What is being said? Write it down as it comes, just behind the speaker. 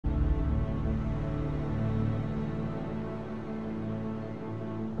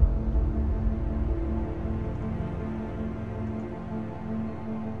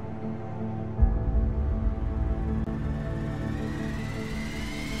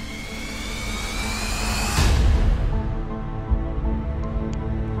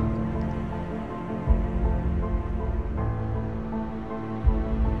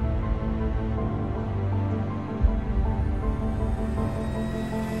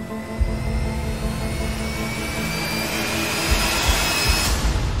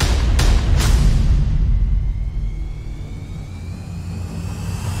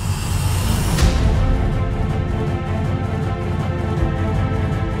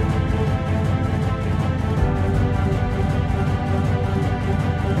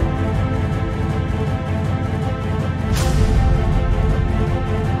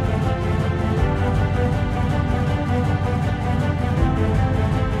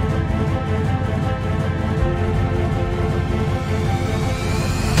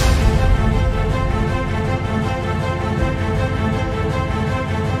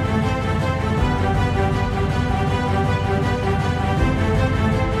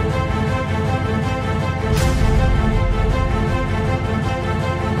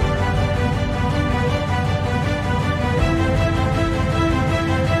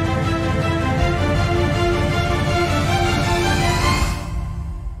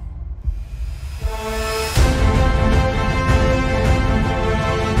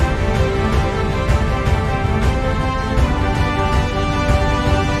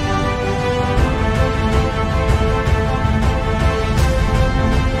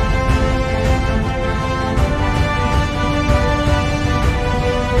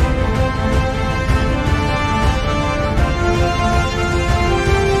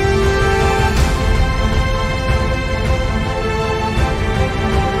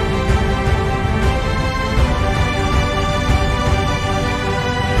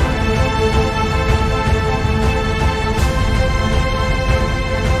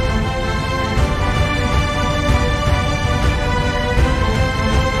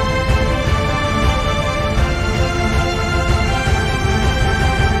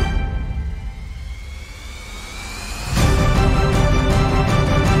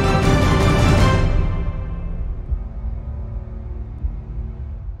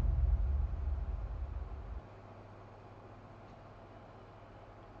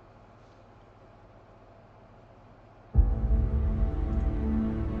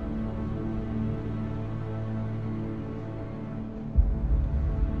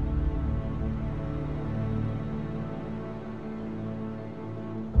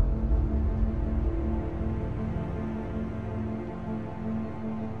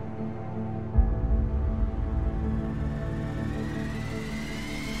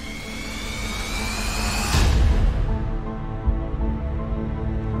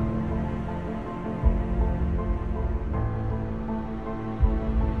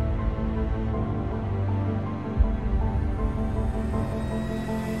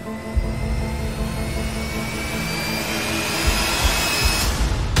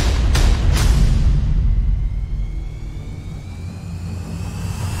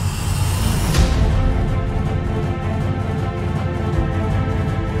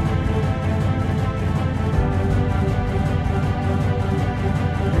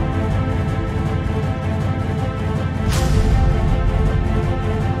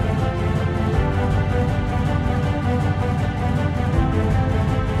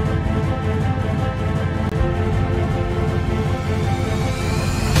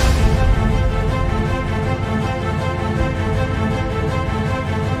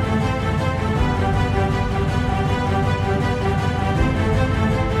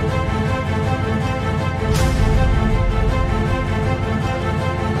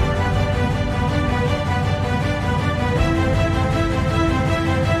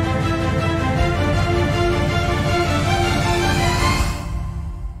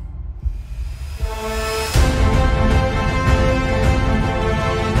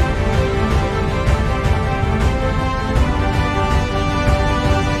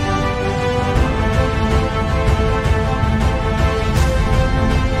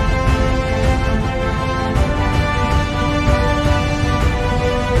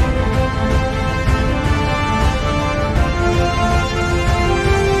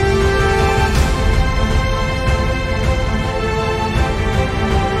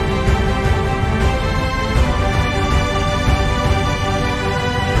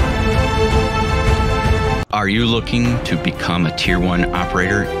you looking to become a Tier 1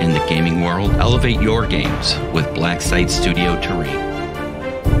 operator in the gaming world? Elevate your games with Blacksite Studio Terrain.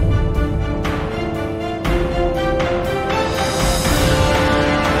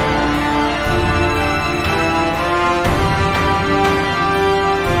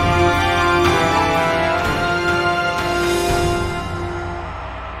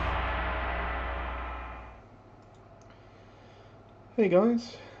 Hey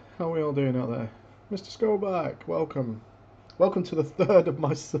guys, how are we all doing out there? Mr. Skullback, welcome. Welcome to the third of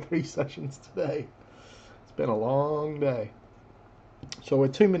my 3 sessions today. It's been a long day. So we're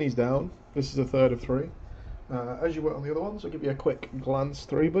 2 minis down. This is the third of 3. As you were on the other ones, I'll give you a quick glance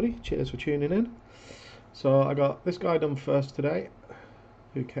through, buddy. Cheers for tuning in. So I got this guy done first today,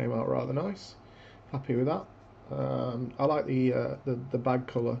 who came out rather nice. Happy with that. I like the bag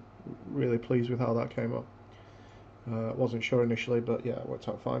colour. Really pleased with how that came up. Wasn't sure initially, but yeah, it worked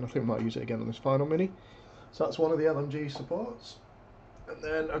out fine. I think we might use it again on this final mini. So that's one of the LMG supports. And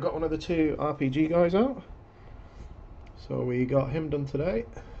then I got one of the 2 RPG guys out. So we got him done today.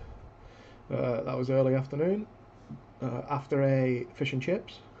 That was early afternoon, after a fish and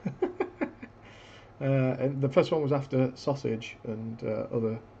chips. And the first one was after sausage and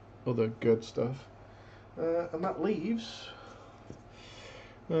other good stuff. And that leaves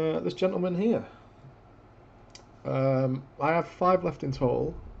this gentleman here. I have 5 left in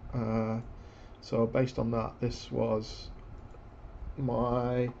total, so based on that, this was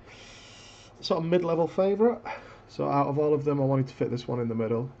my sort of mid-level favourite. So out of all of them, I wanted to fit this one in the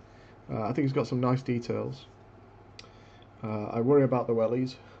middle. I think it's got some nice details. I worry about the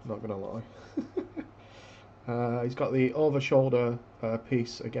wellies, not gonna lie. He's got the over-shoulder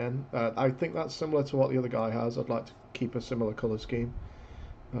piece again. I think that's similar to what the other guy has. I'd like to keep a similar colour scheme.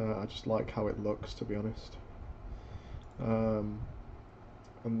 I just like how it looks, to be honest.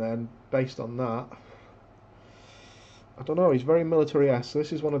 And then based on that, I don't know, he's very military-esque.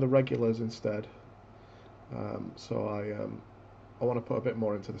 This is one of the regulars instead. So I want to put a bit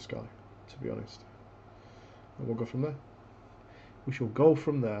more into this guy, to be honest. And we'll go from there. We shall go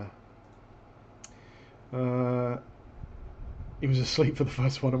from there. He was asleep for the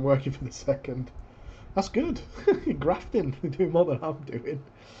first one and working for the second. That's good. You're grafting. You're doing more than I'm doing.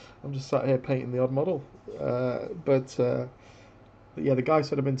 I'm just sat here painting the odd model. But yeah, the guy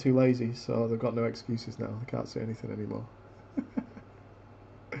said I've been too lazy, so they've got no excuses now. They can't say anything anymore.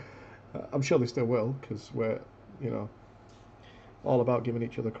 I'm sure they still will, because we're, you know, all about giving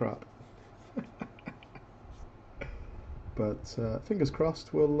each other crap. But fingers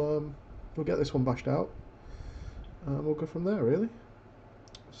crossed, we'll get this one bashed out, and we'll go from there, really.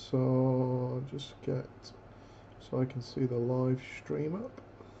 So just get so I can see the live stream up.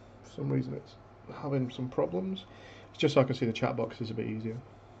 For some reason it's having some problems. It's just so I can see the chat boxes a bit easier.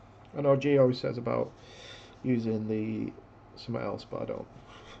 I know G always says about using the something else, but I don't.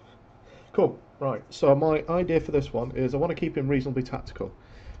 Cool. Right. So my idea for this one is I want to keep him reasonably tactical,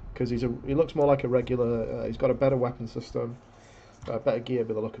 because he looks more like a regular. He's got a better weapon system, better gear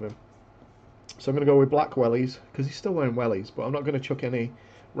by the look of him. So I'm going to go with black wellies, because he's still wearing wellies, but I'm not going to chuck any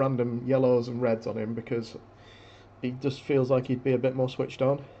random yellows and reds on him, because he just feels like he'd be a bit more switched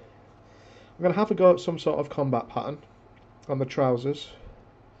on. I'm going to have a go at some sort of combat pattern on the trousers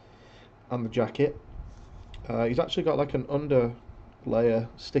and the jacket. He's actually got like an under layer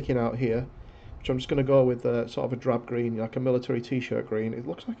sticking out here, which I'm just going to go with sort of a drab green, like a military t-shirt green. It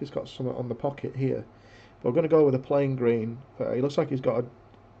looks like he's got something on the pocket here, but we're going to go with a plain green. He looks like he's got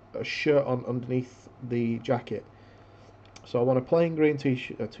a shirt on underneath the jacket. So I want a plain green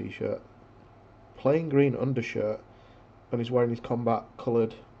t-shirt, plain green undershirt, and he's wearing his combat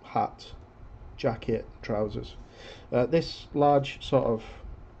coloured hat, jacket, trousers. This large sort of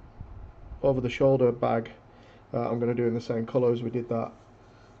over-the-shoulder bag, I'm going to do in the same colour as we did that.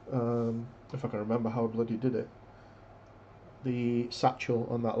 If I can remember how I bloody did it. The satchel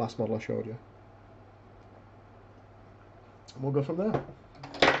on that last model I showed you. And we'll go from there.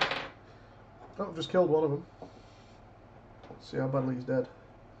 Oh, I've just killed one of them. Let's see how badly he's dead.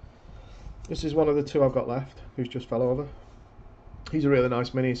 This is one of the 2 I've got left, who's just fell over. He's a really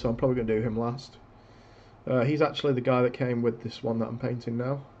nice mini, so I'm probably going to do him last. He's actually the guy that came with this one that I'm painting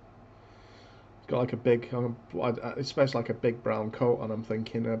now. He's got like a big, it's supposed like a big brown coat on. I'm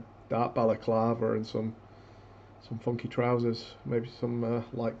thinking a dark balaclava and some funky trousers, maybe some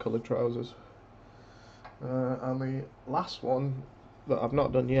light coloured trousers. And the last one that I've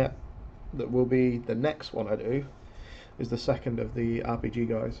not done yet, that will be the next one I do, is the second of the RPG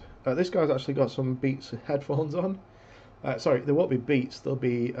guys. This guy's actually got some Beats headphones on. Sorry, there won't be Beats, there'll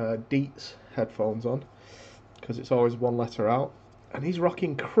be Deets headphones on, because it's always one letter out. And he's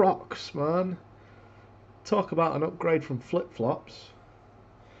rocking Crocs, man. Talk about an upgrade from flip-flops.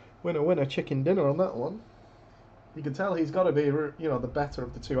 Winner, winner, chicken dinner on that one. You can tell he's got to be, the better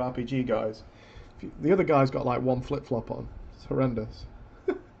of the two RPG guys. The other guy's got like one flip-flop on. It's horrendous.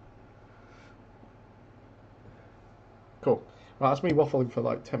 Cool. Right, that's me waffling for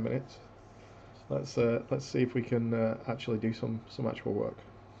like 10 minutes. Let's see if we can actually do some actual work.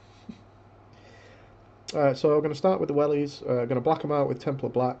 So we're going to start with the wellies. Going to black them out with Templar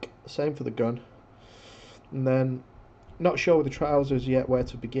Black. Same for the gun. And then, not sure with the trousers yet where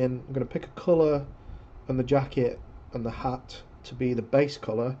to begin. I'm going to pick a colour and the jacket and the hat to be the base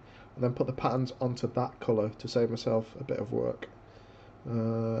colour, and then put the patterns onto that colour to save myself a bit of work.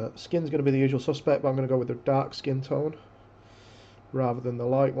 Skin's going to be the usual suspect, but I'm going to go with the dark skin tone rather than the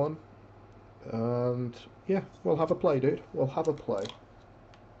light one. And yeah, we'll have a play, dude. We'll have a play.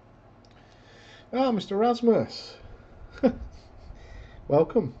 Ah, Mr. Rasmus.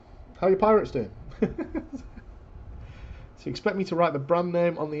 Welcome. How are your pirates doing? So you expect me to write the brand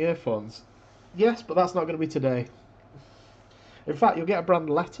name on the earphones? Yes, but that's not going to be today. In fact, you'll get a brand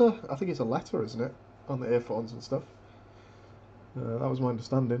letter. I think it's a letter, isn't it? On the earphones and stuff. That was my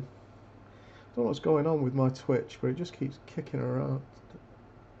understanding. I don't know what's going on with my Twitch, but it just keeps kicking around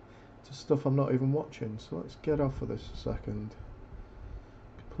to stuff I'm not even watching. So let's get off of this a second.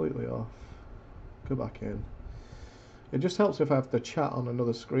 Completely off. Go back in. It just helps if I have the chat on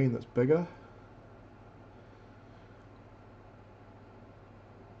another screen that's bigger.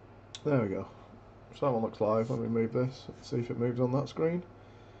 There we go. So that one looks live. Let me move this. Let's see if it moves on that screen.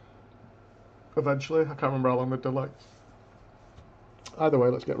 Eventually. I can't remember how long the delay. Either way,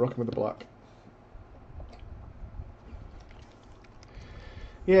 let's get rocking with the black.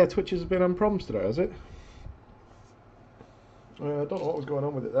 Yeah, Twitch has been on problems today, has it? I don't know what was going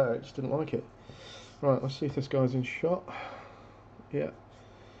on with it there. I just didn't like it. Right, let's see if this guy's in shot. Yeah.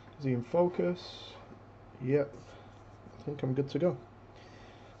 Is he in focus? Yep. I think I'm good to go.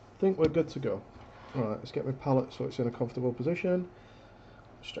 I think we're good to go. Alright, let's get my palette so it's in a comfortable position.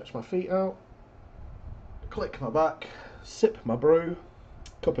 Stretch my feet out. Click my back. Sip my brew.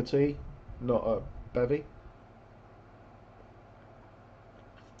 Cup of tea. Not a bevy.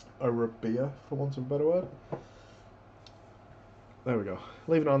 Or a beer, for want of a better word. There we go.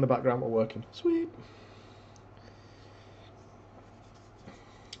 Leaving it on the background, we're working. Sweet.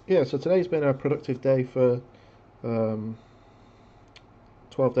 Yeah, so today's been a productive day for 12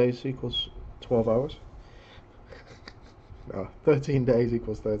 days equals 12 hours. No, 13 days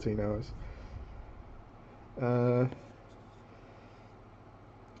equals 13 hours.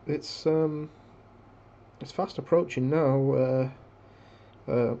 It's fast approaching now.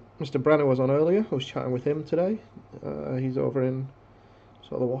 Mr. Brenner was on earlier. I was chatting with him today. He's over in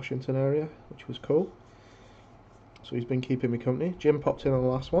sort of the Washington area, which was cool. So he's been keeping me company. Jim popped in on the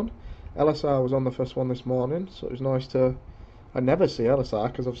last one. LSR was on the first one this morning, so it was nice to... I never see LSR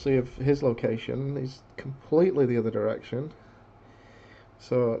because obviously of his location. He's completely the other direction.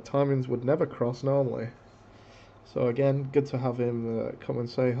 So timings would never cross normally. So again, good to have him come and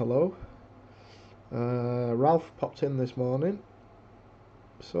say hello. Ralph popped in this morning.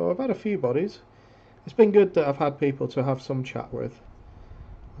 So I've had a few bodies. It's been good that I've had people to have some chat with.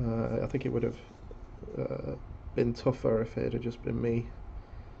 I think it would have been tougher if it had just been me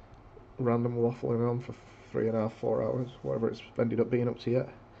random waffling on for 3.5, 4 hours, whatever it's ended up being up to yet.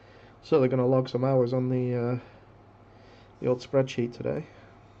 So they're going to log some hours on the old spreadsheet today.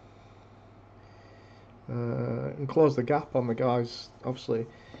 And close the gap on the guys. Obviously,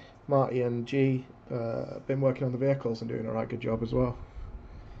 Marty and G have been working on the vehicles and doing a right good job as well.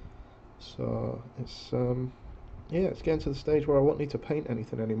 So it's yeah, it's getting to the stage where I won't need to paint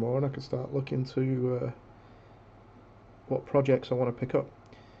anything anymore, and I can start looking to what projects I want to pick up.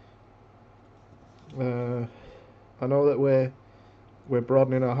 I know that we're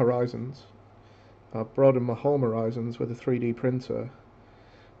broadening our horizons. I've broadened my home horizons with a 3D printer,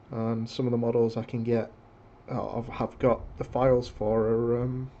 and some of the models I can get, have got the files for are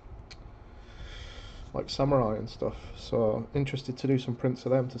like Samurai and stuff. So interested to do some prints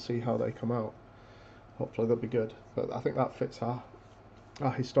of them to see how they come out. Hopefully they'll be good. But I think that fits our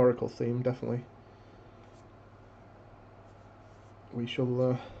historical theme definitely. We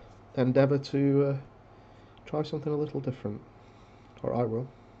shall endeavour to try something a little different, or I will.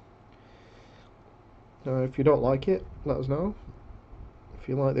 If you don't like it, let us know. If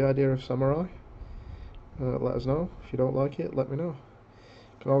you like the idea of Samurai, let us know. If you don't like it, let me know.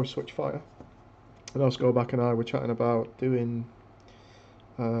 You can always switch fire. And also go back and I were chatting about doing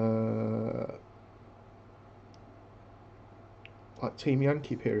like Team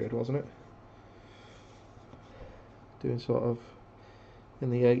Yankee period, wasn't it? Doing sort of in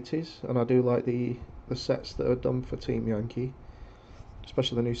the 80s, and I do like the the sets that are done for Team Yankee,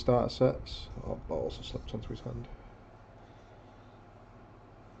 especially the new starter sets. Oh, balls have slipped onto his hand.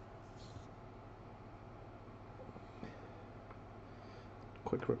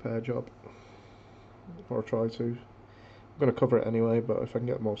 Quick repair job, or I try to. I'm going to cover it anyway, but if I can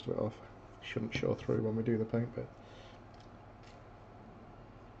get most of it off, it shouldn't show through when we do the paint bit.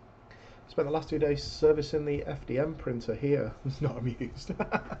 Spent the last 2 days servicing the FDM printer here. I was not amused.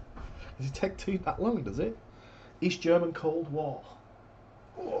 Does it take that long, does it? East German Cold War.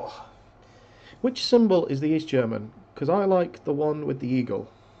 Oh. Which symbol is the East German? Because I like the one with the eagle.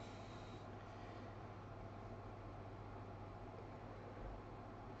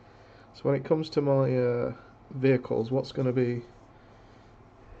 So when it comes to my vehicles, what am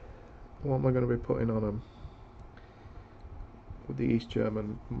I going to be putting on them with the East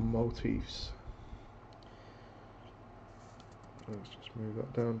German motifs? Let's just move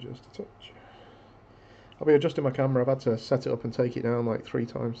that down just a touch. I'll be adjusting my camera. I've had to set it up and take it down like 3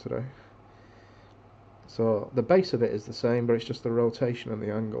 times today. So the base of it is the same, but it's just the rotation and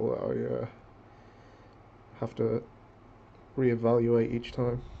the angle that I have to reevaluate each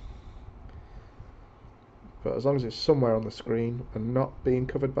time. But as long as it's somewhere on the screen and not being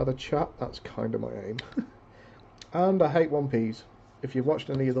covered by the chat, that's kind of my aim. And I hate 1Ps. If you've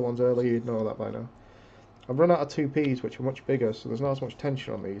watched any of the ones earlier, you'd know that by now. I've run out of 2Ps, which are much bigger, so there's not as much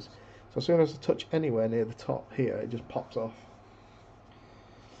tension on these. So as soon as I touch anywhere near the top here, it just pops off.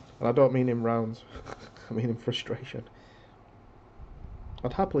 And I don't mean in rounds, I mean in frustration.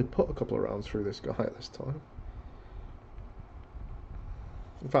 I'd happily put a couple of rounds through this guy at this time.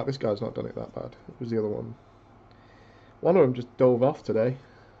 In fact, this guy's not done it that bad. It was the other one. One of them just dove off today.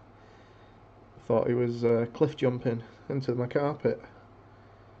 Thought he was cliff jumping into my carpet.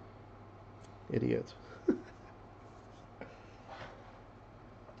 Idiot.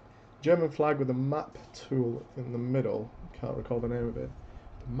 German flag with a map tool in the middle. Can't recall the name of it.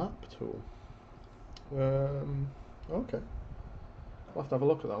 The map tool. Okay. I'll have to have a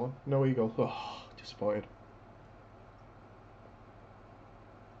look at that one. No eagle. Oh, disappointed.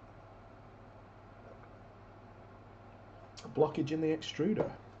 A blockage in the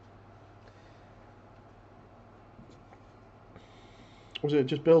extruder. Was it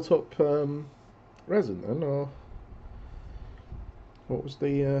just built up resin then, or what was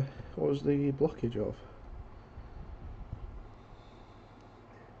the blockage of?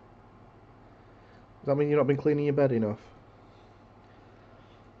 Does that mean you've not been cleaning your bed enough?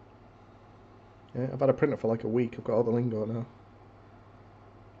 Yeah, I've had a printer for like a week. I've got all the lingo now.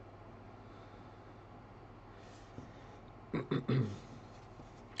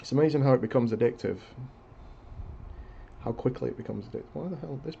 It's amazing how it becomes addictive. How quickly it becomes addictive. Why the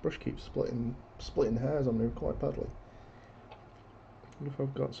hell this brush keeps splitting hairs on me quite badly? I wonder if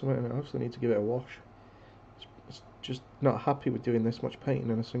I've got something in it. I obviously need to give it a wash. It's just not happy with doing this much painting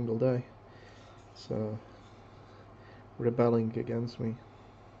in a single day. So rebelling against me.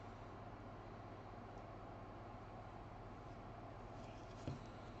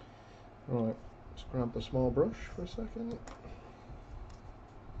 Right, let's grab the small brush for a second.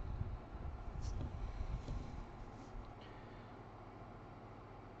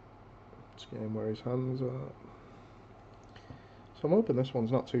 Let's get him where his hands are. So I'm hoping this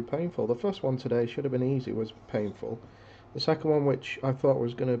one's not too painful. The first one today should have been easy, was painful. The second one, which I thought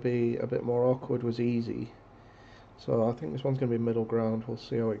was going to be a bit more awkward, was easy. So I think this one's going to be middle ground. We'll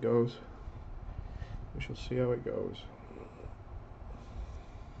see how it goes. We shall see how it goes.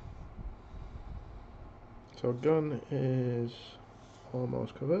 So gun is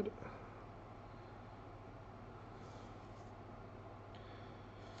almost covered.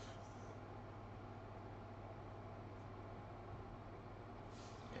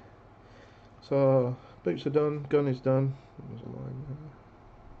 So boots are done, gun is done. There's a line there.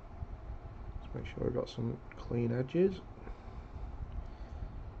 Let's make sure we've got some clean edges.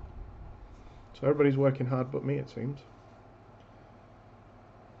 So everybody's working hard but me, it seems.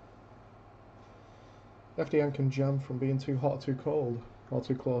 FDM can jam from being too hot or too cold, or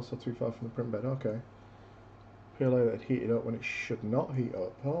too close or too far from the print bed. Okay. PLA that heated up when it should not heat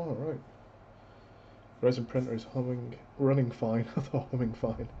up. Oh, right. Resin printer is running fine. I thought humming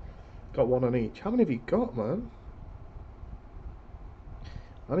fine. Got one on each. How many have you got, man?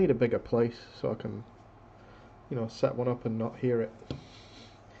 I need a bigger place so I can, you know, set one up and not hear it.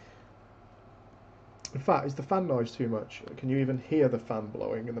 In fact, is the fan noise too much? Can you even hear the fan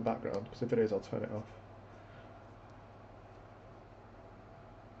blowing in the background? Because if it is, I'll turn it off.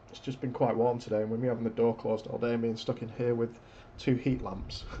 It's just been quite warm today, and with me having the door closed all day and being stuck in here with 2 heat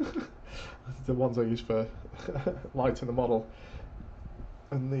lamps, the ones I use for lighting the model,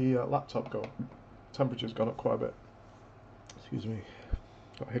 and the laptop temperature's gone up quite a bit. Excuse me.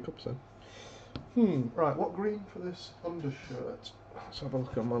 Got hiccups then. Right, what green for this undershirt? Let's have a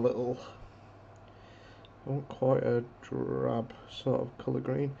look at my little... I want quite a drab sort of colour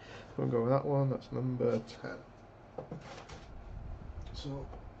green. I'm going to go with that one. That's number 10. So,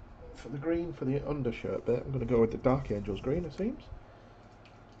 for the green for the undershirt bit, I'm going to go with the Dark Angels green, it seems.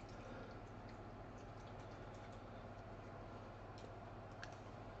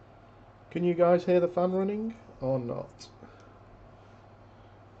 Can you guys hear the fan running or not?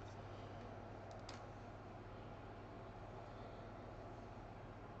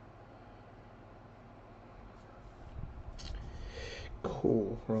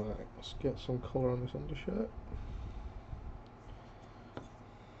 Cool, right, let's get some colour on this undershirt.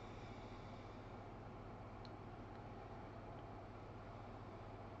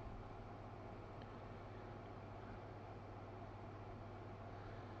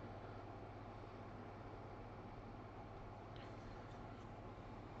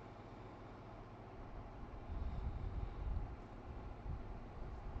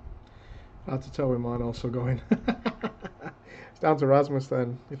 Hard to tell with mine also going. It's down to Rasmus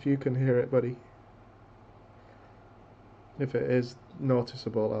then, if you can hear it, buddy. If it is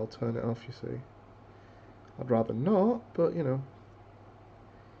noticeable, I'll turn it off, you see. I'd rather not, but you know.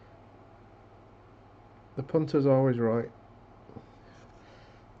 The punter's always right.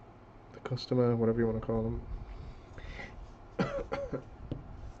 The customer, whatever you want to call them.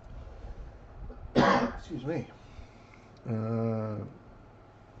 Excuse me.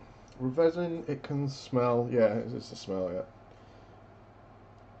 Resin, it can smell. Yeah, it's the smell, yeah.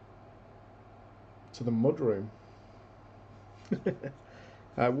 To the mudroom.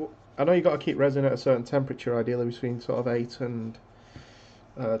 I know you got to keep resin at a certain temperature, ideally between sort of 8 and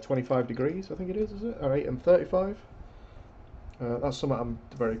 25 degrees, I think it is it? Or 8 and 35. That's something I'm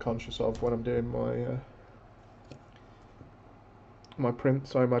very conscious of when I'm doing my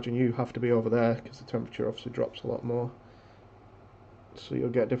prints. I imagine you have to be over there because the temperature obviously drops a lot more. So you'll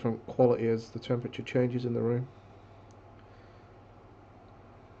get different quality as the temperature changes in the room.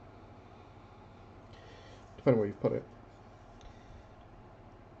 Depending where you put it.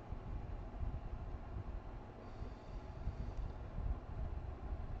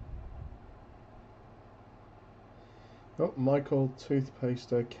 Oh, Michael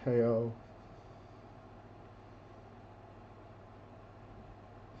Toothpaster KO.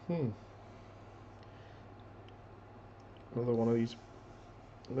 Another one of these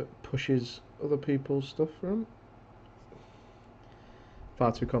that pushes other people's stuff for them.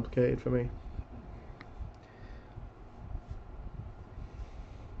 Far too complicated for me.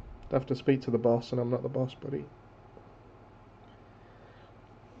 I'd have to speak to the boss, and I'm not the boss, buddy.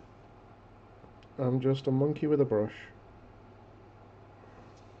 I'm just a monkey with a brush.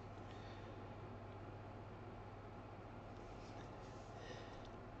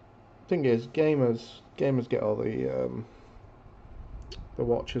 Thing is, gamers get all the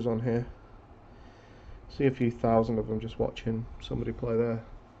watchers on here. See a few thousand of them just watching somebody play their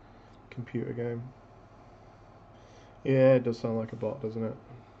computer game. Yeah, it does sound like a bot, doesn't it?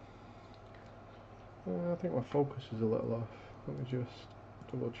 I think my focus is a little off. Let me just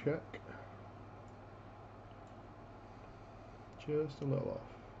double check. Just a little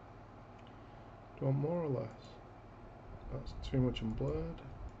off. Do you want more or less? That's too much and blurred.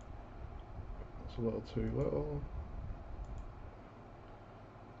 That's a little too little.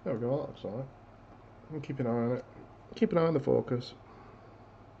 There we go, that looks alright. I'm keeping an eye on it. Keep an eye on the focus.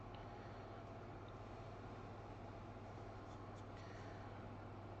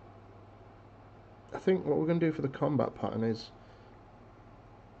 I think what we're going to do for the combat pattern is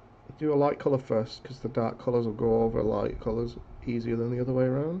do a light colour first, because the dark colours will go over light colours easier than the other way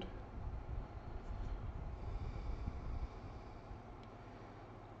around.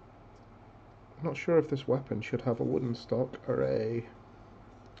 I'm not sure if this weapon should have a wooden stock or a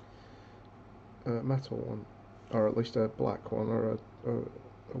metal one, or at least a black one, or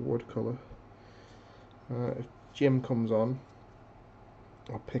a wood colour. If Jim comes on,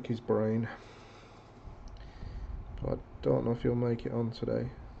 I'll pick his brain, but I don't know if he'll make it on today.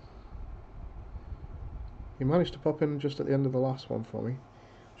 He managed to pop in just at the end of the last one for me,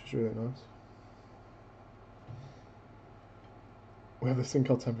 which is really nice. We have this thing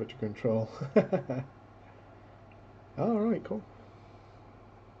called temperature control. Alright, cool.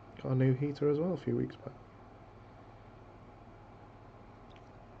 Got a new heater as well a few weeks back.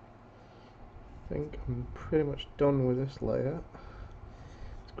 I think I'm pretty much done with this layer.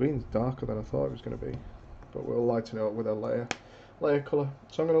 This green's darker than I thought it was going to be, but we'll lighten it up with a layer colour.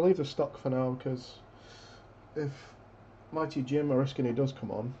 So I'm going to leave the stock for now, because if Mighty Jim or Iskany does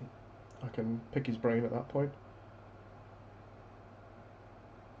come on, I can pick his brain at that point.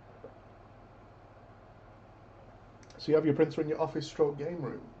 So you have your printer in your office stroke game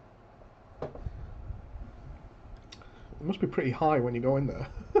room. It must be pretty high when you go in there.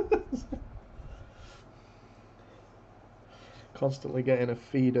 Constantly getting a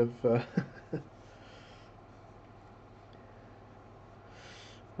feed of...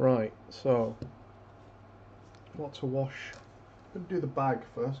 Right, so... what to wash? I'm going to do the bag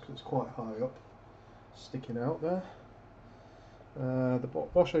first because it's quite high up. Sticking out there. The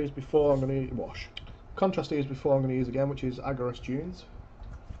wash I used before, I'm going to wash. Contrast I used before, I'm going to use again, which is Agorist Dunes.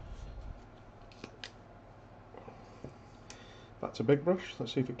 That's a big brush.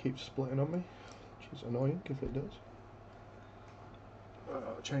 Let's see if it keeps splitting on me, which is annoying if it does.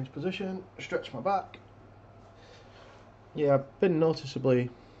 Change position, stretch my back. Yeah, I've been noticeably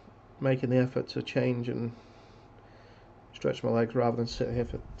making the effort to change and stretch my legs rather than sit here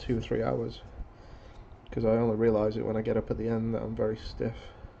for 2 or 3 hours, because I only realise it when I get up at the end that I'm very stiff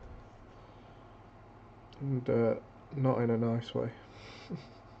and not in a nice way.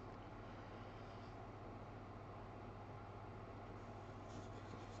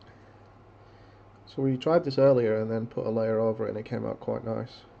 So we tried this earlier and then put a layer over it and it came out quite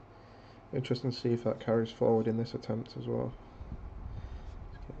nice. Interesting to see if that carries forward in this attempt as well.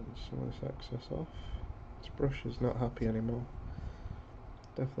 Let's get some of this excess off. This brush is not happy anymore.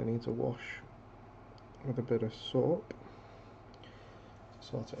 Definitely need to wash with a bit of soap.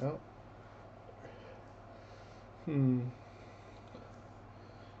 Sort it out. Need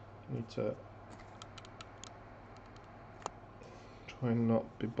to try and not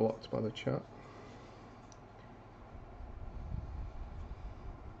be blocked by the chat.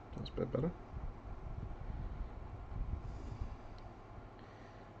 That's a bit better.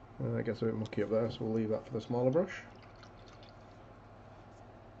 It gets a bit mucky up there, so we'll leave that for the smaller brush.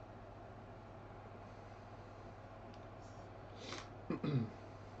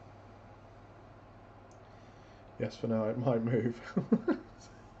 Yes, for now it might move.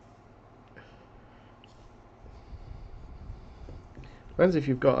 Depends if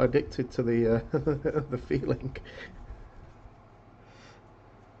you've got addicted to the the feeling.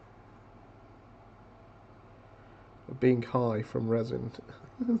 Of being high from resin.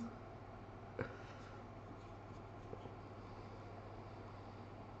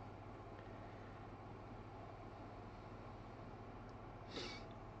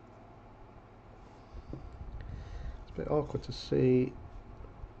 It's a bit awkward to see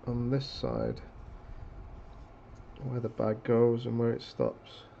on this side where the bag goes and where it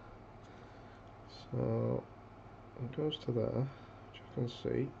stops. So it goes to there, which you can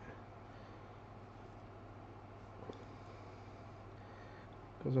see.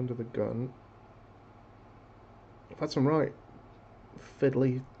 Goes under the gun. I've had some right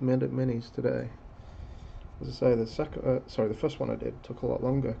fiddly minis today. As I say, the first one I did took a lot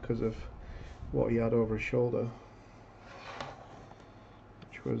longer because of what he had over his shoulder,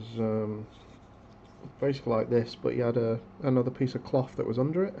 which was basically like this, but he had another piece of cloth that was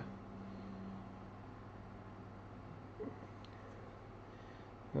under it.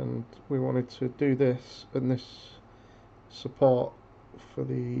 And we wanted to do this and this support for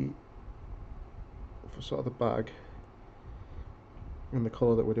sort of the bag in the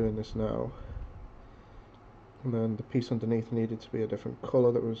colour that we're doing this now, and then the piece underneath needed to be a different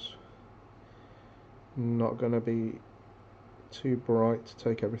colour that was not going to be too bright to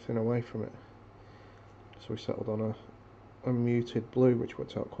take everything away from it. So we settled on a muted blue, which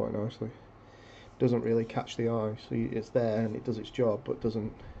worked out quite nicely. Doesn't really catch the eye, so it's there and it does its job, but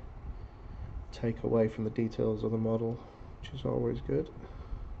doesn't take away from the details of the model, which is always good.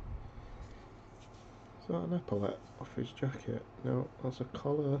 Is that an epaulette off his jacket? No, that's a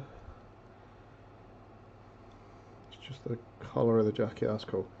collar. It's just the collar of the jacket, that's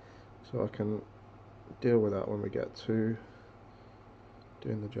cool. So I can deal with that when we get to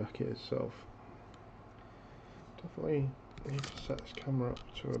doing the jacket itself. Definitely need to set this camera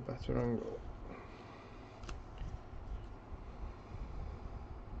up to a better angle.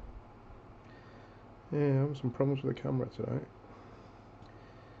 Yeah, I'm having some problems with the camera today.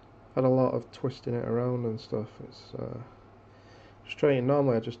 Had a lot of twisting it around and stuff. It's frustrating.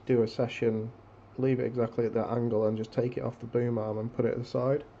 Normally I just do a session, leave it exactly at that angle and just take it off the boom arm and put it at the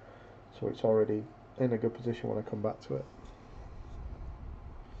side, so it's already in a good position when I come back to it.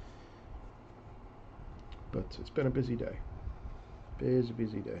 But it's been a busy day.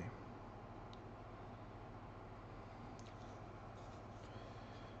 Busy day.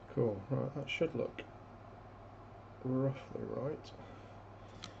 Cool, right, that should look roughly right.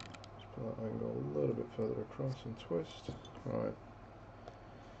 Let's put that angle a little bit further across and twist. Right,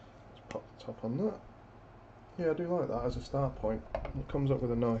 let's pop the top on that. Yeah, I do like that as a start point. It comes up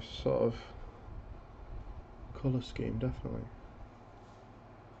with a nice sort of colour scheme, definitely.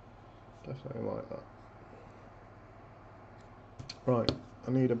 Definitely like that. Right,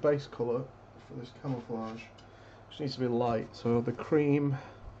 I need a base colour for this camouflage. Which needs to be light, so the cream-ish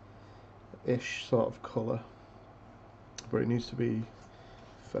sort of colour. But it needs to be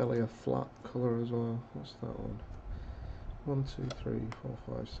fairly a flat colour as well. What's that one? 1, 2, 3, 4,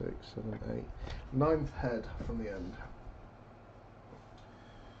 5, 6, 7, 8. Ninth head from the end.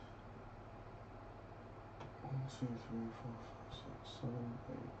 1, 2, 3, 4, 5, 6, 7,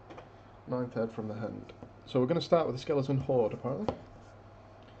 8. Ninth head from the end. So we're going to start with the skeleton horde, apparently.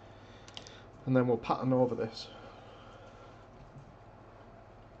 And then we'll pattern over this.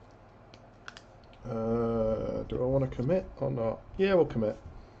 Do I want to commit or not? Yeah, we'll commit.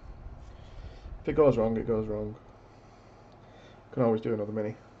 If it goes wrong, it goes wrong. Can always do another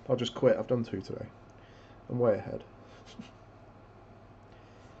mini. I'll just quit. I've done 2 today. I'm way ahead.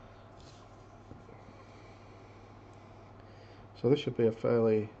 So this should be a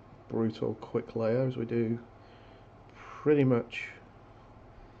fairly brutal, quick layer as we do pretty much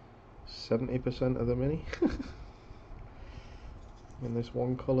 70% of the mini. In this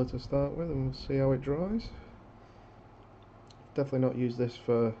one colour to start with, and we'll see how it dries. Definitely not used this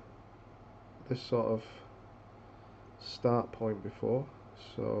for this sort of start point before,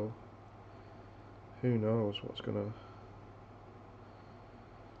 so who knows what's gonna.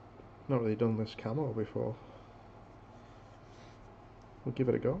 Not really done this camo before. We'll give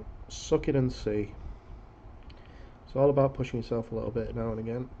it a go. Suck it and see. It's all about pushing yourself a little bit now and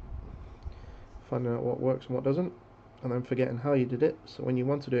again, finding out what works and what doesn't, and then forgetting how you did it, so when you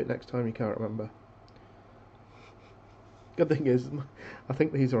want to do it next time you can't remember. Good thing is, I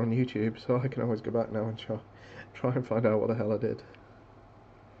think these are on YouTube, so I can always go back now and try and find out what the hell I did.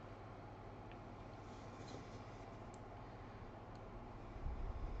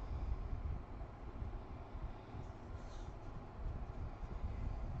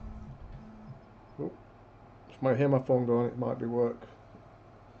 Oh, if I hear my phone going, it might be work.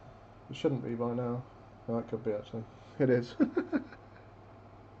 It shouldn't be by now. No, it could be actually. It is.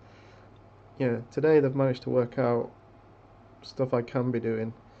 Yeah, today they've managed to work out stuff I can be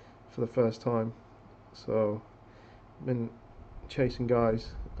doing for the first time. So, I've been chasing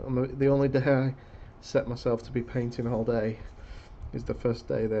guys. The only day I set myself to be painting all day is the first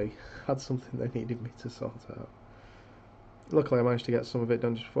day they had something they needed me to sort out. Luckily I managed to get some of it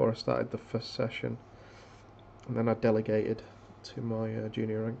done just before I started the first session, and then I delegated to my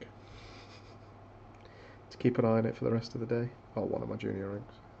junior rank to keep an eye on it for the rest of the day. Or one of my junior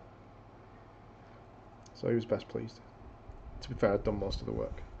ranks. So he was best pleased. To be fair, I'd done most of the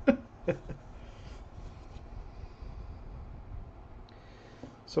work.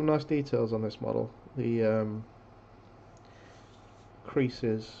 Some nice details on this model. The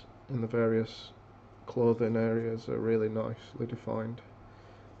creases in the various clothing areas are really nicely defined,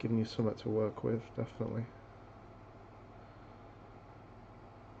 giving you something to work with, definitely.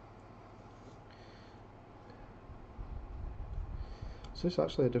 So this is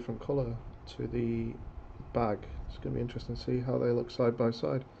actually a different colour to the bag. It's going to be interesting to see how they look side by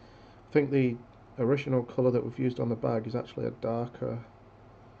side. I think the original colour that we've used on the bag is actually a darker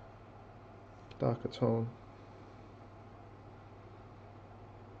tone.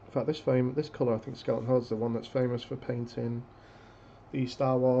 In fact, this colour, I think Skeleton Horde is the one that's famous for painting the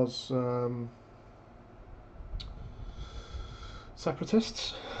Star Wars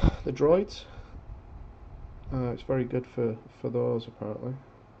separatists, the droids. It's very good for those, apparently.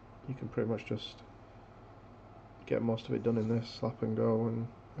 You can pretty much just get most of it done in this, slap and go,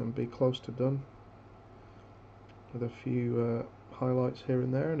 and be close to done. With a few highlights here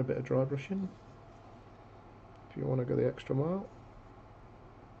and there and a bit of dry brushing. If you want to go the extra mile,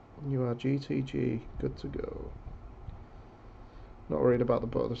 you are GTG, good to go. Not worried about the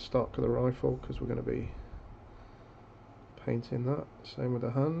butt of the stock of the rifle because we're going to be painting that. Same with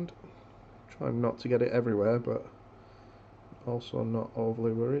the hand. Trying not to get it everywhere, but also not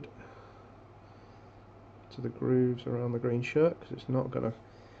overly worried. To the grooves around the green shirt because it's not going to,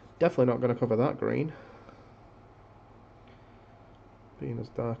 definitely not going to cover that green, being as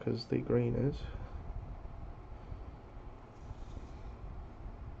dark as the green is.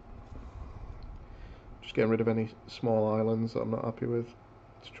 Just getting rid of any small islands that I'm not happy with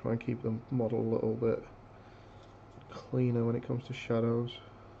to try and keep the model a little bit cleaner when it comes to shadows,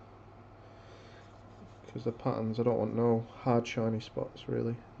 because the patterns, I don't want no hard shiny spots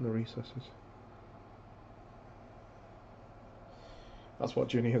really in the recesses. That's what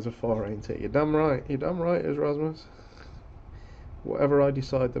juniors are for, ain't it? You're damn right, is Rasmus. whatever I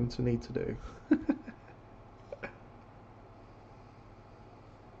decide them to need to do.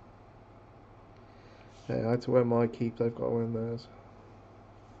 Yeah, I had to wear my keep, they've got to wear theirs.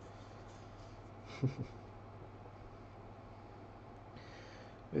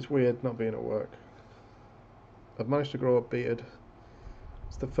 It's weird not being at work. I've managed to grow a beard.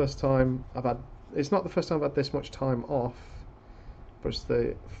 It's the first time I've had. It's not the first time I've had this much time off, but it's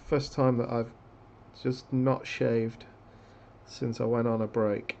the first time that I've just not shaved since I went on a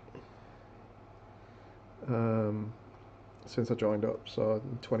break. Since I joined up, so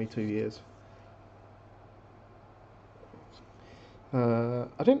 22 years. I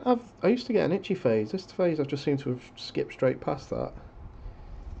didn't have. I used to get an itchy phase. This phase I've just seemed to have skipped straight past that.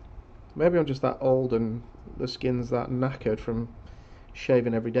 Maybe I'm just that old and the skin's that knackered from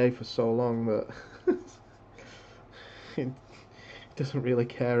shaving every day for so long that it doesn't really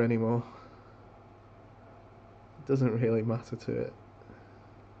care anymore. It doesn't really matter to it.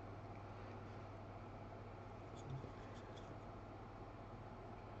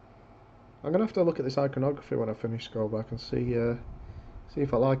 I'm gonna have to look at this iconography when I finish, go back and see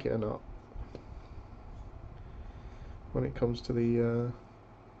if I like it or not. When it comes to the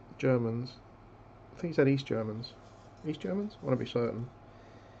Germans, I think he said East Germans. East Germans? I want to be certain.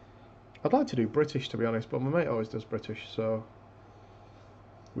 I'd like to do British, to be honest, but my mate always does British, so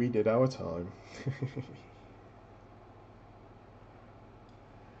we did our time.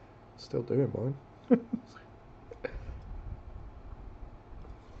 Still doing mine.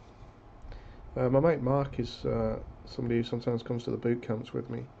 My mate Mark is somebody who sometimes comes to the boot camps with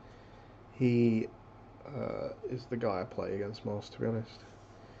me. He is the guy I play against most, to be honest.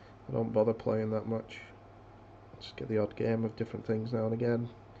 I don't bother playing that much. Just get the odd game of different things now and again.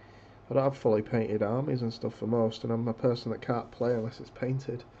 I don't have fully painted armies and stuff for most, and I'm a person that can't play unless it's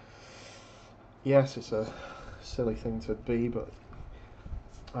painted. Yes, it's a silly thing to be, but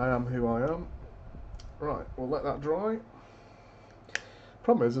I am who I am. Right, we'll let that dry.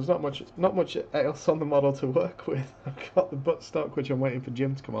 Problem is, there's not much else on the model to work with. I've got the buttstock, which I'm waiting for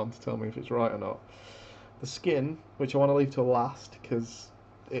Jim to come on to tell me if it's right or not. The skin, which I want to leave till last, because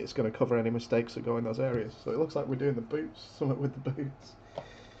it's going to cover any mistakes that go in those areas. So it looks like we're doing the boots, something with the boots.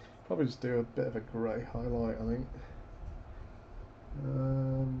 Probably just do a bit of a grey highlight, I think.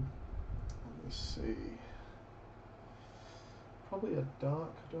 Let me see. Probably a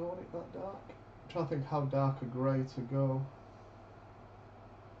dark, do I want it that dark? I'm trying to think how dark a grey to go.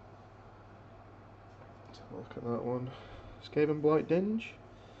 Let's have a look at that one. Skaven Blight Dinge.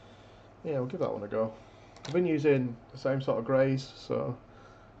 Yeah, we'll give that one a go. I've been using the same sort of greys, so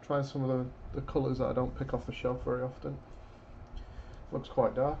trying some of the colours that I don't pick off the shelf very often. Looks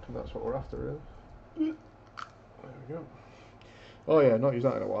quite dark, and that's what we're after, really. There we go. Oh yeah, not used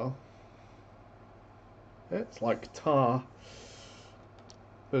that in a while. It's like tar.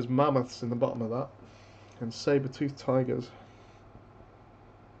 There's mammoths in the bottom of that, and saber-toothed tigers.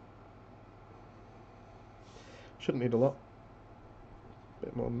 Shouldn't need a lot.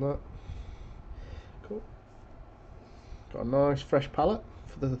 Bit more than that. Cool. Got a nice fresh palette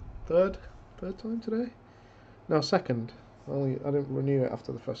for the third time today. No, second. I didn't renew it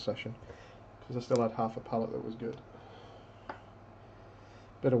after the first session because I still had half a palette that was good.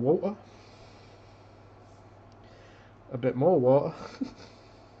 Bit of water. A bit more water.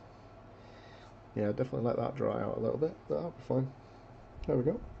 Yeah, definitely let that dry out a little bit. That'll be fine. There we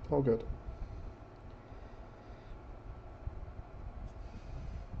go. All good.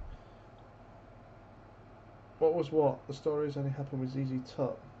 What was what? The stories only happened with ZZ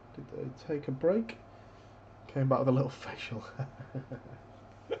Top. Did they take a break? Came back with a little facial.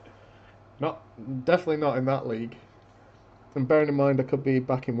 Definitely not in that league. And bearing in mind I could be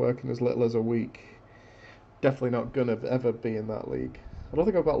back in work in as little as a week. Definitely not gonna ever be in that league. I don't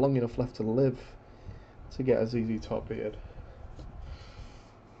think I've got long enough left to live to get a ZZ Top beard.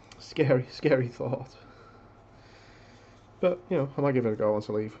 Scary, scary thought. But, you know, I might give it a go once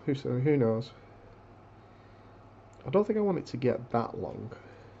I leave. Who knows? I don't think I want it to get that long.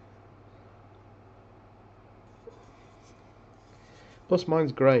 Plus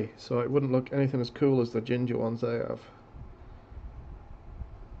mine's grey, so it wouldn't look anything as cool as the ginger ones they have.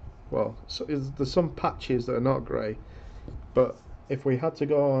 Well, so there's some patches that are not grey, but if we had to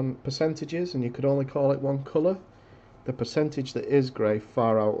go on percentages and you could only call it one colour, the percentage that is grey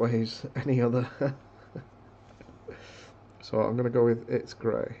far outweighs any other. So I'm going to go with it's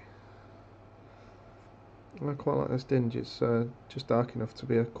grey. I quite like this dinge. It's just dark enough to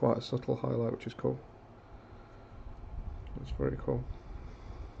be quite a subtle highlight, which is cool. It's very cool.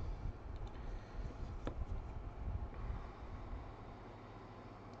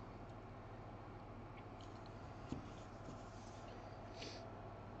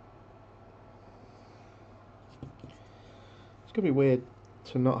 It's going to be weird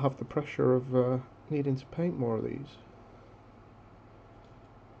to not have the pressure of needing to paint more of these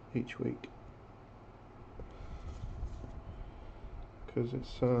each week, because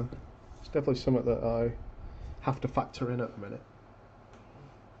it's definitely something that I have to factor in at the minute.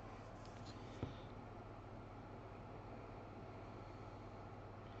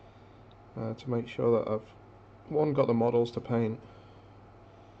 To make sure that I've, one, got the models to paint,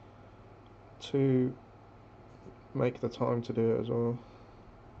 two, make the time to do it as well.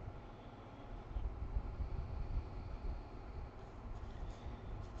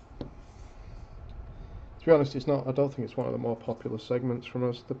 To be honest, it's not. I don't think it's one of the more popular segments from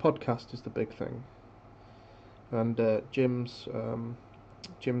us. The podcast is the big thing, and Jim's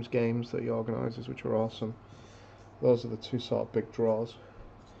games that he organises, which are awesome. Those are the two sort of big draws.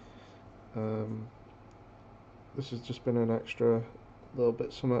 This has just been an extra little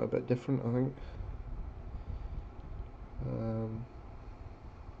bit, something a bit different, I think.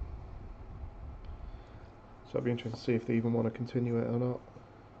 So it'll be interesting to see if they even want to continue it or not.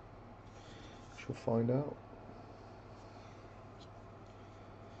 She'll find out.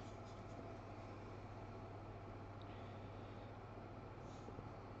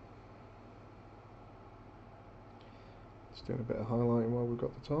 Just doing a bit of highlighting while we've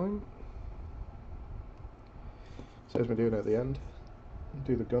got the time. Says we're doing it at the end. I'll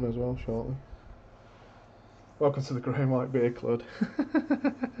do the gun as well shortly. Welcome to the Grey and White Beer Club.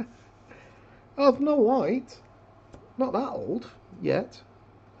 Oh, no white. Not that old yet.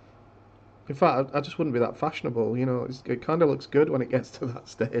 In fact, I just wouldn't be that fashionable. You know, it kind of looks good when it gets to that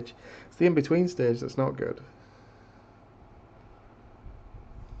stage. It's the in-between stage that's not good.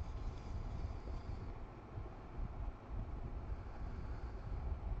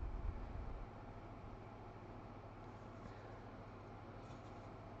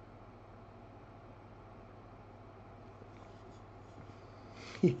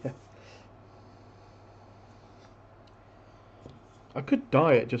 Yeah. I could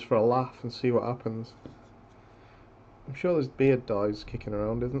dye it just for a laugh and see what happens. I'm sure there's beard dyes kicking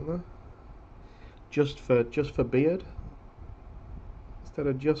around, isn't there? Just for beard instead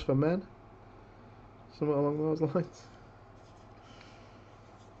of just for men. Something along those lines.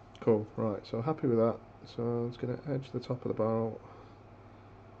 Cool. Right. So happy with that. So I'm just going to edge the top of the barrel.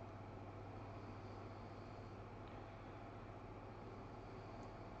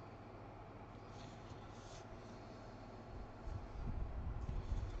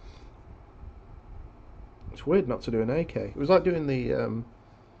 It's weird not to do an AK. It was like doing the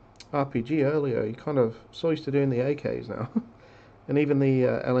RPG earlier. You kind of so used to doing the AKs now, and even the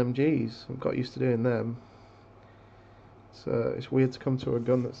LMGs. I've got used to doing them. So it's weird to come to a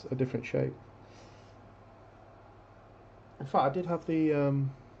gun that's a different shape. In fact, I did have the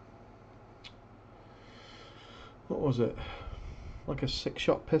what was it? Like a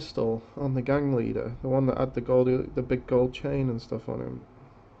 6-shot pistol on the gang leader, the one that had the big gold chain and stuff on him.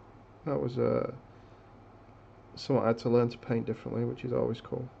 That was something I had to learn to paint differently, which is always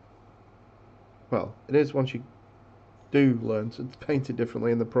cool. Well, it is once you do learn to paint it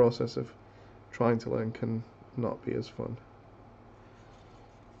differently, in the process of trying to learn can not be as fun.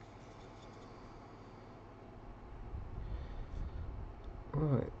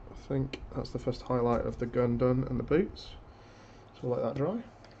 Right, I think that's the first highlight of the gun done and the boots. So we'll let that dry.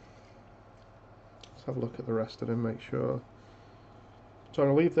 Let's have a look at the rest of them, make sure. So I'm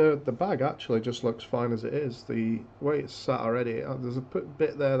going to leave the bag actually just looks fine as it is. The way it's sat already, there's a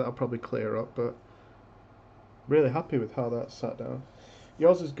bit there that I'll probably clear up, but really happy with how that's sat down.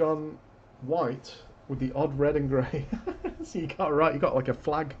 Yours has gone white with the odd red and grey. So you got like a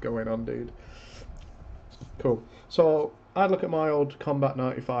flag going on, dude. Cool. So I'd look at my old Combat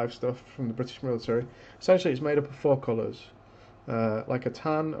 95 stuff from the British military. Essentially it's made up of 4 colours. Like a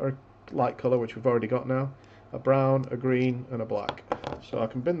tan or a light colour, which we've already got now, a brown, a green and a black. So I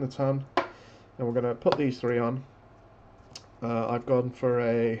can bin the tan, and we're going to put these 3 on. I've gone for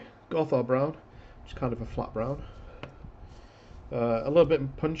a Gothar brown, which is kind of a flat brown. A little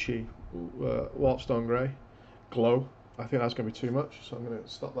bit punchy Warpstone grey, glow. I think that's going to be too much, so I'm going to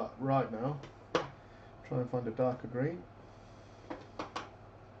stop that right now. Try and find a darker green.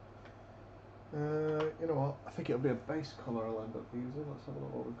 You know what, I think it'll be a base colour I'll end up using. Let's have a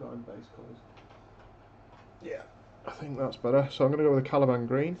look what we've got in base colours. Yeah, I think that's better. So I'm going to go with the Caliban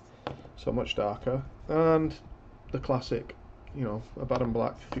green, so much darker, and the classic, you know, Abaddon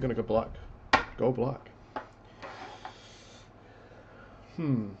black. If you're going to go black, go black.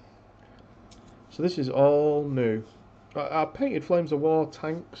 So this is all new. I painted Flames of War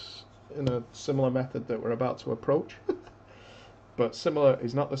tanks in a similar method that we're about to approach, but similar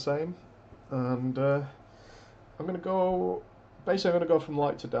is not the same. And I'm going to go basically I'm going to go from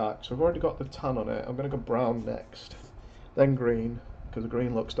light to dark. So I've already got the tan on it. I'm going to go brown next, then green, because the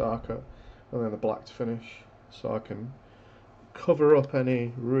green looks darker, and then the black to finish, so I can cover up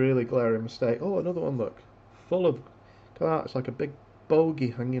any really glaring mistake. Oh, another one, look, full of, look at that, it's like a big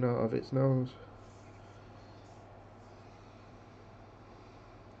bogey hanging out of its nose.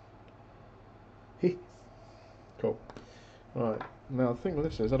 Cool. Right, now the thing with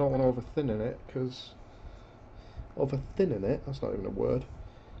this is I don't want to over thinning it, because over thinning it, that's not even a word,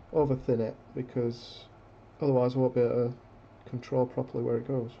 over thin it, because otherwise I won't be able to control properly where it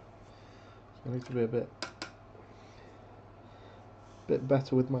goes. So I need to be a bit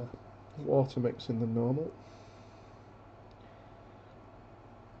better with my water mixing than normal.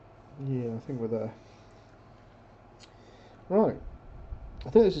 Yeah, I think we're there. Right, I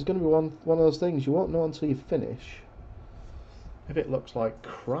think this is going to be one of those things you won't know until you finish if it looks like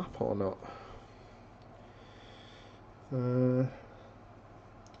crap or not.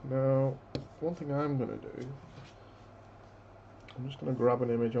 Now, one thing I'm going to do, I'm just going to grab an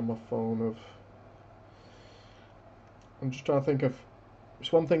image on my phone of, I'm just trying to think of,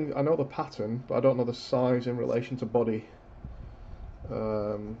 it's one thing, I know the pattern, but I don't know the size in relation to body,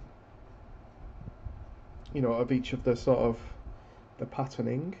 you know, of each of the sort of, the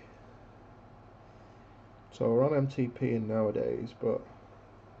patterning. So we're on MTP nowadays, but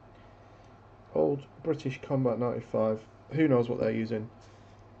old British Combat 95, who knows what they're using,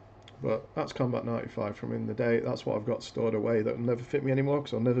 but that's Combat 95 from in the day. That's what I've got stored away that will never fit me anymore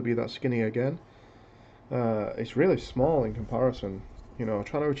because I'll never be that skinny again. It's really small in comparison. You know,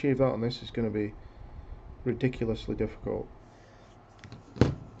 trying to achieve that on this is going to be ridiculously difficult.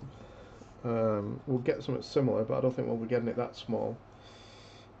 We'll get something similar, but I don't think we'll be getting it that small.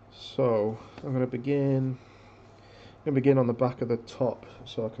 So I'm going to begin on the back of the top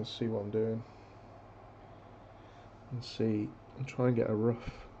so I can see what I'm doing and see and try and get a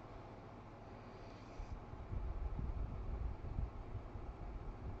rough.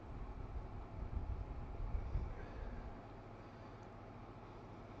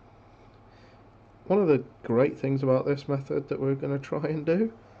 One of the great things about this method that we're going to try and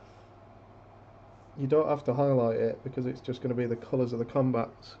do, you don't have to highlight it because it's just going to be the colours of the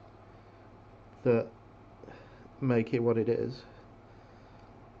combats that make it what it is.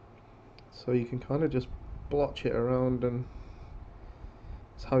 So you can kind of just blotch it around, and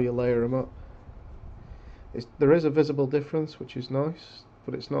it's how you layer them up. There is a visible difference, which is nice,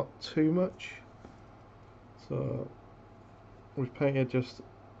 but it's not too much. So we've painted just,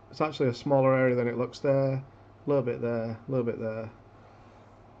 it's actually a smaller area than it looks there, a little bit there, a little bit there.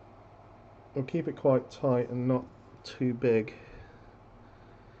 We'll keep it quite tight and not too big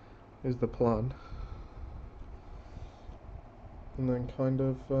is the plan, and then kind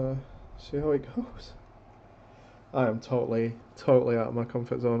of see how it goes. I am totally out of my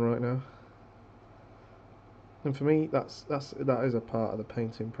comfort zone right now, and for me that is a part of the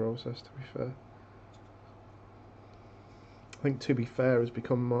painting process, to be fair. I think to be fair has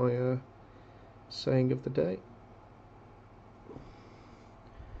become my saying of the day.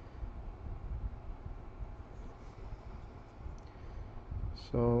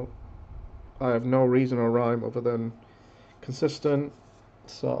 So I have no reason or rhyme other than consistent,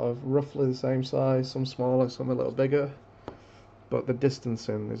 sort of roughly the same size, some smaller, some a little bigger, but the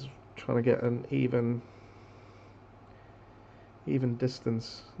distancing is trying to get an even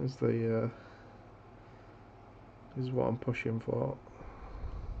distance is the is what I'm pushing for,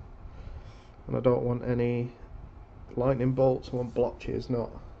 and I don't want any lightning bolts. I want blotches, not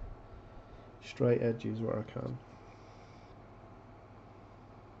straight edges where I can.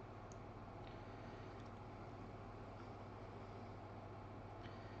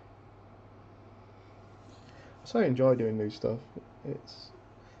 So I enjoy doing new stuff. It's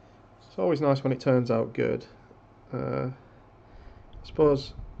always nice when it turns out good. I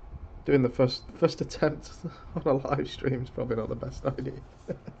suppose doing the first attempt on a live stream is probably not the best idea.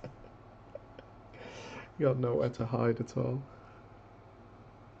 You got nowhere to hide at all.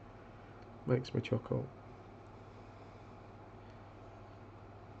 Makes me chuckle.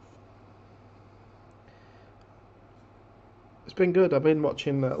 It's been good. I've been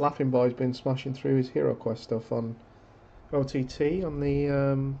watching Laughing Boy's been smashing through his Hero Quest stuff on OTT on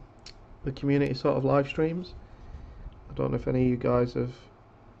the community sort of live streams. I don't know if any of you guys have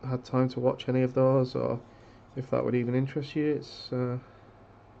had time to watch any of those, or if that would even interest you. It's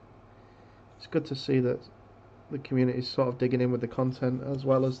good to see that the community is sort of digging in with the content, as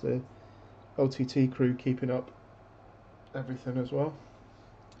well as the OTT crew keeping up everything as well.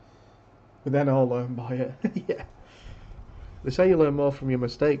 We then all learn by it. Yeah. They say you learn more from your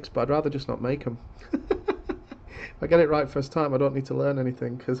mistakes, but I'd rather just not make them. I get it right first time, I don't need to learn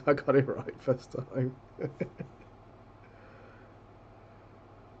anything because I got it right first time.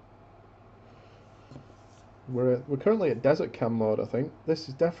 We're currently at desert cam mode, I think. This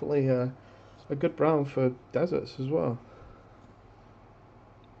is definitely a good brown for deserts as well.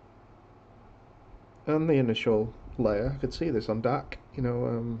 And the initial layer, I could see this on DAC, you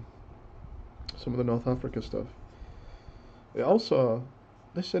know, some of the North Africa stuff. It also,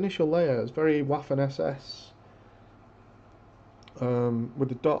 this initial layer is very Waffen SS, with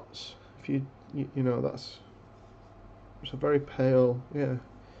the dots. If you know, it's a very pale, yeah.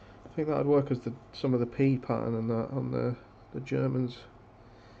 I think that'd work as some of the P pattern and that on the Germans.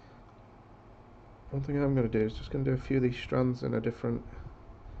 One thing I'm going to do is just going to do a few of these strands in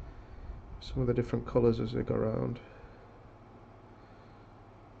some of the different colours as they go around.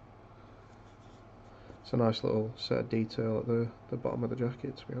 It's a nice little set of detail at the bottom of the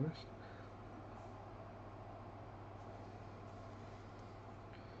jacket, to be honest.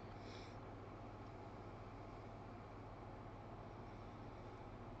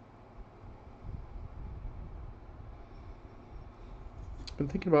 Been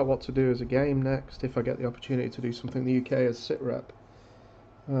thinking about what to do as a game next if I get the opportunity to do something in the UK as SITREP,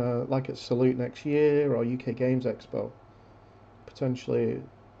 like at Salute next year or UK Games Expo. Potentially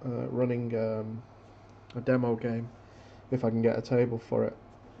running a demo game if I can get a table for it.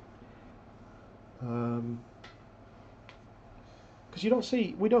 Because we don't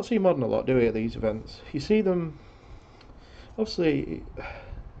see modern a lot, do we, at these events? You see them, obviously,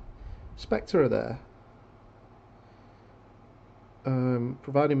 Spectre are there,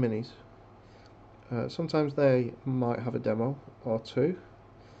 providing minis. Sometimes they might have a demo or two,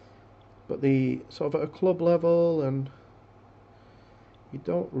 but the sort of at a club level, and you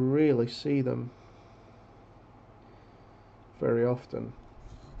don't really see them very often.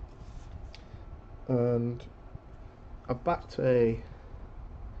 And I backed a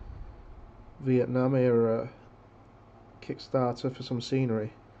Vietnam era Kickstarter for some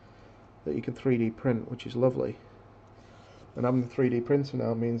scenery that you can 3D print, which is lovely. And having the 3D printer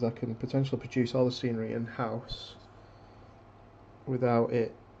now means I can potentially produce all the scenery in-house without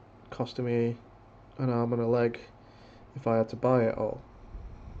it costing me an arm and a leg if I had to buy it all.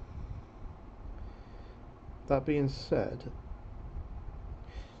 That being said,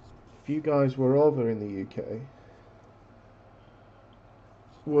 if you guys were over in the UK,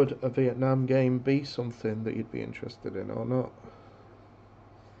 would a Vietnam game be something that you'd be interested in or not?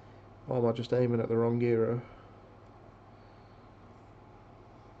 Or am I just aiming at the wrong era?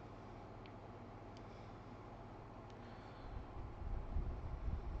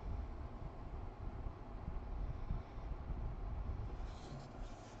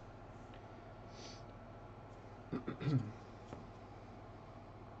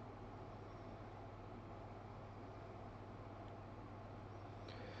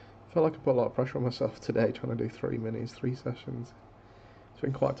 I felt like I put a lot of pressure on myself today trying to do 3 minis, 3 sessions. It's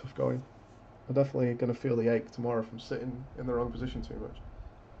been quite tough going. I'm definitely going to feel the ache tomorrow from sitting in the wrong position too much.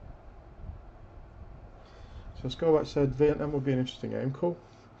 So Scoback said Vietnam would be an interesting game. Cool.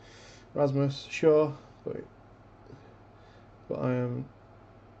 Rasmus, sure, but I am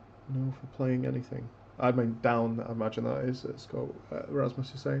no for playing anything. I mean down, I imagine that is,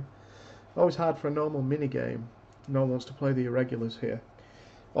 Rasmus is saying. Always hard for a normal mini game. No one wants to play the irregulars here.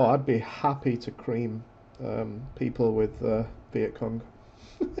 Oh, I'd be happy to cream people with Viet Cong.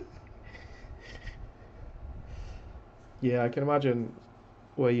 Yeah, I can imagine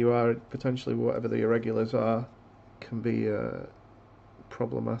where you are, potentially whatever the irregulars are, can be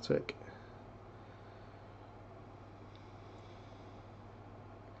problematic.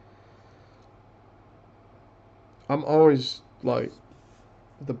 I'm always like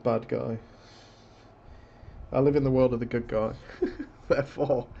the bad guy. I live in the world of the good guy.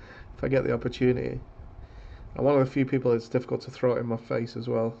 Therefore, if I get the opportunity, I'm one of the few people it's difficult to throw it in my face as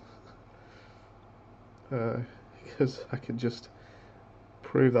well. Because I can just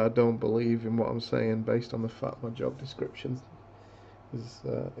prove that I don't believe in what I'm saying based on the fact my job description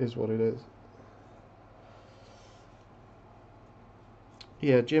is what it is.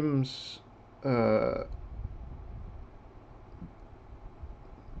 Yeah, Jim's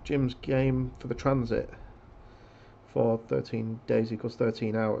game for the transit for 13 days equals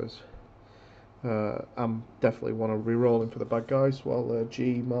 13 hours. I'm definitely want to re-rolling for the bad guys while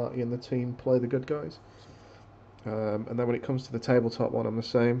G, Marty and the team play the good guys. And then when it comes to the tabletop one, I'm the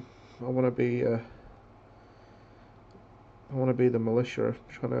same. I want to be the militia,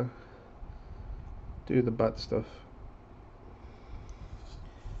 trying to do the bad stuff.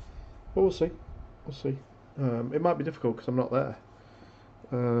 But we'll see. We'll see. It might be difficult because I'm not there.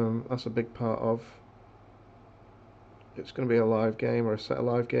 That's a big part of it's going to be a live game or a set of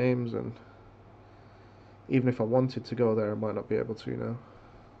live games, and even if I wanted to go there, I might not be able to now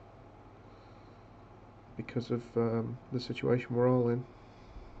because of the situation we're all in.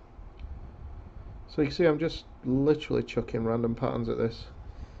 So you can see I'm just literally chucking random patterns at this.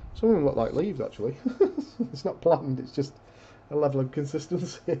 Some of them look like leaves actually. It's not planned, it's just a level of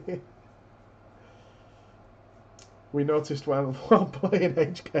consistency. We noticed while playing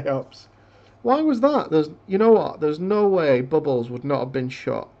HK Ops. Why was that? You know what? There's no way Bubbles would not have been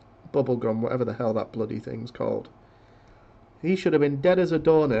shot. Bubblegum, whatever the hell that bloody thing's called. He should have been dead as a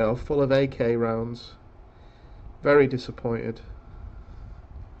doornail, full of AK rounds. Very disappointed.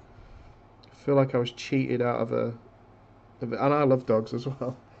 I feel like I was cheated out of a... And I love dogs as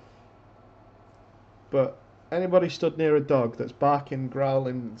well. But anybody stood near a dog that's barking,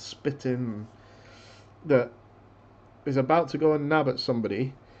 growling, spitting, that is about to go and nab at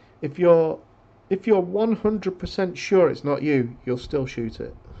somebody, if you're 100% sure it's not you, you'll still shoot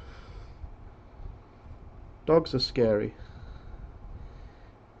it. Dogs are scary.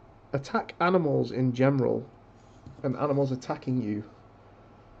 Attack animals in general, and animals attacking you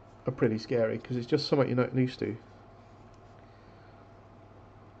are pretty scary because it's just something you're not used to.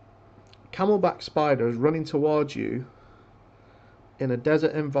 Camelback spiders running towards you in a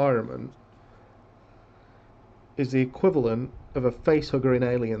desert environment is the equivalent of a facehugger in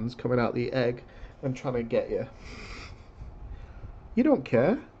Aliens coming out the egg and trying to get you. You don't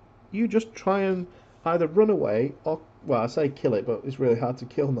care. You just try and either run away or, well, I say kill it, but it's really hard to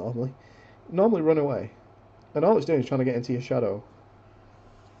kill normally. Normally run away. And all it's doing is trying to get into your shadow.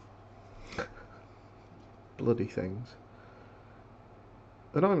 Bloody things.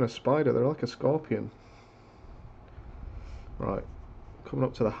 They're not even a spider, they're like a scorpion. Right, coming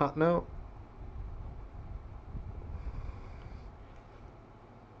up to the hat now.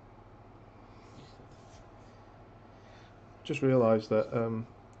 Just realised that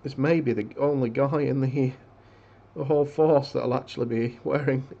this may be the only guy in the whole force that'll actually be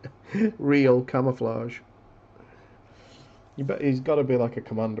wearing real camouflage. You bet he's got to be like a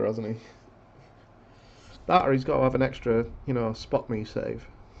commander, hasn't he? That or he's got to have an extra, spot me save.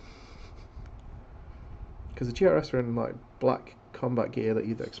 Because the GRS are in like black combat gear that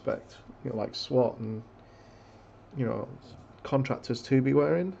you'd expect, like SWAT and contractors to be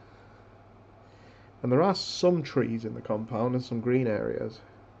wearing. And there are some trees in the compound and some green areas.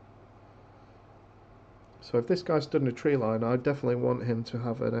 So if this guy stood in a tree line, I'd definitely want him to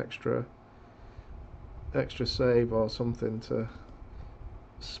have an extra save or something to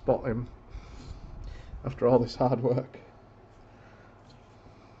spot him after all this hard work.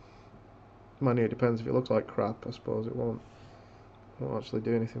 Mind you, it depends. If it looks like crap, I suppose it won't actually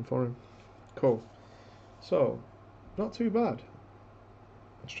do anything for him. Cool. So, not too bad.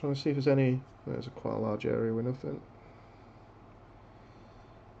 Let's try and see if there's any... There's quite a large area with nothing.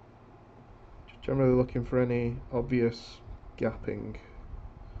 Just generally looking for any obvious gapping.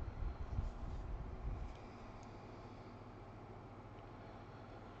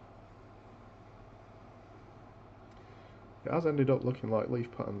 It has ended up looking like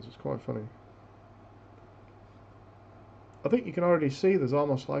leaf patterns. It's quite funny. I think you can already see there's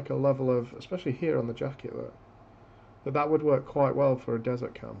almost like a level of, especially here on the jacket, that would work quite well for a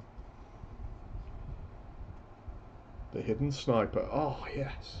desert cam. The hidden sniper. Oh,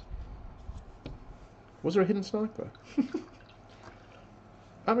 yes. Was there a hidden sniper?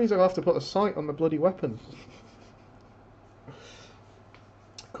 That means I'll have to put a sight on the bloody weapon.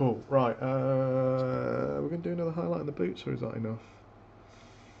 Cool. Right. We're going to do another highlight on the boots, or is that enough?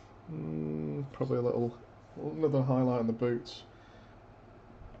 Probably another highlight on the boots.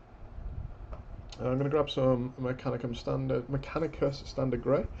 I'm going to grab some Mechanicus Standard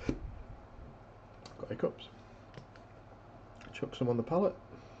Grey. Got hiccups. Chuck some on the pallet.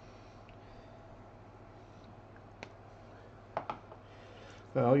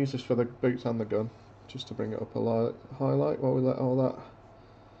 I'll use this for the boots and the gun, just to bring it up a highlight while we let all that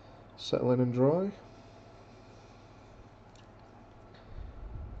settle in and dry.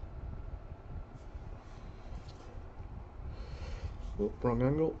 Oh, wrong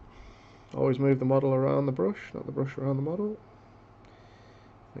angle. Always move the model around the brush, not the brush around the model.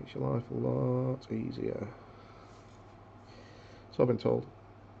 Makes your life a lot easier. So I've been told.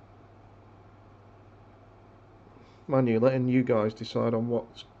 Mind you, letting you guys decide on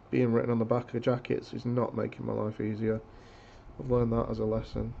what's being written on the back of jackets is not making my life easier. I've learned that as a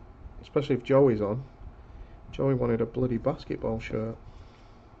lesson. Especially if Joey's on. Joey wanted a bloody basketball shirt.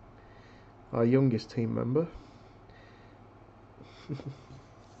 Our youngest team member.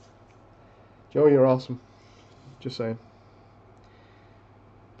 Joey, you're awesome. Just saying.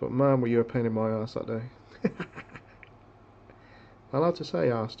 But man, were you a pain in my ass that day. Am I allowed to say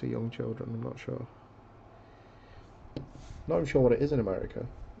arse to young children? I'm not sure. Not even sure what it is in America.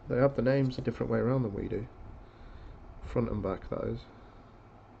 They have the names a different way around than we do. Front and back, that is.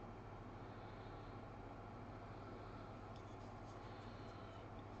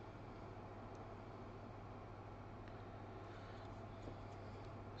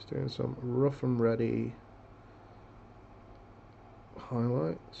 Just doing some rough and ready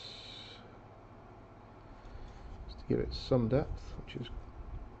highlights. Just to give it some depth, which is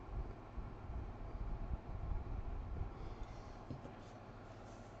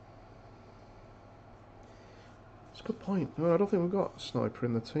a good point. No, I don't think we've got a sniper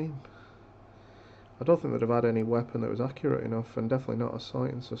in the team. I don't think they'd have had any weapon that was accurate enough, and definitely not a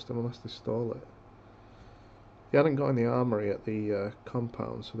sighting system unless they stole it. They hadn't got in the armory at the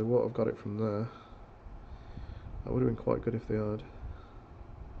compound, so they won't have got it from there. That would have been quite good if they had.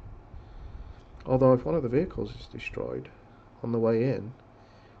 Although if one of the vehicles is destroyed on the way in,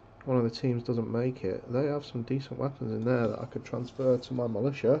 one of the teams doesn't make it, they have some decent weapons in there that I could transfer to my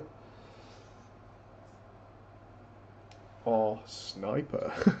militia. Or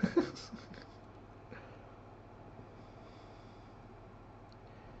sniper.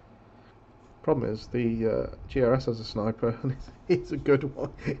 Problem is, the GRS has a sniper, and he's a good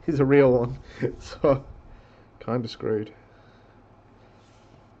one. He's a real one, so kind of screwed.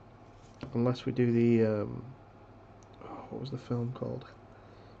 Unless we do the what was the film called?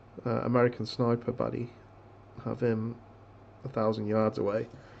 American Sniper Buddy. Have him 1,000 yards away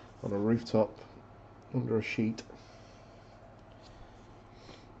on a rooftop under a sheet,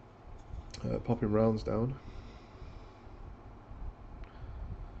 popping rounds down.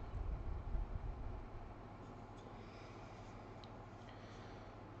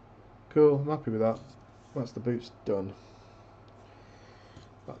 Cool, I'm happy with that. That's the boots done.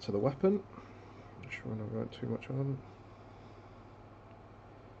 Back to the weapon. Make sure I'm not going too much on.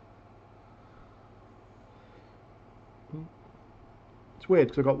 It's weird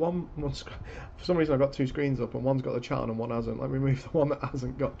because I've got one for some reason I've got two screens up and one's got the chat on and one hasn't. Let me move the one that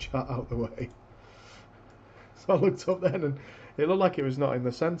hasn't got chat out the way. So I looked up then and it looked like it was not in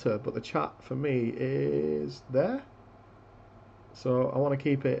the centre, but the chat for me is there. So I want to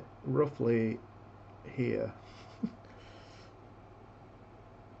keep it roughly here.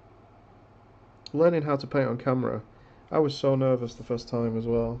 Learning how to paint on camera, I was so nervous the first time as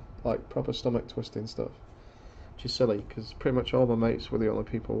well, like proper stomach twisting stuff, which is silly because pretty much all my mates were the only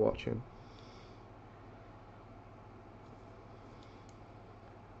people watching.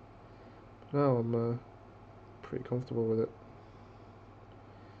 But now I'm pretty comfortable with it.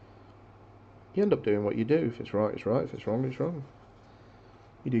 You end up doing what you do. If it's right, it's right. If it's wrong, it's wrong.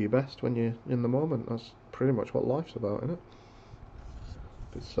 You do your best when you're in the moment. That's pretty much what life's about, isn't it?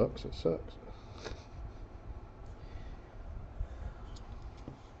 If it sucks, it sucks.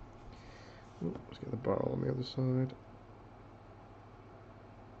 Ooh, let's get the barrel on the other side.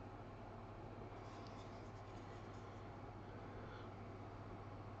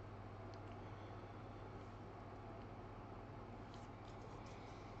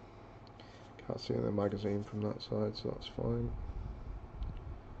 Can't see the magazine from that side, so that's fine.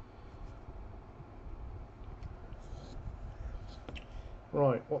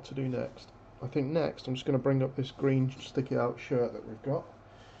 Right, what to do next? I think next I'm just going to bring up this green sticky out shirt that we've got.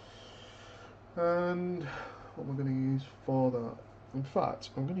 And what am I going to use for that? In fact,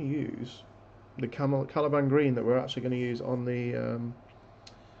 I'm going to use the Caliban green that we're actually going to use on the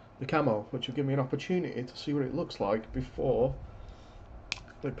camo, which will give me an opportunity to see what it looks like before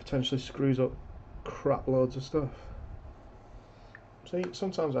it potentially screws up crap loads of stuff. See,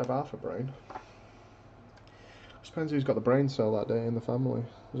 sometimes I have half a brain. Depends who's got the brain cell that day in the family.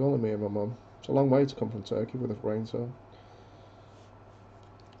 There's only me and my mum. It's a long way to come from Turkey with a brain cell.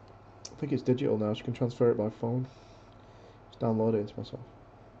 I think it's digital now, so you can transfer it by phone. Just download it into myself.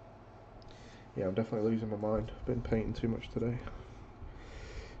 Yeah, I'm definitely losing my mind. I've been painting too much today.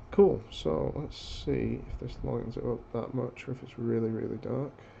 Cool, so let's see if this lightens it up that much or if it's really, really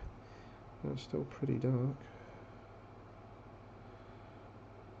dark. It's still pretty dark.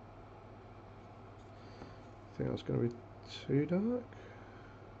 I think that's going to be too dark.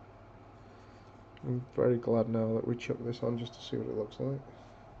 I'm very glad now that we chucked this on just to see what it looks like.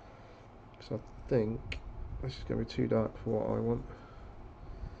 Because I think this is going to be too dark for what I want.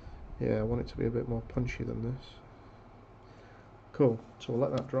 Yeah, I want it to be a bit more punchy than this. Cool, so we'll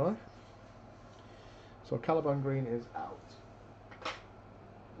let that dry. So Caliban green is out.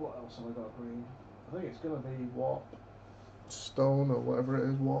 What else have I got green? I think it's going to be warp stone or whatever it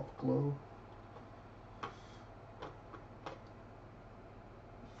is, warp glow.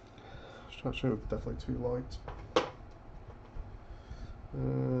 Actually, it's definitely too light.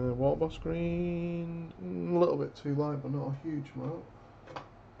 Water boss green, a little bit too light, but not a huge amount.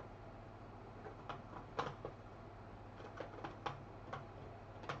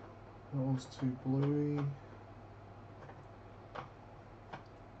 That one's too bluey.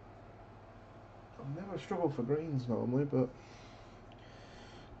 I've never struggled for greens normally, but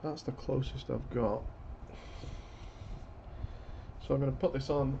that's the closest I've got. So I'm going to put this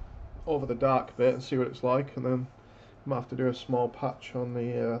on over the dark bit and see what it's like, and then I might have to do a small patch on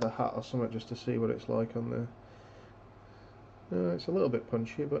the hat or something just to see what it's like on there. It's a little bit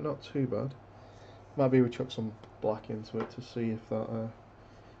punchy, but not too bad. Maybe we chuck some black into it to see if that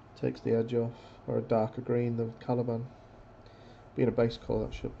takes the edge off, or a darker green, the Caliban. Being a base colour,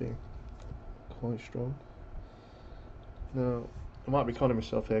 that should be quite strong. Now, I might be conning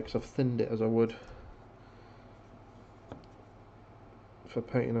myself here because I've thinned it as I would for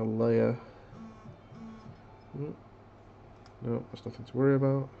painting a layer. No, that's nothing to worry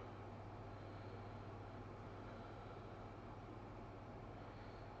about.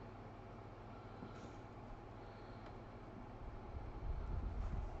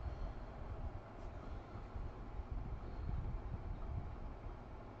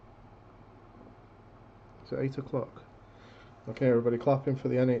 It's at 8 o'clock. Okay, everybody clapping for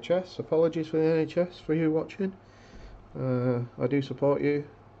the NHS. Apologies for the NHS for you watching. I do support you.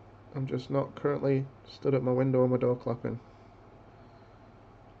 I'm just not currently stood at my window on my door clapping.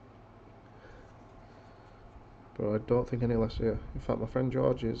 But I don't think any less here. In fact, my friend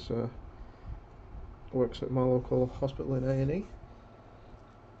George works at my local hospital in A&E.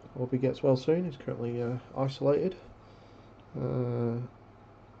 Hope he gets well soon. He's currently isolated. Him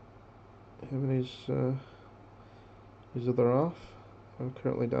and his other half are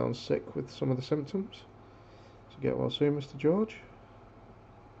currently down sick with some of the symptoms. So get well soon, Mr. George.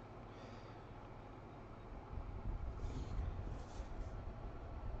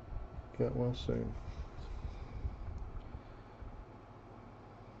 Get well soon.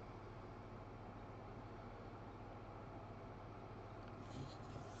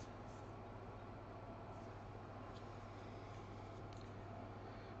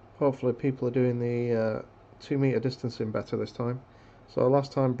 Hopefully people are doing the 2 metre distancing better this time. So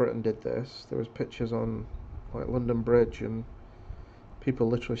last time Britain did this, there was pictures on like London Bridge and people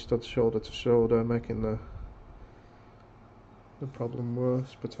literally stood shoulder to shoulder, making the problem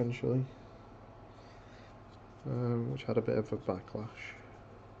worse potentially, which had a bit of a backlash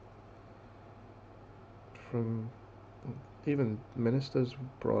from even ministers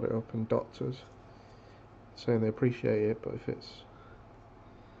brought it up and doctors saying they appreciate it, but if it's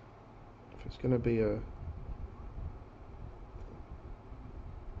going to be a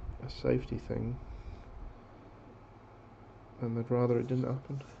safety thing, then they'd rather it didn't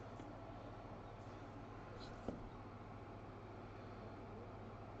happen.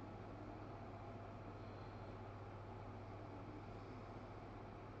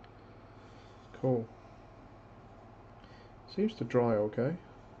 Cool. Seems to dry okay.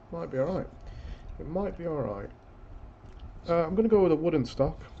 Might be alright. It might be alright. I'm going to go with a wooden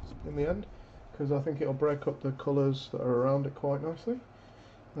stock in the end, because I think it'll break up the colours that are around it quite nicely.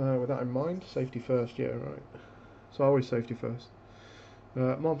 With that in mind, safety first, yeah, right. So always safety first.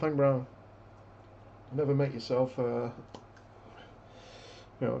 Montang Brown. Never make yourself,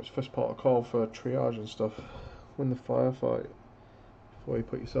 it's first part of call for triage and stuff. Win the firefight before you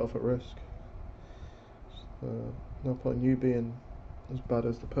put yourself at risk. No point in you being as bad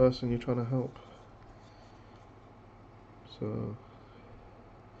as the person you're trying to help. So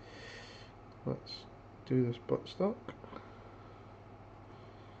let's do this buttstock.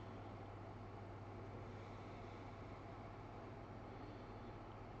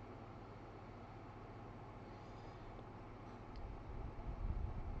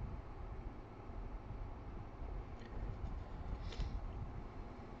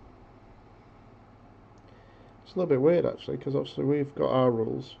 It's a little bit weird actually, because obviously we've got our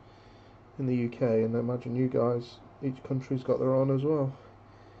rules in the UK, and I imagine you guys, each country's got their own as well.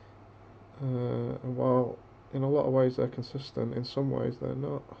 And while in a lot of ways they're consistent, in some ways they're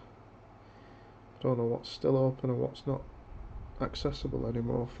not. I don't know what's still open and what's not accessible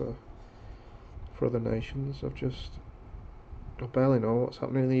anymore for other nations. I barely know what's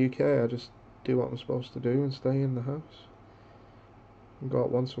happening in the UK. I just do what I'm supposed to do and stay in the house. I go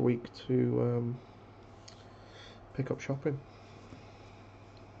out once a week to pick up shopping.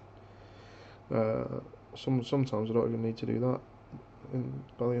 Sometimes I don't even need to do that.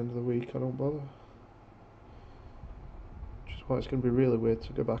 By the end of the week I don't bother. Which is why it's going to be really weird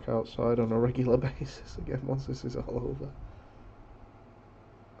to go back outside on a regular basis again once this is all over.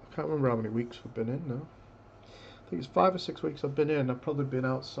 I can't remember how many weeks we've been in now. I think it's 5 or 6 weeks I've been in. I've probably been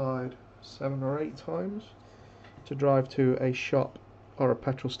outside 7 or 8 times to drive to a shop or a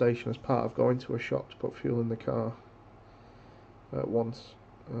petrol station as part of going to a shop to put fuel in the car at once,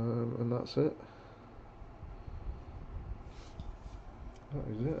 and that's it. That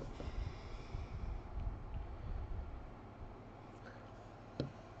is it.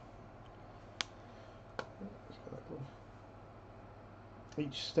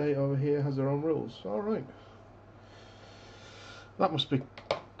 Each state over here has their own rules. Alright. That must be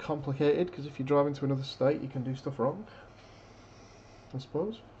complicated, because if you're driving to another state you can do stuff wrong, I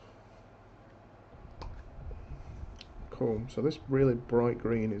suppose. Cool. So this really bright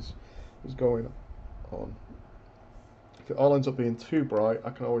green is going on. If it all ends up being too bright, I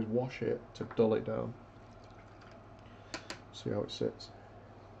can always wash it to dull it down. See how it sits.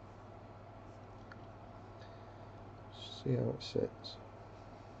 See how it sits.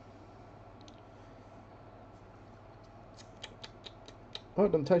 Oh,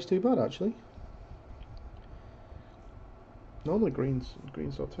 it doesn't taste too bad actually. Normally greens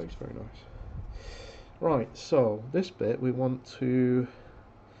don't taste very nice. Right, so this bit we want to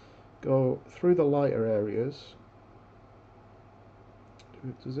go through the lighter areas.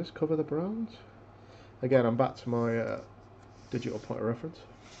 Does this cover the browns? Again, I'm back to my digital point of reference.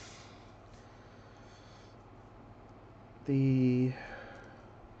 The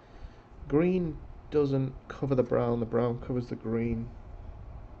green doesn't cover the brown covers the green.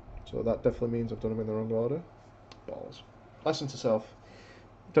 So that definitely means I've done them in the wrong order. Balls. Lesson to self.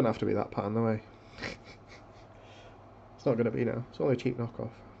 Don't have to be that pattern though, eh? It's not going to be now. It's only a cheap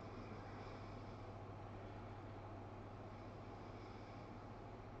knockoff.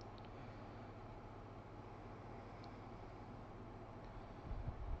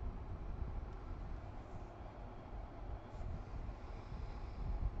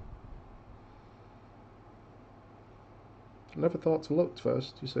 I never thought to look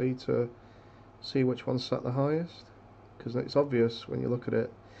first, you see, to see which one's set the highest, because it's obvious when you look at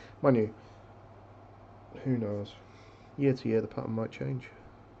it. Mind you, who knows? Year to year the pattern might change.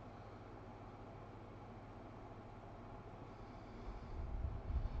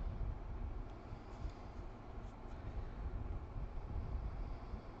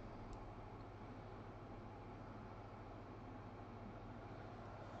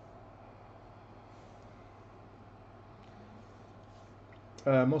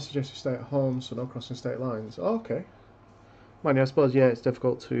 Most suggest you stay at home, so no crossing state lines. Oh, okay. Mind you, I suppose, yeah, it's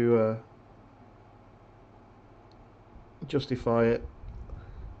difficult to justify it.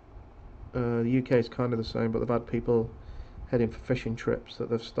 The UK is kind of the same, but they've had people heading for fishing trips that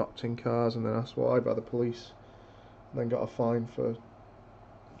they've stopped in cars and then asked why by the police, and then got a fine for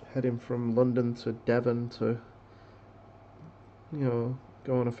heading from London to Devon to, you know,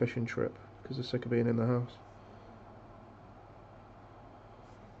 go on a fishing trip because they're sick of being in the house.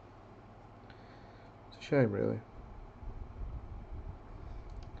 It's a shame, really.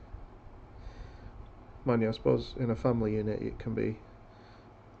 Mind you, I suppose in a family unit it can be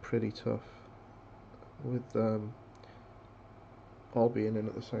pretty tough with all being in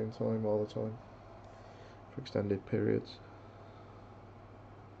at the same time all the time for extended periods.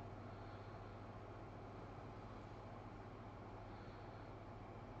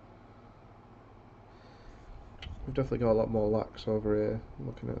 We've definitely got a lot more lax over here,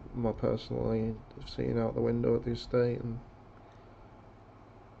 looking at my personally, seeing out the window at the estate and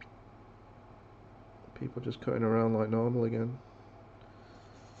people just cutting around like normal again.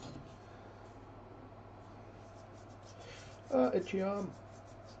 Itchy arm.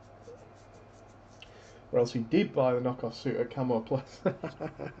 Or else he did buy the knockoff suit at Camo Plus.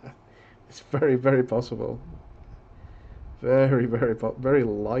 It's very, very possible. Very, very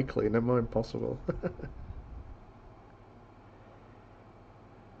likely, never mind possible.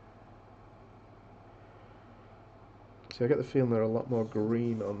 See, I get the feeling they're a lot more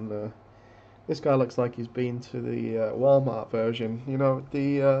green on. This guy looks like he's been to the Walmart version. You know,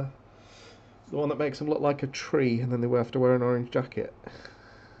 the one that makes him look like a tree, and then they have to wear an orange jacket.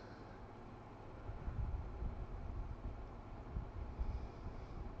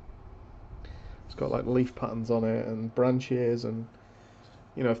 It's got like leaf patterns on it and branches, and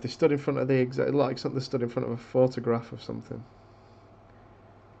you know, if they stood in front of the exact, like something they stood in front of a photograph of something.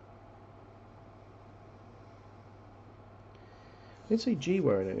 I didn't see G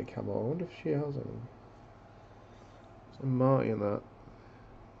wearing any camo. I wonder if she has any. And Marty and that.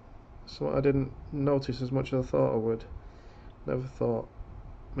 Something I didn't notice as much as I thought I would. Never thought.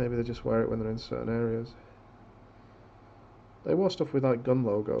 Maybe they just wear it when they're in certain areas. They wore stuff with like gun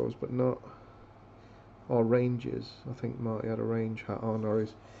logos, but not. Or ranges. I think Marty had a range hat on, or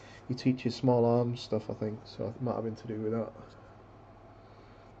he teaches small arms stuff, I think, so it might have been to do with that.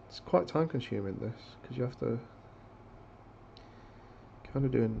 It's quite time consuming, this, because you have to kind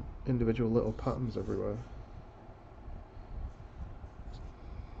of do individual little patterns everywhere.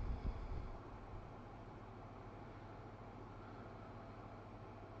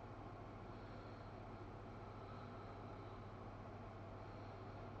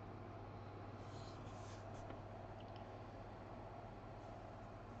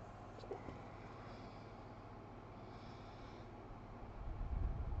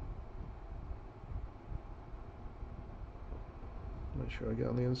 Make sure I get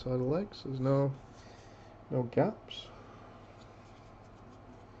on the inside of the legs. There's no gaps.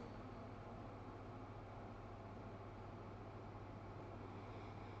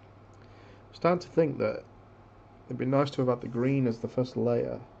 I'm starting to think that it'd be nice to have had the green as the first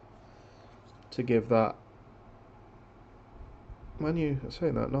layer to give that. When you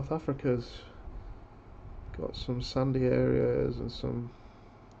saying that, North Africa's got some sandy areas and some,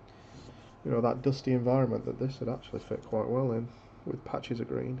 that dusty environment that this would actually fit quite well in, with patches of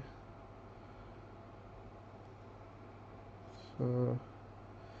green. So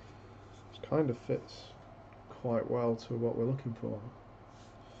it kind of fits quite well to what we're looking for,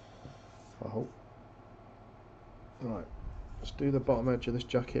 I hope. Right, let's do the bottom edge of this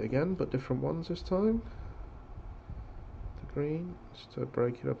jacket again, but different ones this time. The green, just to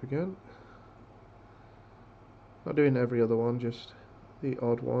break it up again. Not doing every other one, just the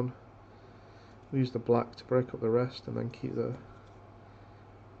odd one. We use the black to break up the rest, and then keep the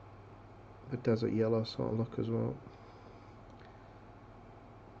desert yellow sort of look as well.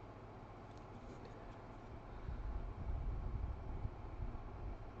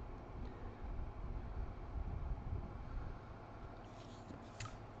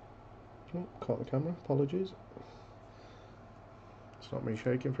 Oh, caught the camera, apologies. It's not me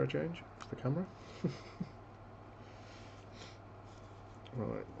shaking for a change, it's the camera.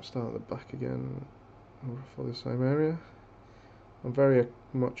 Right, start at the back again, over for the same area. I'm very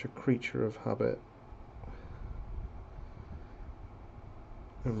much a creature of habit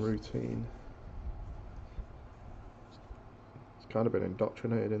and routine. It's kind of been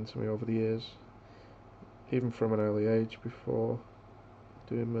indoctrinated into me over the years, even from an early age before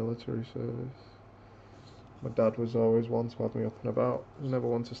doing military service. My dad was always one to have me up and about. I was never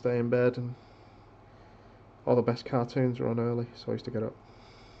one to stay in bed, and all the best cartoons were on early, so I used to get up.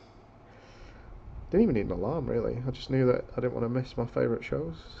 Didn't even need an alarm, really. I just knew that I didn't want to miss my favourite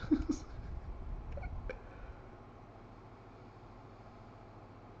shows.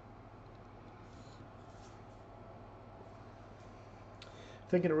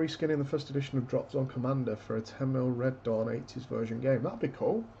 Thinking of reskinning the first edition of Drop Zone Commander for a 10mm Red Dawn 80s version game. That'd be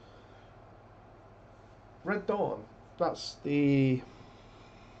cool. Red Dawn, that's the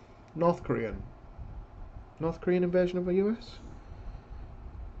North Korean invasion of the US?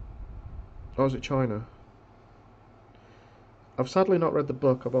 Or is it China? I've sadly not read the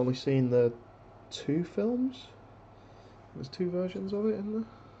book, I've only seen the 2 films. There's 2 versions of it in there. In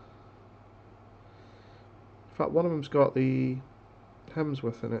fact, one of them's got the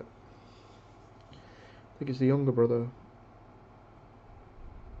Hemsworth in it. I think it's the younger brother,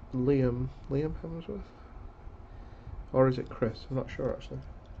 Liam Hemsworth? Or is it Chris? I'm not sure actually.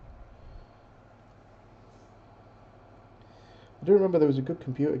 I do remember there was a good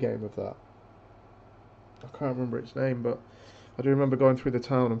computer game of that. I can't remember its name, but I do remember going through the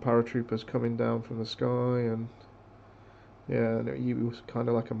town and paratroopers coming down from the sky, and yeah, and it was kind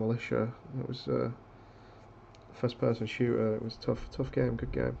of like a militia. It was a first-person shooter. It was tough game,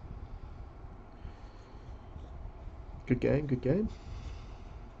 good game. Good game.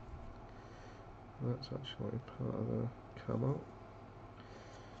 That's actually part of the camo.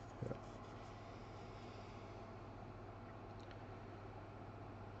 Yeah.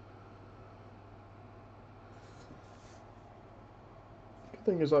 Good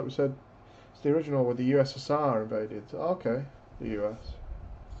thing is, like we said, it's the original where the USSR invaded. Okay, the US.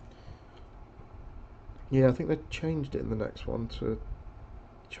 Yeah, I think they changed it in the next one to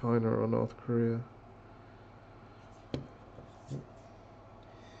China or North Korea. Make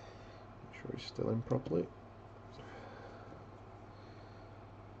sure he's still in properly.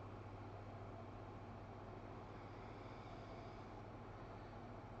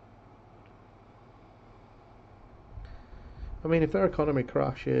 I mean, if their economy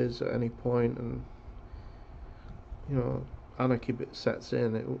crashes at any point and, anarchy sets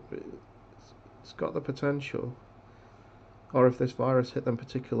in, it's got the potential. Or if this virus hit them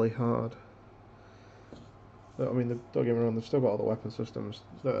particularly hard. I mean, don't get me wrong, they've still got all the weapon systems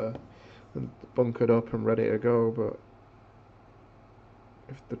that are bunkered up and ready to go, but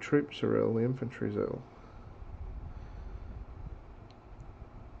If the troops are ill, the infantry's ill.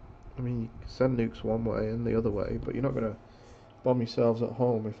 I mean, you can send nukes one way and the other way, but you're not going to bomb yourselves at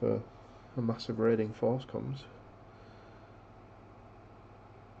home if a massive raiding force comes.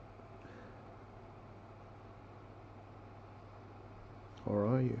 Or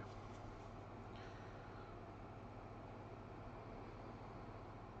are you?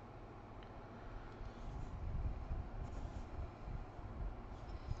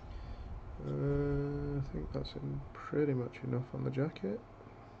 I think that's pretty much enough on the jacket.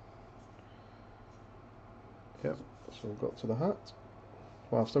 Yep, so we've got to the hat.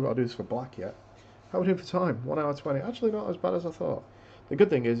 Well, I've still got to do this for black yet. How are we doing for time? 1 hour 20. Actually, not as bad as I thought. The good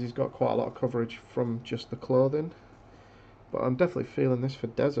thing is he's got quite a lot of coverage from just the clothing. But I'm definitely feeling this for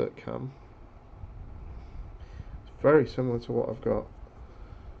desert cam. It's very similar to what I've got.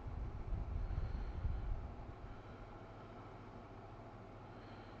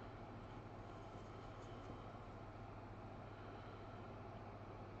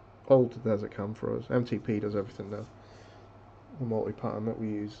 Old desert cam for us. MTP does everything now. The multi-pattern that we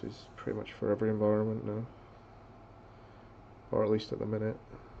use is pretty much for every environment now. Or at least at the minute.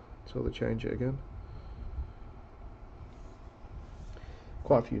 Until they change it again.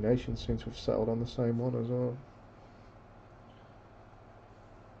 Quite a few nations seem to have settled on the same one as well.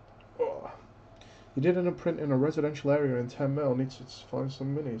 Oh. You did an imprint in a residential area in 10mm. Need to find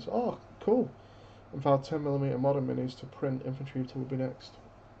some minis. Oh, cool. And found 10mm modern minis to print infantry will be next.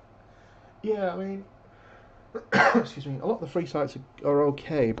 Yeah, I mean, excuse me, a lot of the free sites are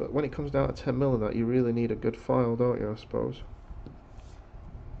okay, but when it comes down to 10mm and that, you really need a good file, don't you, I suppose?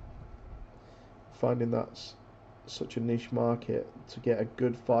 Finding that's such a niche market, to get a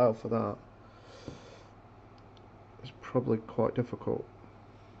good file for that is probably quite difficult.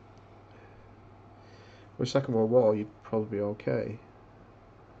 With Second World War, you'd probably be okay.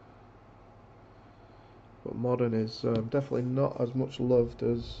 But modern is definitely not as much loved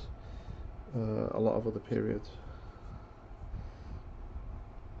as a lot of other periods,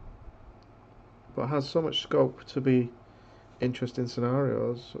 but has so much scope to be interesting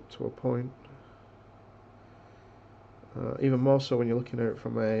scenarios up to a point. Even more so when you're looking at it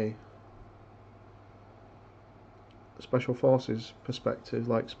from a special forces perspective,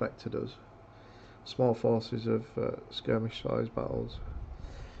 like Spectre does. Small forces of skirmish sized battles.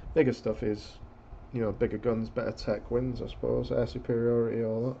 Bigger stuff is, you know, bigger guns, better tech wins, I suppose, air superiority,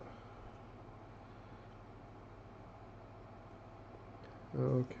 all that.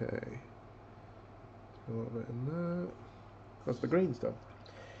 Okay, a little bit in there. That's the greens done.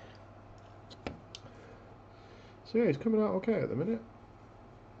 So yeah, he's coming out okay at the minute.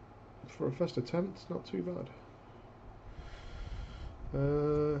 For a first attempt, it's not too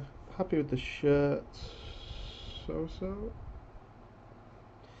bad. Happy with the shirt, so. I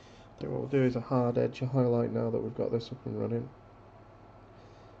think what we'll do is a hard edge, a highlight now that we've got this up and running.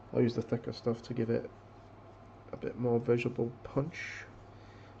 I'll use the thicker stuff to give it a bit more visible punch.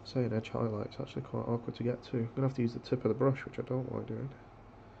 Saying edge highlight's actually quite awkward to get to. I'm going to have to use the tip of the brush, which I don't like doing.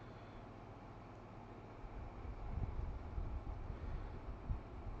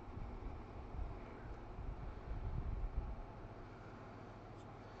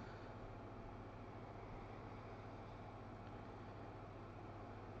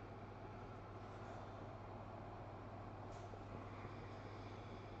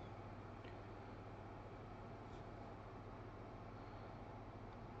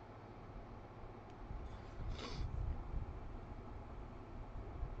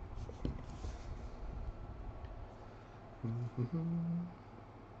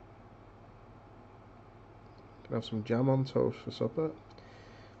 Can have some jam on toast for supper.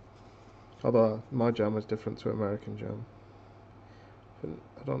 Although my jam is different to American jam. I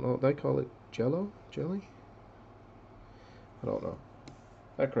don't know what they call it. Jello? Jelly? I don't know.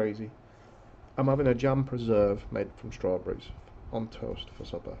 They're crazy. I'm having a jam preserve made from strawberries on toast for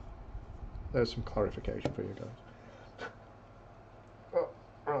supper. There's some clarification for you guys. Oh,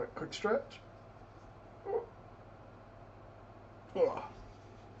 right, quick stretch. Oh.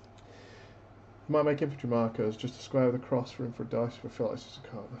 Might make infantry markers, just a square with a cross for infra dice for Felix as a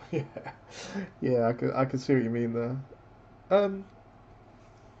card. Yeah, I could see what you mean there.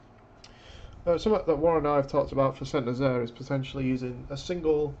 Something that Warren and I have talked about for Saint Nazaire is potentially using a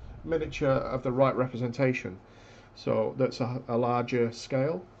single miniature of the right representation, so that's a larger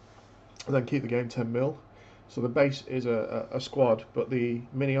scale, and then keep the game 10mm. So the base is a squad, but the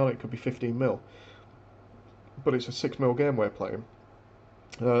mini on it could be 15mm, but it's a 6mm game we're playing.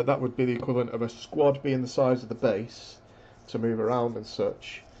 That would be the equivalent of a squad being the size of the base to move around and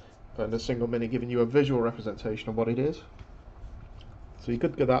such, and a single mini giving you a visual representation of what it is. So you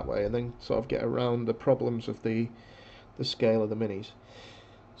could go that way and then sort of get around the problems of the scale of the minis.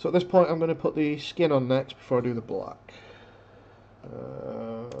 So at this point I'm going to put the skin on next before I do the black.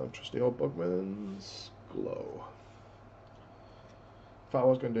 Trusty old Bugman's Glow. In fact, I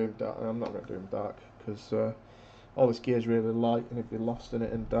was going to do him dark, I'm not going to do him dark because all this gear is really light and it'd be lost in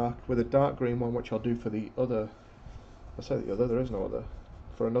it in dark. With a dark green one, which I'll do for the other, I say the other, there is no other,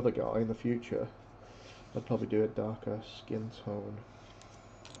 for another guy in the future, I'd probably do a darker skin tone.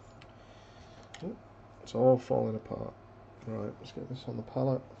 Oh, it's all falling apart. Right, let's get this on the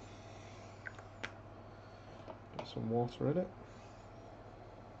palette. Get some water in it.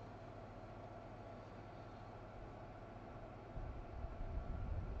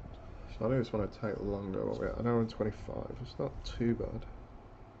 So I knew this one would take longer, but we're at an hour and 25. It's not too bad.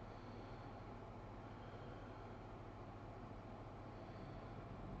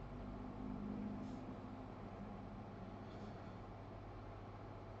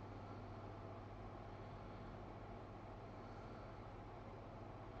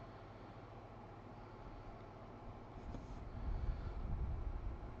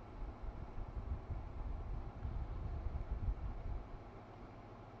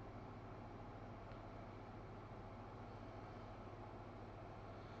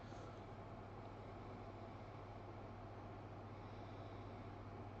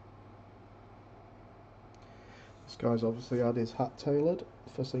 This guy's obviously had his hat tailored.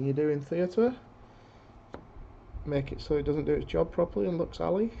 First thing you do in theatre, make it so it doesn't do its job properly and looks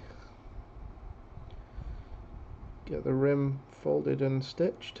alley. Get the rim folded and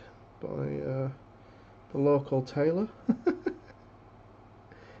stitched by the local tailor.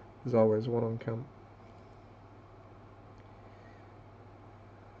 There's always one on camp.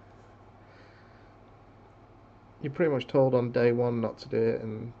 You're pretty much told on day one not to do it,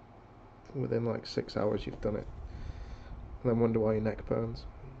 and within like 6 hours you've done it. And then wonder why your neck burns.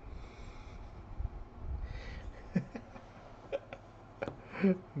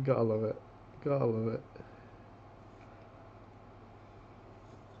 Gotta love it. Gotta love it.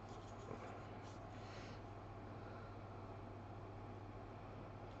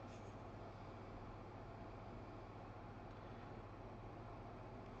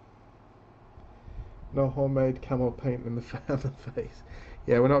 No homemade camo paint in the face.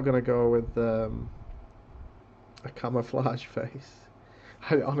 Yeah, we're not gonna go with a camouflage face.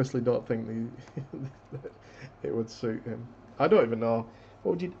 I honestly don't think it would suit him. I don't even know.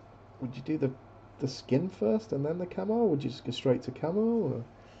 What would you do the skin first and then the camo? Or would you just go straight to camo?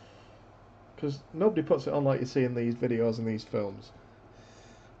 Because nobody puts it on like you see in these videos and these films.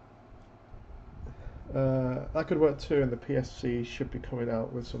 That could work too, and the PSC should be coming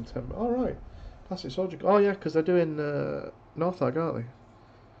out with some 10. All right, Classic Soldier. Oh yeah, because they're doing Northag, aren't they?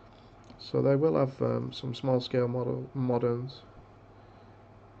 So they will have some small scale moderns.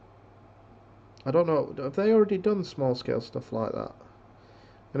 I don't know, have they already done small scale stuff like that?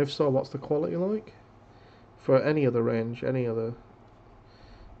 And if so, what's the quality like? For any other range, any other,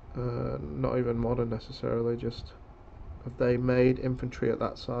 not even modern necessarily, just have they made infantry at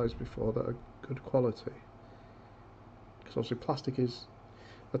that size before that are good quality? Because obviously plastic is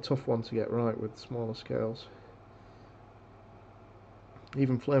a tough one to get right with smaller scales.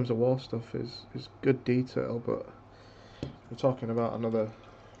 Even Flames of War stuff is good detail, but we're talking about another,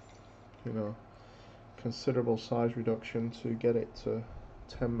 you know, considerable size reduction to get it to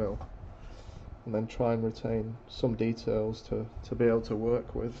 10mm, and then try and retain some details to be able to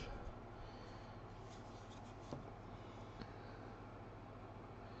work with.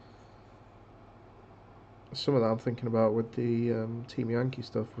 Some of that I'm thinking about with the Team Yankee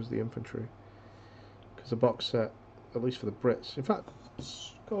stuff was the infantry, because the box set, at least for the Brits, in fact,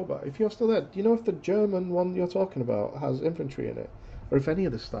 go back, if you're still there, do you know if the German one you're talking about has infantry in it, or if any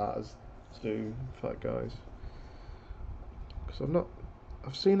of the starters do, in fact, guys? Because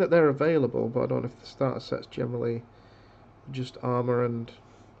I've seen that they're available, but I don't know if the starter sets generally just armour and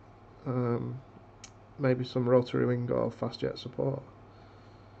maybe some rotary wing or fast jet support.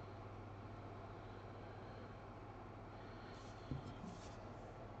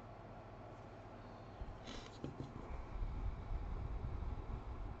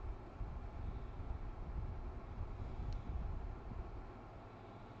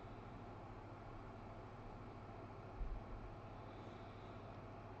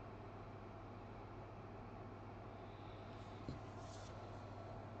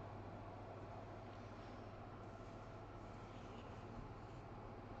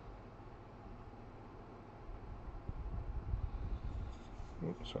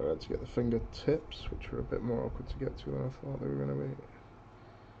 Sorry, I had to get the fingertips, which were a bit more awkward to get to than I thought they were going to be.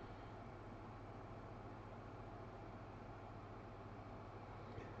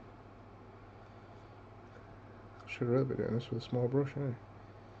 Should really be doing this with a small brush, eh?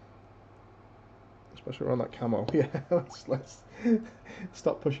 Especially around that camo. Yeah, let's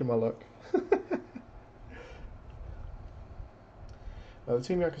stop pushing my luck. The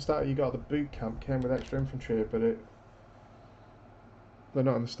team Yakka starter you got at the boot camp came with extra infantry, but they're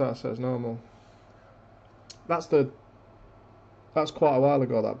not in the starter set as normal. That's quite a while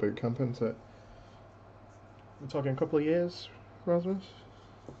ago, that boot camp, isn't it? We're talking a couple of years, Rasmus?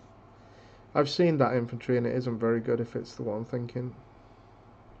 I've seen that infantry and it isn't very good if it's the one I'm thinking.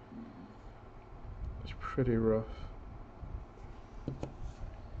 It's pretty rough.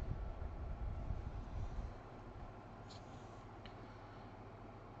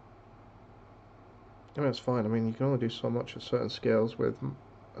 I mean, it's fine. I mean, you can only do so much at certain scales with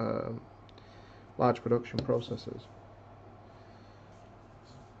large production processes.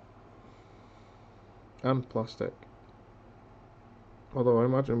 And plastic. Although I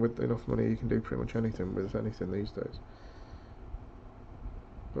imagine with enough money you can do pretty much anything with anything these days.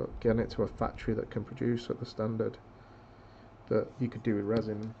 But getting it to a factory that can produce at the standard that you could do with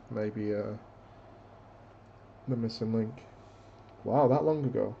resin, maybe the missing link. Wow, that long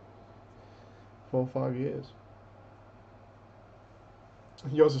ago. 4 or 5 years.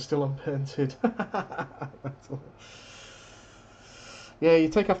 Yours are still unpainted. Yeah, you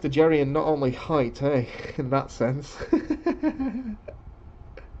take after Jerry in not only height, eh? In that sense.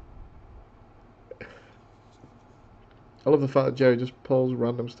 I love the fact that Jerry just pulls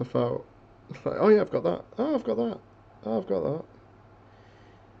random stuff out. Like, oh yeah, I've got that. Oh, I've got that. Oh, I've got that.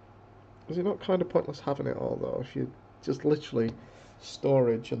 Is it not kind of pointless having it all though? If you just literally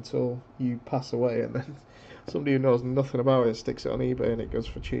storage until you pass away, and then somebody who knows nothing about it sticks it on eBay and it goes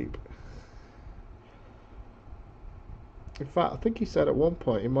for cheap. In fact, I think he said at one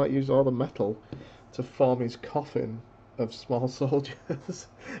point he might use all the metal to form his coffin of small soldiers,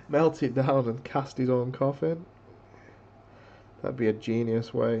 melt it down and cast his own coffin. That'd be a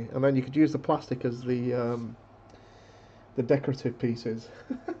genius way. And then you could use the plastic as the decorative pieces.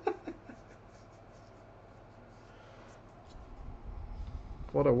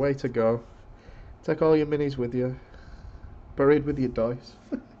 What a way to go. Take all your minis with you. Buried with your dice.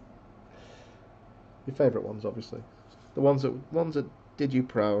 Your favourite ones, obviously. The ones that did you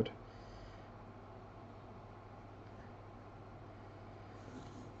proud.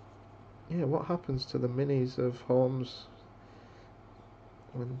 Yeah, what happens to the minis of homes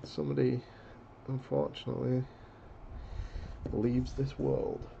when somebody, unfortunately, leaves this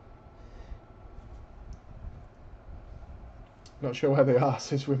world? Not sure where they are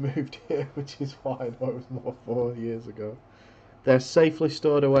since we moved here, which is why I know it was more 4 years ago. They're safely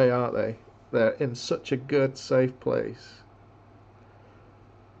stored away, aren't they? They're in such a good, safe place.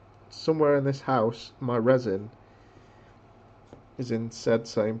 Somewhere in this house, my resin is in said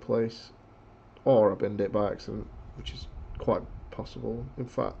same place. Or I binned it by accident, which is quite possible. In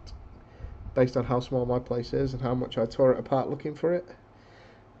fact, based on how small my place is and how much I tore it apart looking for it,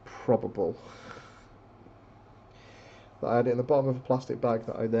 probable that I had it in the bottom of a plastic bag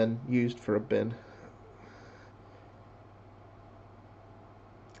that I then used for a bin.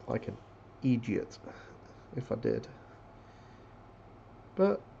 Like an idiot, if I did.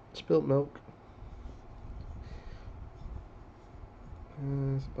 But, spilt milk.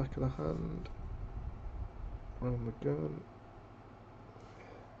 There's the back of the hand. Around the gun.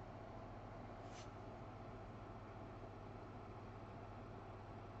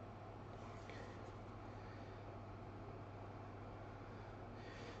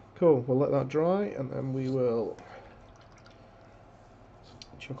 Cool, we'll let that dry and then we will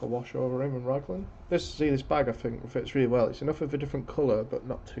chuck a wash over him and raglan. This bag I think fits really well. It's enough of a different colour but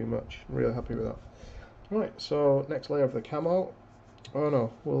not too much. I'm really happy with that. Right, so next layer of the camo. Oh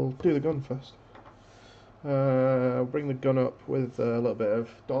no, we'll do the gun first. Bring the gun up with a little bit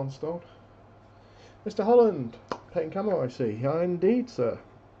of Dawnstone. Mr. Holland, painting camo I see. Yeah, indeed, sir.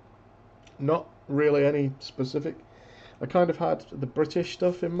 Not really any specific. I kind of had the British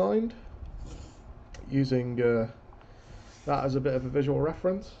stuff in mind, using that as a bit of a visual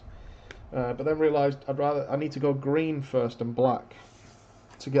reference, but then realised I need to go green first and black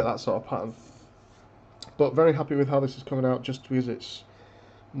to get that sort of pattern. But very happy with how this is coming out, just because it's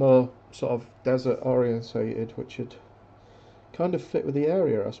more sort of desert orientated, which would kind of fit with the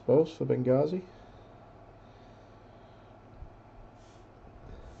area, I suppose, for Benghazi.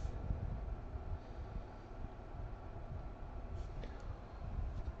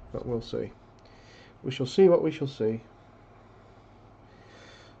 But we'll see. We shall see what we shall see.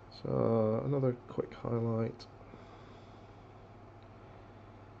 So another quick highlight.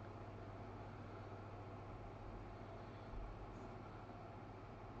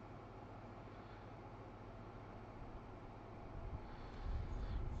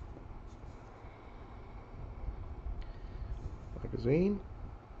 magazine.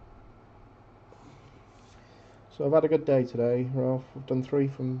 So I've had a good day today, Ralph. I've done 3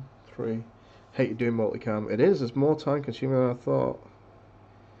 from 3. Hated doing multicam. It's more time consuming than I thought.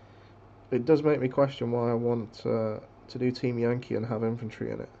 It does make me question why I want to do Team Yankee and have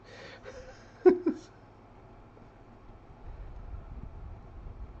infantry in it.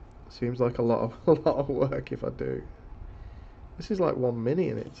 Seems like a lot of work if I do. This is like 1 mini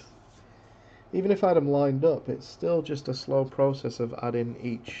and it's, even if I had them lined up, it's still just a slow process of adding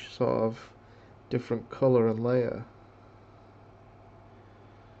each sort of different colour and layer.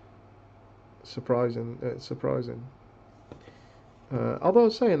 Surprising. It's surprising. Although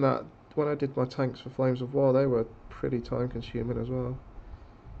saying that, when I did my tanks for Flames of War, they were pretty time consuming as well.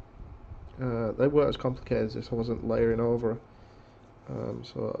 They weren't as complicated as this. I wasn't layering over,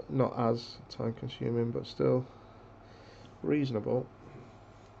 so not as time consuming, but still reasonable.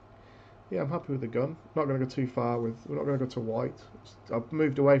 Yeah, I'm happy with the gun. Not going to go too far with. We're not going to go to white. I've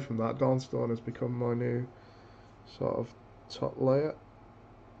moved away from that. Dawnstone has become my new sort of top layer.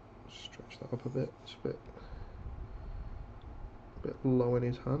 Stretch that up a bit. It's a bit low in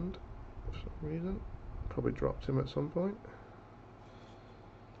his hand for some reason. Probably dropped him at some point.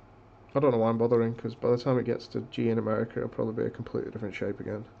 I don't know why I'm bothering, because by the time it gets to G in America, it'll probably be a completely different shape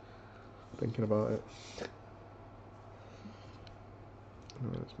again. Thinking about it.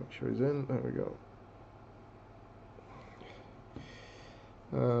 Let's make sure he's in. There we go.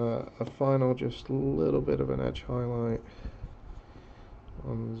 A final, just a little bit of an edge highlight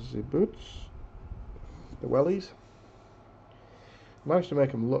on the boots, the wellies. Managed to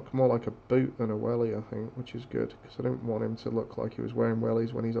make him look more like a boot than a welly, I think, which is good, because I don't want him to look like he was wearing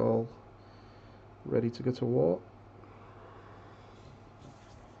wellies when he's all ready to go to war.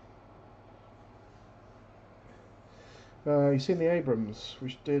 You've seen the Abrams,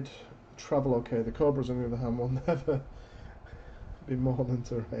 which did travel okay. The Cobras, on the other hand, will never be more than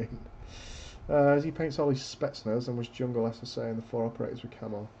terrain. As he paints all his Spetsnaz and was Jungle SSA and the 4 operators with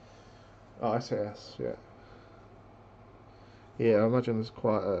camo. Oh, SAS, yeah. Yeah, I imagine there's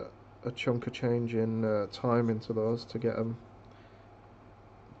quite a chunk of change in time into those to get them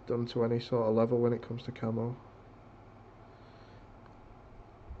done to any sort of level when it comes to camo.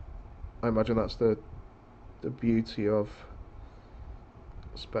 I imagine that's the beauty of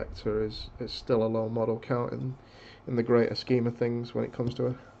Spectre, is it's still a low model count in the greater scheme of things when it comes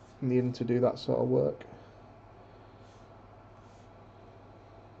to needing to do that sort of work.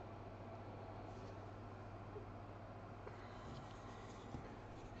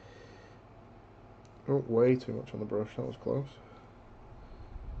 Oh, way too much on the brush, that was close.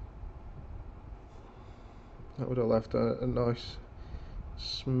 That would have left a nice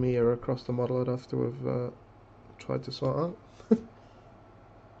smear across the model I'd have to have tried to sort out.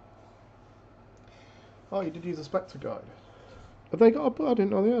 Oh, you did use a Spectre guide. Have they got a book? I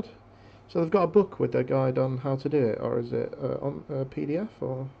didn't know they had. So they've got a book with their guide on how to do it, or is it on a PDF,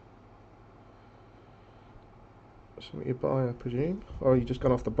 or something you buy, I presume? Or you just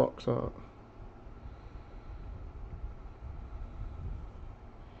gone off the box art?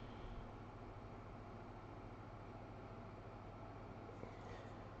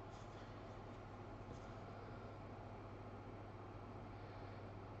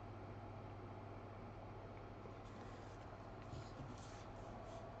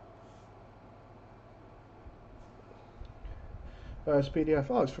 It's PDF.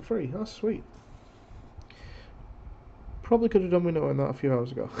 Oh, it's for free. That's sweet. Probably could have done with knowing that a few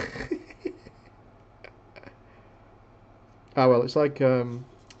hours ago. Ah, well, it's like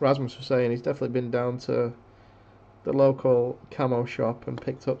Rasmus was saying, he's definitely been down to the local camo shop and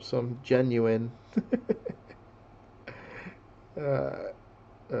picked up some genuine, uh,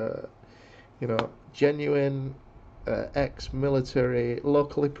 uh, genuine ex-military,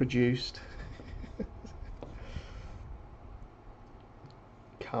 locally produced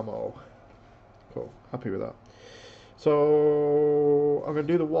camo. Cool, happy with that. So I'm going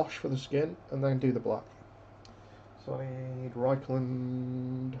to do the wash for the skin and then do the black. So I need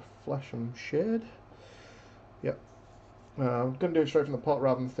Reikland Flesh and Shade. Yep. I'm going to do it straight from the pot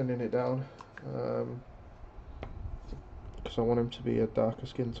rather than thinning it down, because I want him to be a darker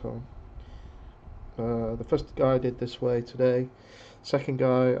skin tone. The first guy I did this way today. Second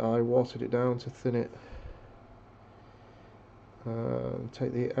guy I watered it down to thin it.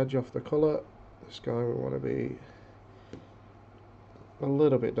 Take the edge off the colour. This guy we want to be a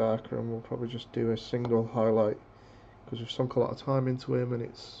little bit darker, and we'll probably just do a single highlight because we've sunk a lot of time into him and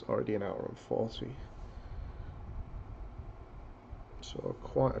it's already an hour and 40. So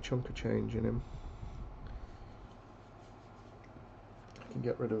quite a chunk of change in him. I can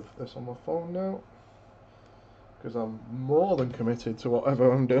get rid of this on my phone now. because I'm more than committed to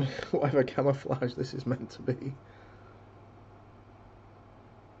whatever I'm doing, whatever camouflage this is meant to be.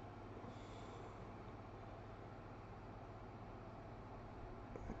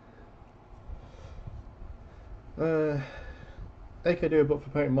 AK do a book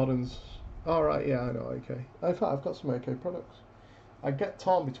for painting moderns. Alright, yeah, I know AK. In fact, I've got some AK products. I get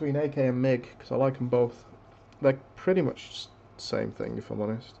torn between AK and MiG because I like them both. They're pretty much the same thing, if I'm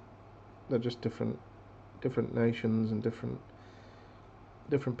honest. They're just different nations and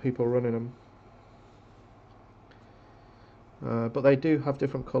different people running them. But they do have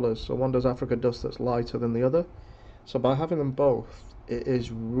different colours. So one does Africa Dust that's lighter than the other. So by having them both, it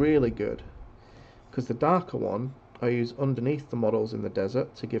is really good. Because the darker one I use underneath the models in the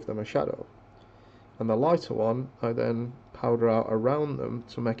desert to give them a shadow. And the lighter one I then powder out around them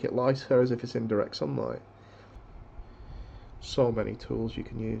to make it lighter as if it's in direct sunlight. So many tools you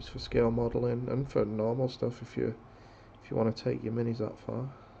can use for scale modelling and for normal stuff if you want to take your minis that far.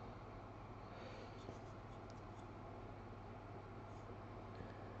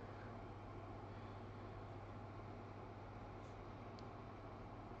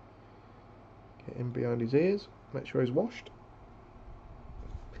 Get in behind his ears, make sure he's washed.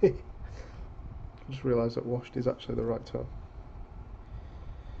 I just realised that washed is actually the right term.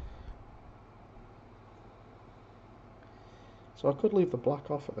 So I could leave the black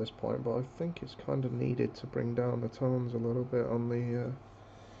off at this point, but I think it's kind of needed to bring down the tones a little bit on the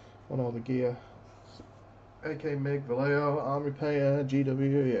on all the gear. AK MiG, Vallejo, Army Payer,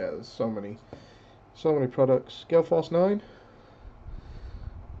 GW, yeah, there's so many products. Gale Force 9.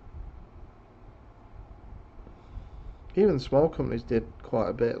 Even the small companies did quite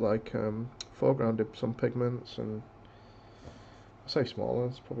a bit, like Foreground did some pigments, and I say smaller,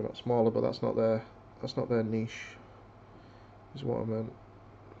 it's probably not smaller, but that's not their niche, is what I meant.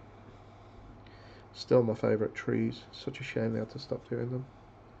 Still my favourite trees. Such a shame they had to stop doing them.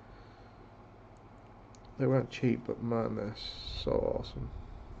 They weren't cheap, but man, they're so awesome.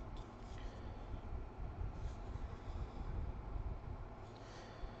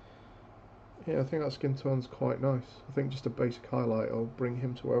 Yeah, I think that skin tone's quite nice. I think just a basic highlight will bring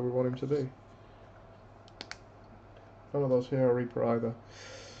him to where we want him to be. None of those here are Reaper either.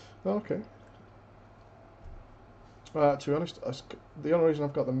 Okay. To be honest, the only reason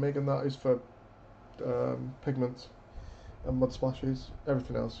I've got the MiG and that is for pigments and mud splashes.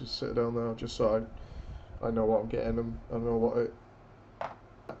 Everything else just sit down there just so I know what I'm getting and I know what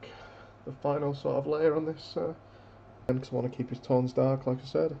the final sort of layer on this. Because I want to keep his tones dark, like I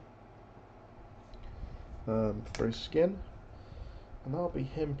said. For his skin, and that'll be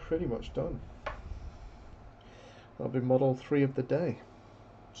him pretty much done. That'll be model 3 of the day.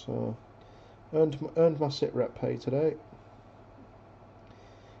 So earned my sit rep pay today,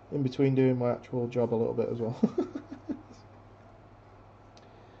 in between doing my actual job a little bit as well.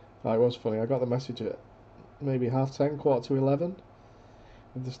 It was funny, I got the message at maybe 10:30, 11:15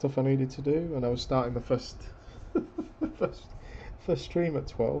 of the stuff I needed to do, and I was starting the first first stream at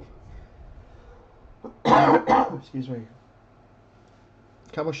 12. Excuse me.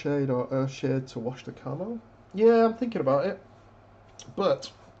 Camo shade or earth shade to wash the camo? Yeah, I'm thinking about it.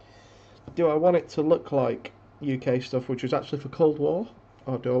 But do I want it to look like UK stuff, which was actually for Cold War,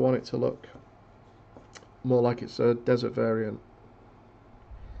 or do I want it to look more like it's a desert variant?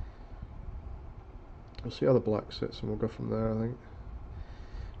 We'll see how the black sits and we'll go from there, I think.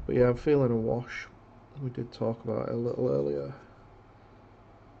 But yeah, I'm feeling a wash. We did talk about it a little earlier.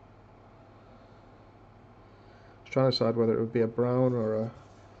 Trying to decide whether it would be a brown or a,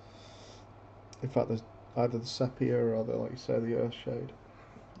 in fact there's either the sepia or the, like you say, the earth shade.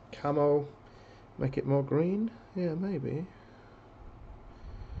 Camo, make it more green? Yeah, maybe.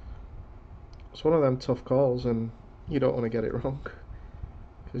 It's one of them tough calls and you don't want to get it wrong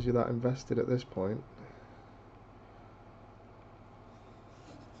because you're that invested at this point.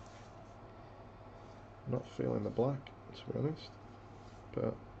 I'm not feeling the black, to be honest,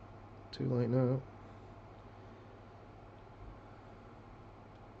 but too late now.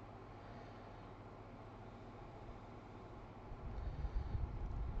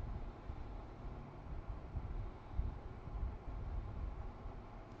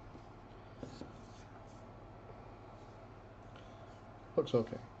 Looks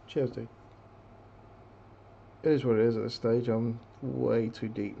okay. Cheers, dude. It is what it is at this stage. I'm way too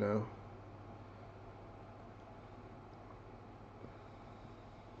deep now.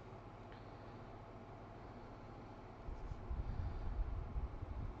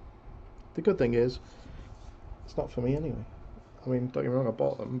 The good thing is, it's not for me anyway. I mean, don't get me wrong, I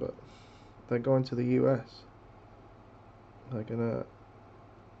bought them, but they're going to the US. They're gonna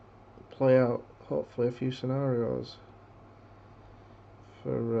play out hopefully a few scenarios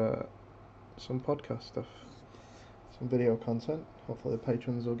for some podcast stuff, some video content. Hopefully the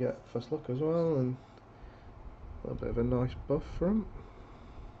patrons will get first look as well, and a little bit of a nice buff for them.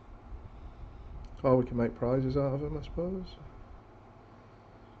 Or we can make prizes out of them, I suppose,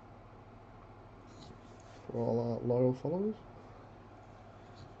 for all our loyal followers.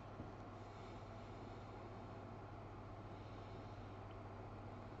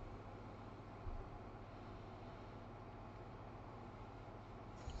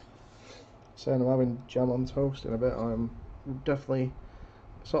 Saying I'm having jam on toast in a bit. I'm definitely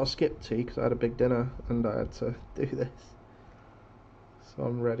sort of skipped tea because I had a big dinner and I had to do this. So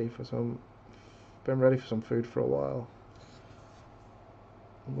I'm ready for some. Been ready for some food for a while.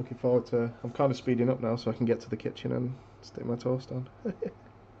 I'm looking forward to. I'm kind of speeding up now so I can get to the kitchen and stick my toast on.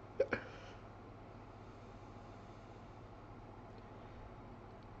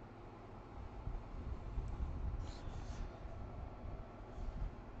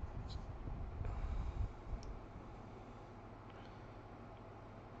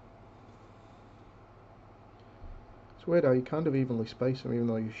 It's weird how you kind of evenly space them even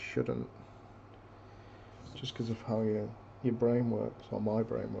though you shouldn't. Just because of how your brain works, or my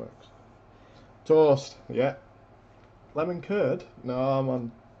brain works. Toast, yeah. Lemon curd? No, I'm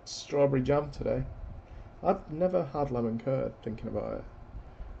on strawberry jam today. I've never had lemon curd, thinking about it.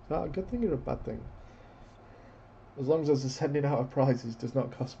 Is that a good thing or a bad thing? As long as the sending out of prizes does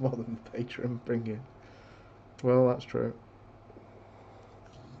not cost more than the patron bringing. Well, that's true.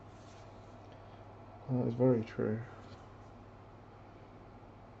 That is very true.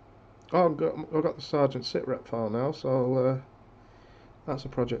 Oh, I've got the Sergeant Sitrep file now, so that's a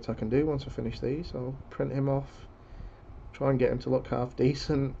project I can do once I finish these. I'll print him off, try and get him to look half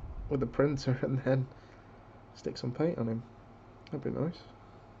decent with the printer, and then stick some paint on him. That'd be nice.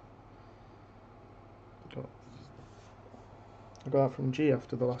 I got that from G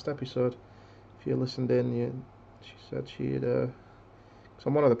after the last episode. If you listened in, she said she'd... Because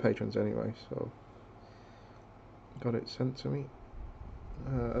I'm one of the patrons anyway, so... Got it sent to me.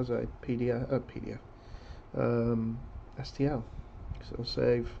 As a PDF, STL, because it'll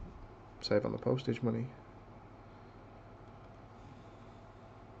save on the postage money.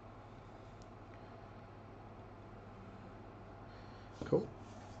 Cool.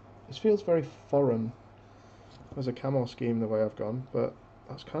 This feels very foreign as a camo scheme the way I've gone, but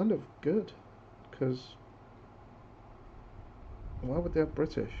that's kind of good, because why would they have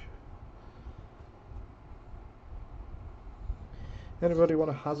British? Anybody want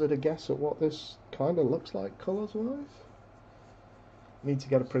to hazard a guess at what this kind of looks like colours-wise? Need to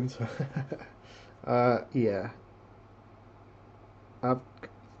get a printer. Yeah. I've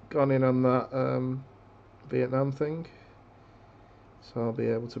gone in on that Vietnam thing, so I'll be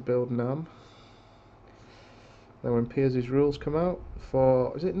able to build Nam. Then when Piers' rules come out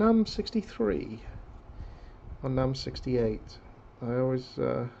for... Is it Nam 63? Or Nam 68? I was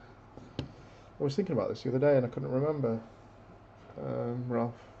thinking about this the other day and I couldn't remember.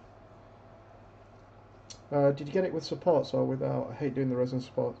 Ralph. Did you get it with supports or without? I hate doing the resin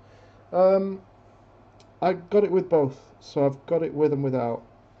support. I got it with both, so I've got it with and without.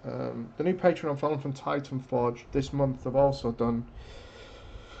 The new Patreon I'm following from Titan Forge this month have also done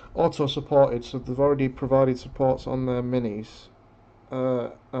auto supported, so they've already provided supports on their minis.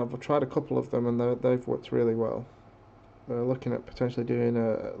 I've tried a couple of them and they've worked really well. They're looking at potentially doing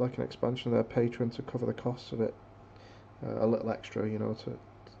like an expansion of their Patreon to cover the costs of it. A little extra, you know,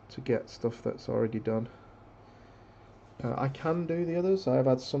 to get stuff that's already done. I can do the others. I've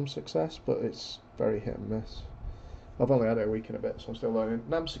had some success, but it's very hit and miss. I've only had it a week and a bit, so I'm still learning.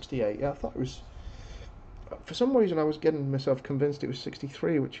 Nam 68, yeah, I thought it was... For some reason I was getting myself convinced it was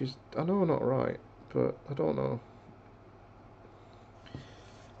 63, which is, I know, not right, but I don't know.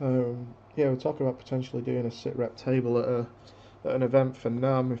 Yeah, we're talking about potentially doing a sitrep table at an event for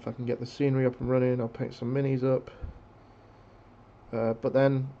Nam. If I can get the scenery up and running, I'll paint some minis up. But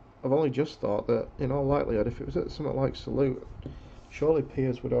then I've only just thought that, in all likelihood, if it was at something like Salute, surely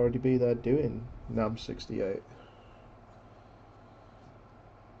Piers would already be there doing Nam 68.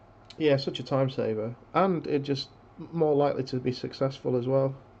 Yeah, such a time saver, and it just more likely to be successful as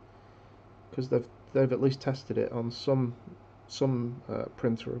well, because they've at least tested it on some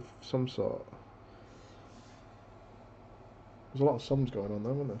printer of some sort. There's a lot of sums going on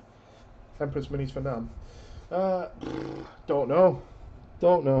though, wasn't there? Empress minis for Nam. Don't know.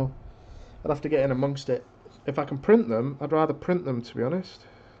 I'd have to get in amongst it. If I can print them, I'd rather print them, to be honest,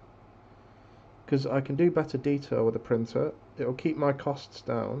 because I can do better detail with a printer. It'll keep my costs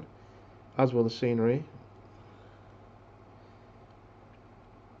down, as will the scenery.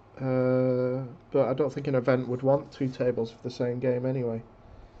 But I don't think an event would want two tables for the same game anyway.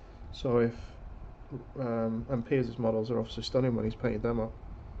 So if and Piers' models are obviously stunning when he's painted them up.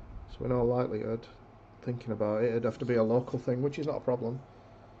 So in all likelihood, thinking about it, it'd have to be a local thing, which is not a problem.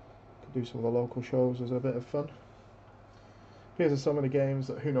 Could do some of the local shows as a bit of fun. Piers has so many games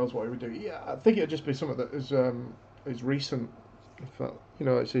that who knows what he would do. Yeah, I think it'd just be something that is recent. In fact, you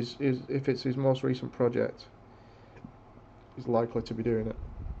know, it's if it's his most recent project, he's likely to be doing it.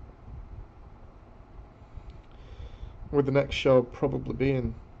 With the next show probably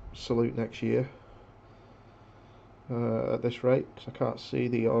being Salute next year. At this rate, because I can't see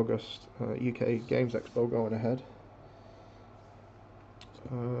the August UK Games Expo going ahead.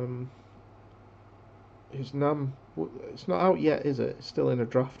 His NAM, it's not out yet, is it? It's still in a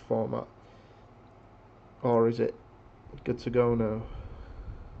draft format, or is it good to go now?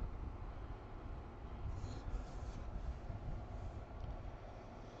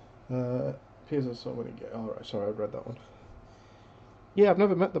 Appears there's so many. Alright, sorry, I read that one. Yeah, I've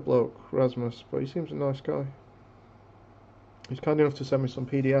never met the bloke, Rasmus, but he seems a nice guy. He's kind enough to send me some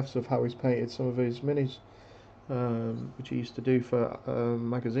PDFs of how he's painted some of his minis, which he used to do for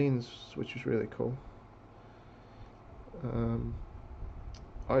magazines, which was really cool.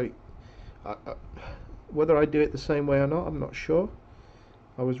 I whether I do it the same way or not, I'm not sure.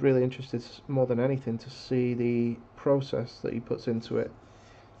 I was really interested more than anything to see the process that he puts into it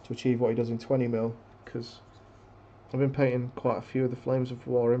to achieve what he does in 20mm, because I've been painting quite a few of the Flames of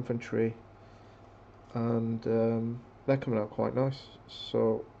War infantry, and they're coming out quite nice.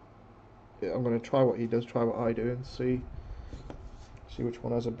 So yeah, I'm going to try what he does, try what I do, and see which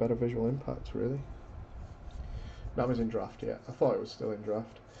one has a better visual impact, really. That was in draft, yeah. I thought it was still in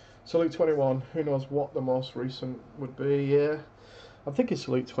draft. Salute 21, who knows what the most recent would be, yeah. I'm thinking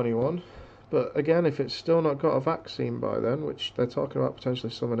Salute 21, but again, if it's still not got a vaccine by then, which they're talking about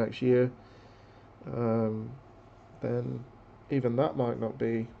potentially summer next year, then even that might not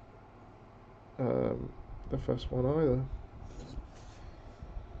be the first one either.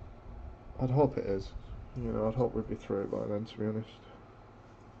 I'd hope it is. You know, I'd hope we'd be through it by then, to be honest.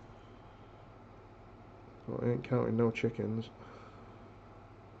 But I ain't counting no chickens.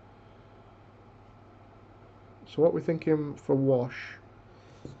 So what we're thinking for wash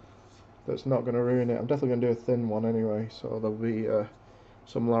that's not going to ruin it. I'm definitely going to do a thin one anyway, so there'll be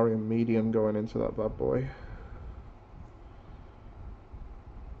some Larian medium going into that bad boy.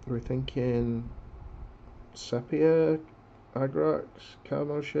 We're thinking sepia, agrax,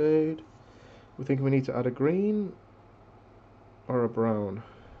 camo shade. We're thinking we need to add a green or a brown.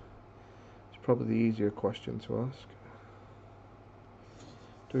 It's probably the easier question to ask.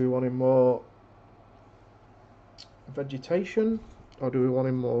 Do we want him more vegetation, or do we want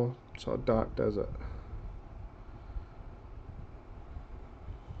him more sort of dark desert?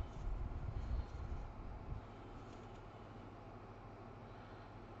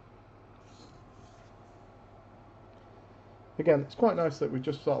 Again, it's quite nice that we've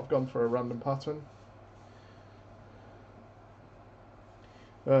just sort of gone for a random pattern.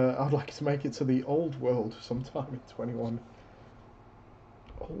 I'd like to make it to the old world sometime in 21.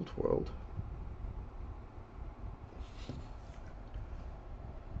 Old world.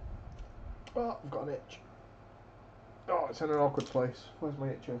 Oh, I've got an itch. Oh, it's in an awkward place. Where's my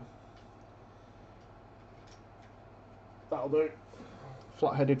itcher? That'll do.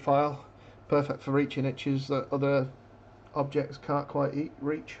 Flat-headed file. Perfect for reaching itches that other objects can't quite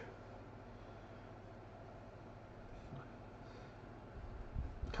reach.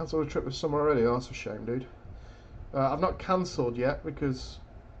 Cancelled a trip with Summer already? Oh, that's a shame, dude. I've not cancelled yet because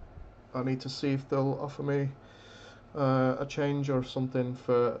I need to see if they'll offer me a change or something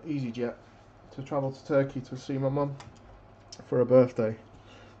for EasyJet to travel to Turkey to see my mum for her birthday.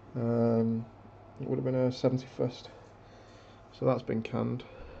 It would have been her 71st, so that's been canned,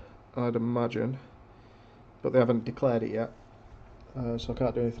 I'd imagine, but they haven't declared it yet, so I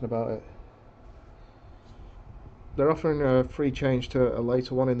can't do anything about it. They're offering a free change to a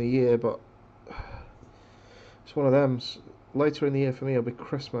later one in the year, but it's one of them. Later in the year for me will be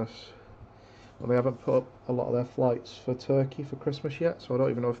Christmas, and they haven't put up a lot of their flights for Turkey for Christmas yet, so I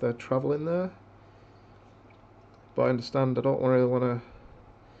don't even know if they're travelling there. But I understand I don't really want to.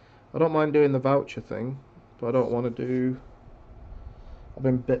 I don't mind doing the voucher thing, but I don't want to do. I've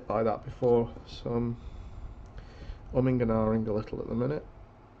been bit by that before, so I'm umming and ahhing a little at the minute.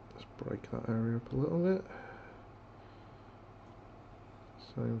 Let's break that area up a little bit.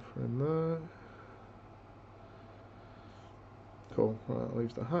 Same for in there. Cool, right, that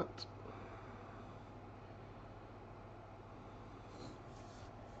leaves the hat.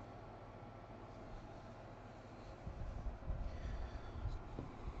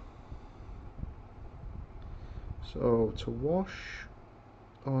 So to wash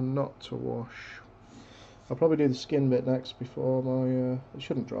or not to wash? I'll probably do the skin bit next before my... it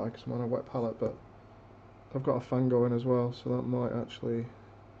shouldn't dry because I'm on a wet palette, but I've got a fan going as well, so that might actually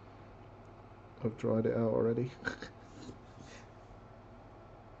have dried it out already.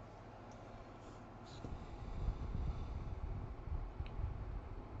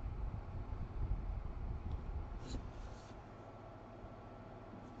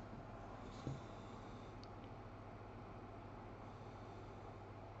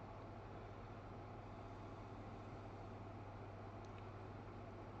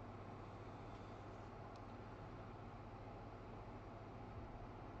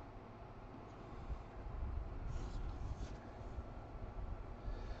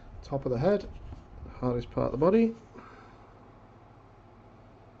 Top of the head, hardest part of the body.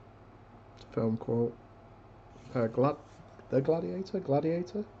 It's a film quote. The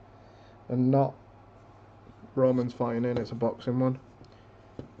Gladiator, and not Romans fighting in. It's a boxing one.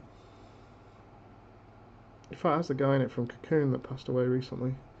 In fact, that's the guy in it from Cocoon that passed away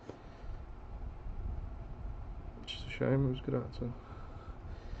recently, which is a shame. He was a good actor.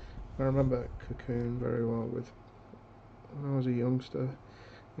 I remember Cocoon very well with when I was a youngster.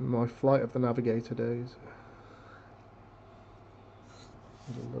 In my Flight of the Navigator days.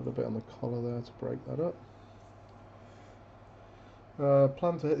 There's a little bit on the collar there to break that up.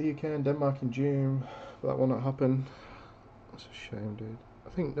 Plan to hit the UK and Denmark in June, but that will not happen. That's a shame, dude. I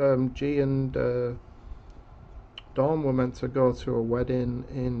think G and Dom were meant to go to a wedding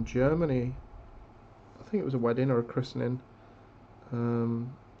in Germany. I think it was a wedding or a christening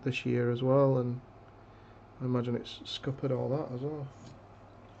this year as well, and I imagine it's scuppered all that as well.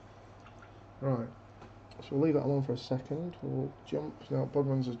 Right, so we'll leave that alone for a second. We'll jump. Now,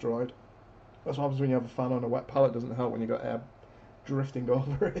 Bugman's has dried. That's what happens when you have a fan on a wet palette. Doesn't help when you've got air drifting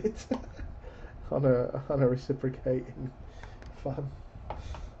over it on a reciprocating fan.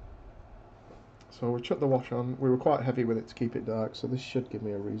 So we chucked the wash on. We were quite heavy with it to keep it dark, so this should give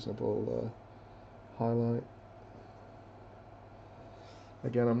me a reasonable highlight.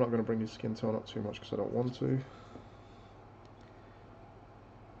 Again, I'm not going to bring his skin tone up too much because I don't want to.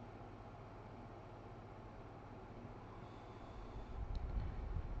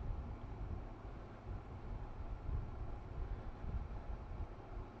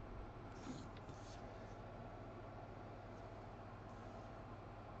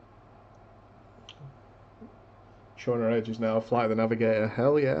 Showing her edges now. Flight of the Navigator.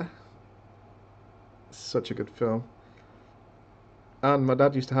 Hell yeah. Such a good film. And my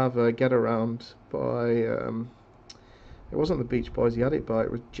dad used to have a Get Around by, it wasn't the Beach Boys he had it by,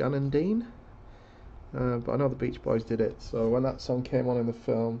 it was Jan and Dean. But I know the Beach Boys did it, so when that song came on in the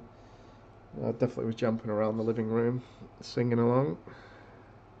film, I definitely was jumping around the living room, singing along.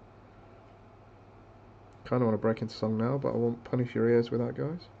 Kind of want to break into song now, but I won't punish your ears with that,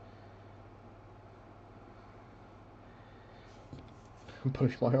 guys. And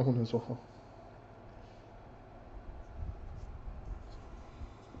punish my own as well.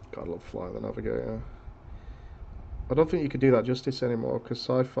 God, I love Flight of the Navigator. I don't think you could do that justice anymore because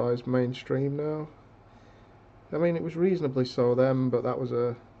sci-fi's mainstream now. I mean, it was reasonably so then, but that was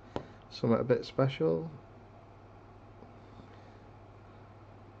something a bit special.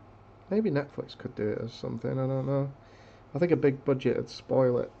 Maybe Netflix could do it as something, I don't know. I think a big budget would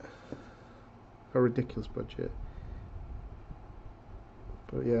spoil it. A ridiculous budget.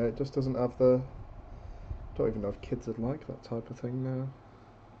 But yeah, it just doesn't have the... I don't even know if kids would like that type of thing now.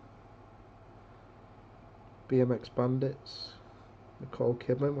 BMX Bandits. Nicole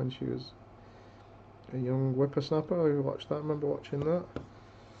Kidman when she was a young whippersnapper. I watched that, I remember watching that.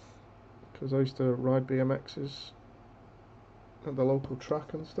 Because I used to ride BMXs at the local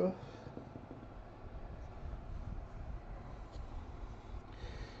track and stuff.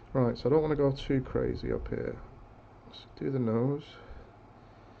 Right, so I don't want to go too crazy up here. Let's do the nose.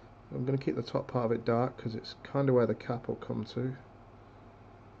 I'm going to keep the top part of it dark because it's kind of where the cap will come to.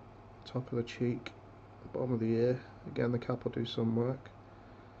 Top of the cheek, bottom of the ear. Again, the cap will do some work.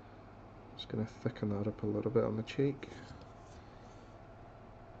 Just going to thicken that up a little bit on the cheek.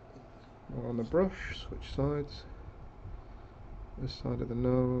 More on the brush, switch sides. This side of the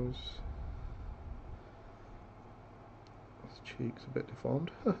nose. This cheek's a bit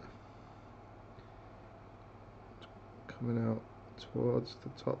deformed. Coming out towards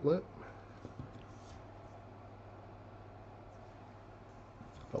the top lip.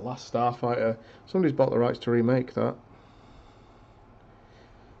 The Last Starfighter. Somebody's bought the rights to remake that.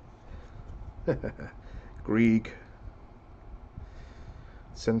 Grieg.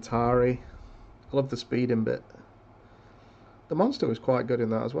 Centauri. I love the speeding bit. The monster was quite good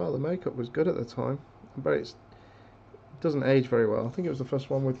in that as well. The makeup was good at the time. But it's doesn't age very well. I think it was the first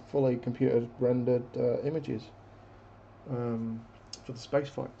one with fully computer rendered images for the space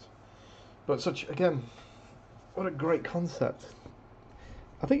fights. But such, again, what a great concept.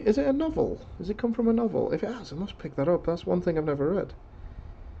 I think, is it a novel? Does it come from a novel? If it has, I must pick that up. That's one thing I've never read.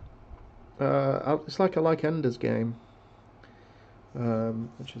 It's like I like Ender's Game,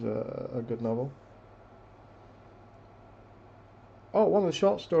 which is a good novel. Oh, one of the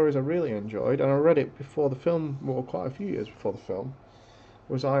short stories I really enjoyed, and I read it before the film, well, quite a few years before the film,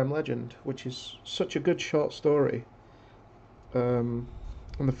 was I Am Legend, which is such a good short story. And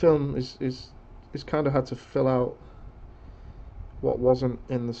the film is kind of had to fill out what wasn't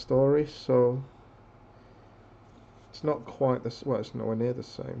in the story, so it's not quite the well, it's nowhere near the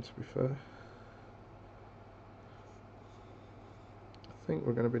same, to be fair. I think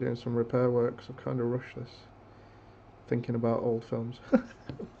we're going to be doing some repair work, so I've kind of rushed this, thinking about old films.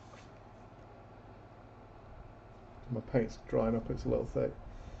 My paint's drying up, it's a little thick.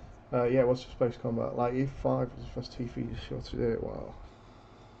 Yeah, what's your Space Combat? Like, E5 was the first TV show to do it. Wow.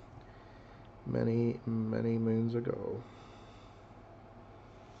 Many moons ago.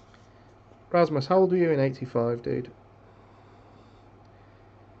 Rasmus, how old were you in 85, dude?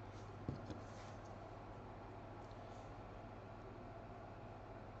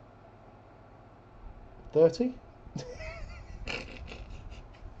 30?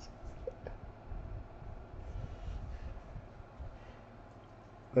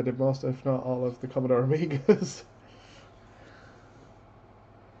 They did most, if not all, of the Commodore Amigas.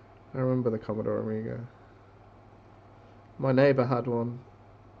 I remember the Commodore Amiga. My neighbour had one.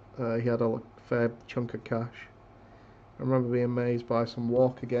 He had a fair chunk of cash. I remember being amazed by some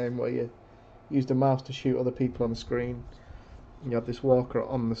walker game where you used a mouse to shoot other people on the screen. You had this walker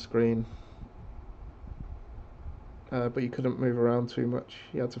on the screen, but you couldn't move around too much.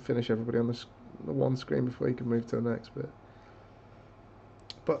 You had to finish everybody on the one screen before you could move to the next bit.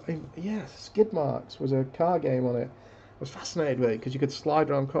 But yeah, Skid Marks was a car game on it. I was fascinated with it because you could slide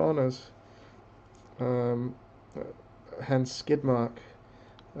around corners. Hence Skid Mark.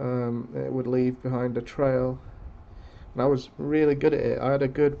 It would leave behind a trail, and I was really good at it. I had a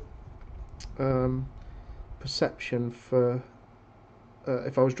good perception for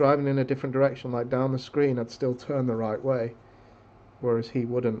if I was driving in a different direction, like down the screen, I'd still turn the right way, whereas he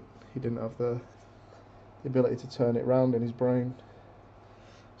wouldn't. He didn't have the ability to turn it round in his brain,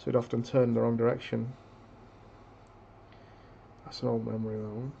 so he'd often turn in the wrong direction. That's an old memory, that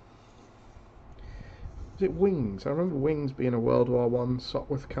one. Was it Wings? I remember Wings being a World War I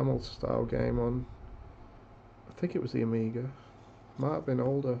Sopwith Camel style game on, I think it was the Amiga. Might have been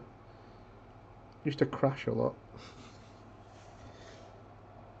older. Used to crash a lot.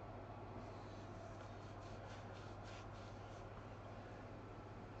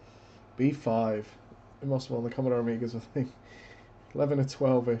 B5. It must have been on the Commodore Amigas, I think. 11 or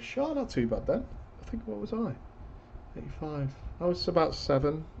 12-ish. Oh, not too bad then. I think, what was I? 85. I was about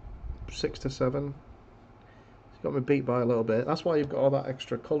 6 to 7. It's got me beat by a little bit. That's why you've got all that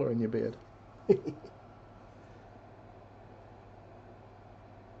extra colour in your beard.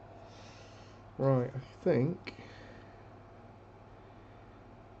 Right, I think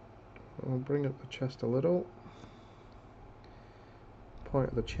I'll bring up the chest a little. Point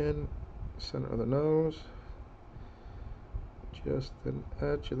of the chin, centre of the nose, just the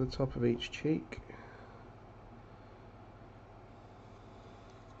edge of the top of each cheek.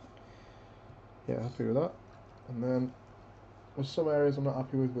 Yeah, happy with that. And then there's some areas I'm not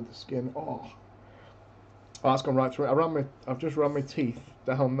happy with the skin. Oh, that's gone right through it. I've just run my teeth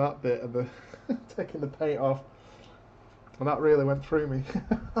down that bit of the taking the paint off, and that really went through me.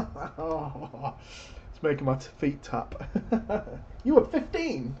 Oh, it's making my feet tap. You were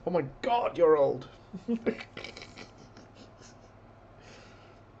 15? Oh my God, you're old.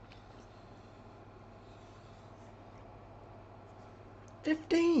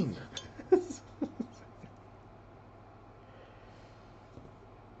 15.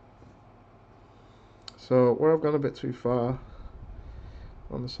 So where I've gone a bit too far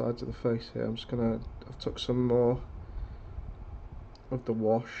on the sides of the face here, I've took some more of the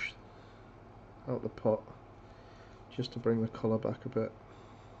wash out the pot just to bring the colour back a bit.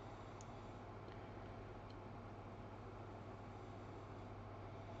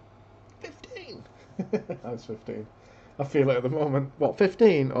 I was 15. I feel it at the moment. What,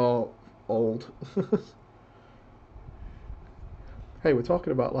 15 or old? Hey, we're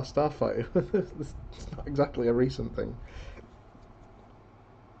talking about Last Starfighter. It's not exactly a recent thing.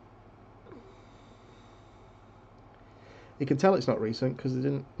 You can tell it's not recent because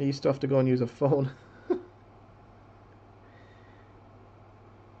you used to have to go and use a phone.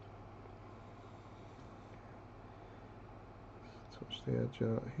 the edge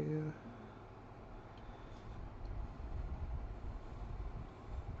out here.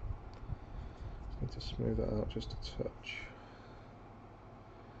 Just need to smooth that out just a touch.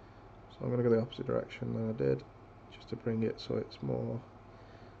 So I'm going to go the opposite direction than I did, just to bring it so it's more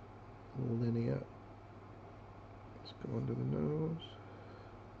linear. Let's go under the nose.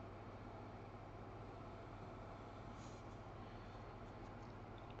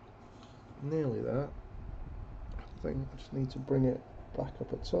 Nearly there. I think I just need to bring it back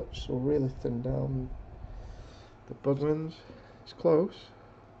up a touch, so really thin down the bug wings. It's close.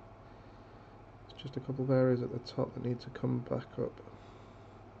 It's just a couple of areas at the top that need to come back up.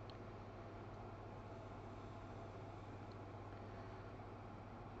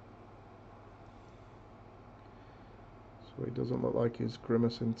 So he doesn't look like he's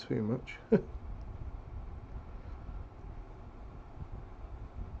grimacing too much.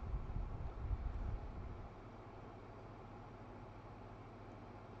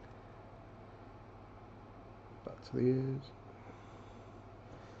 To the ears,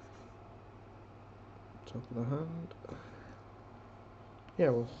 top of the hand. Yeah,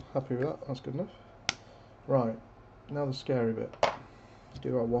 well, happy with that, that's good enough. Right, now the scary bit.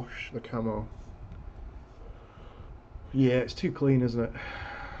 Do I wash the camo? Yeah, it's too clean, isn't it?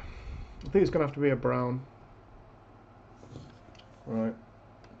 I think it's going to have to be a brown. Right,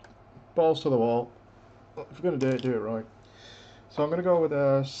 balls to the wall. If you're going to do it right. So I'm going to go with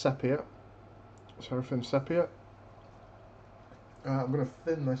a sepia, Seraphim sepia. I'm going to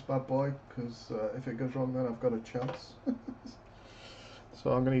thin this bad boy, because if it goes wrong then I've got a chance. So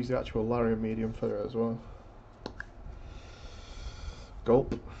I'm going to use the actual Larian medium for it as well.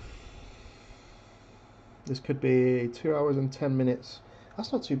 Gulp. This could be 2 hours and 10 minutes.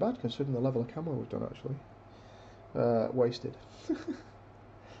 That's not too bad considering the level of camo we've done actually. Wasted.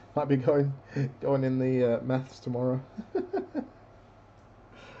 Might be going in the meths tomorrow.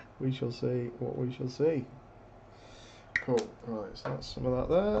 We shall see what we shall see. Cool, right, so that's some of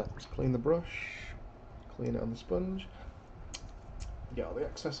that there. Let's clean the brush, clean it on the sponge, get all the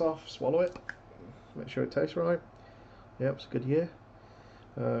excess off, swallow it, make sure it tastes right. Yep, it's a good year.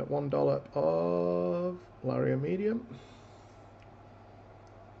 1 dollop of Larian medium.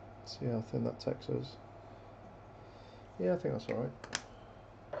 Let's see how thin that takes us. Yeah, I think that's alright.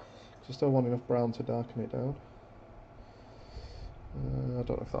 I still want enough brown to darken it down. I don't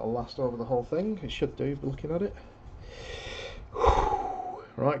know if that'll last over the whole thing. It should do, looking at it.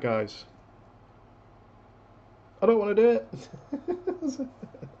 Right, guys. I don't want to do it.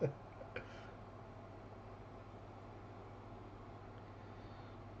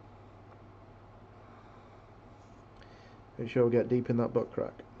 Make sure we get deep in that butt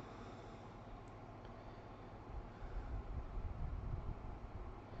crack.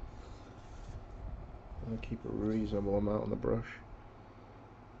 I'm going to keep a reasonable amount on the brush.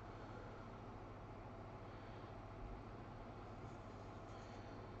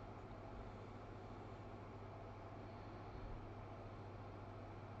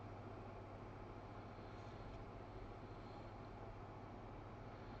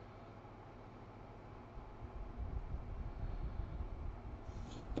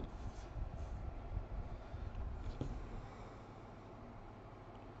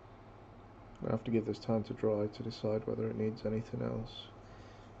 I have to give this time to dry to decide whether it needs anything else.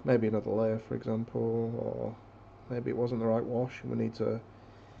 Maybe another layer, for example, or maybe it wasn't the right wash and we need to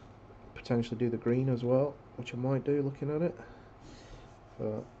potentially do the green as well, which I might do looking at it.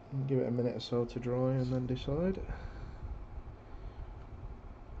 But give it a minute or so to dry and then decide.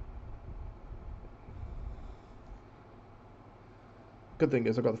 Good thing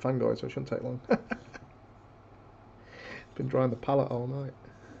is I've got the fan going, so it shouldn't take long. Been drying the palette all night.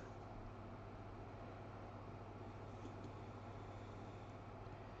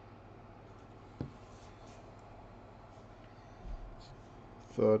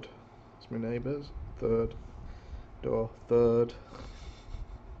 Third. It's my neighbours. Third. Door. Third.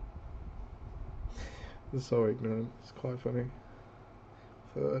 They're so ignorant. It's quite funny.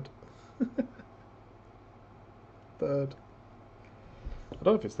 Third. Third. I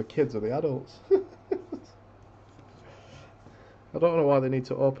don't know if it's the kids or the adults. I don't know why they need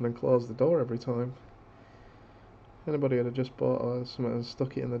to open and close the door every time. Anybody would have just bought something and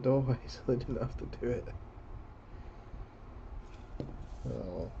stuck it in the doorway so they didn't have to do it.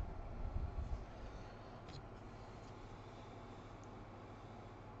 Oh.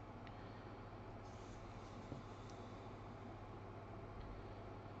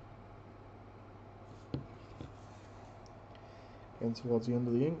 Getting towards the end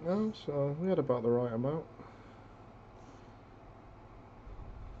of the ink now, so we had about the right amount.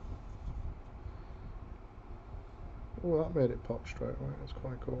 Oh, that made it pop straight away. That's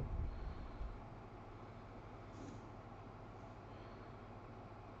quite cool.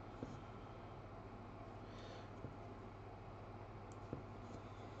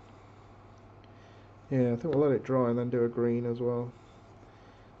 Yeah, I think we'll let it dry and then do a green as well.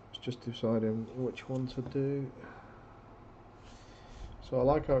 It's just deciding which one to do. So I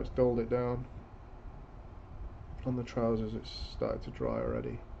like how it's dulled it down. On the trousers it's started to dry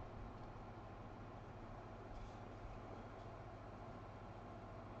already.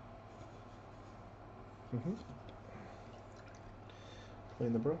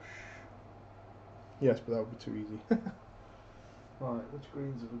 Clean the brush. Yes, but that would be too easy. Right, which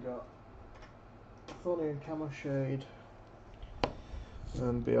greens have we got? Thorny and Camo Shade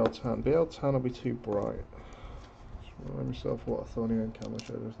and BL Tan. BL Tan will be too bright. Just remind myself what a Thorny and Camo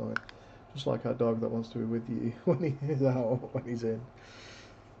Shade is like. Just like our dog that wants to be with you when he is out, when he's in.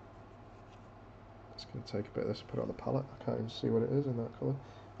 Just going to take a bit of this and put it on the palette. I can't even see what it is in that colour.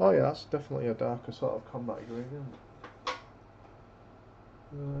 Oh yeah, that's definitely a darker sort of combat green, isn't it?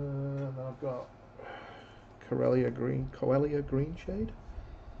 And then I've got Coelia green shade.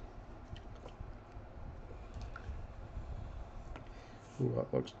 Ooh,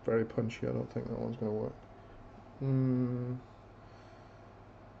 that looks very punchy. I don't think that one's going to work.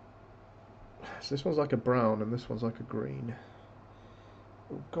 So this one's like a brown and this one's like a green.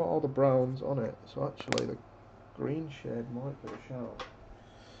 We've got all the browns on it, so actually the green shade might be a shout.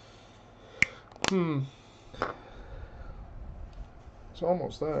 It's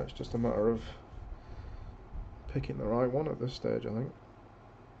almost there. It's just a matter of picking the right one at this stage, I think.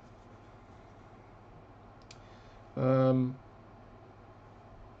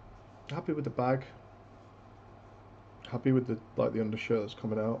 Happy with the bag. Happy with the undershirt that's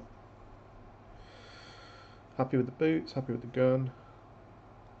coming out. Happy with the boots. Happy with the gun.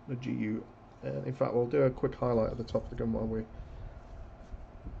 The GU. In fact, we'll do a quick highlight at the top of the gun while we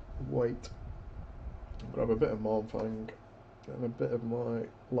wait. Grab a bit of Mournfang and a bit of my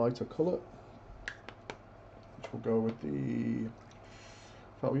lighter colour, which will go with the. In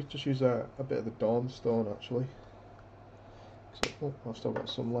fact, we just use a bit of the Dawnstone actually. So, I've still got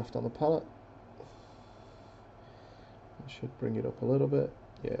some left on the palette. It should bring it up a little bit.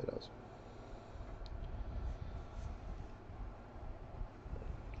 Yeah, it does.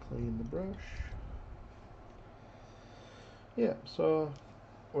 Clean the brush. Yeah, so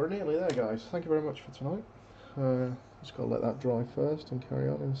we're nearly there, guys. Thank you very much for tonight. Just got to let that dry first and carry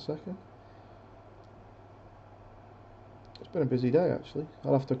on in a second. It's been a busy day actually.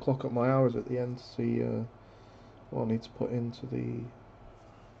 I'll have to clock up my hours at the end to see what I need to put into the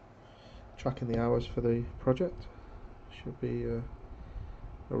tracking the hours for the project. Should be a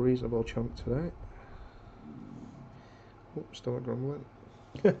reasonable chunk today. Oh, stomach grumbling.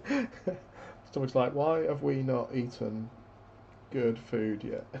 Stomach's like, why have we not eaten good food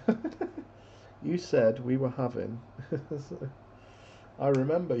yet? You said we were having. I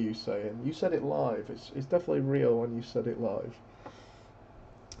remember you saying. You said it live. It's definitely real when you said it live.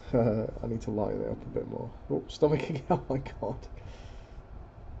 I need to lighten it up a bit more. Oh, stomach again. Oh my god.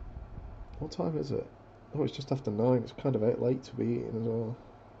 What time is it? Oh, it's just after 9. It's kind of late to be eating as well.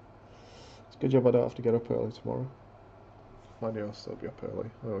 It's a good job I don't have to get up early tomorrow. Mind you, I'll still be up early.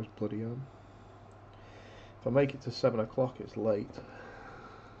 I always bloody am. If I make it to 7 o'clock, it's late.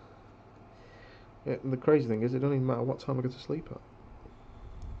 Yeah, and the crazy thing is, it doesn't even matter what time I go to sleep at.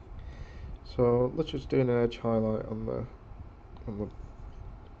 So let's just do an edge highlight on the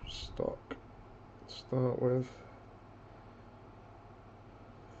stock. Start with.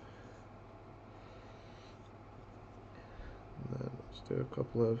 And then let's do a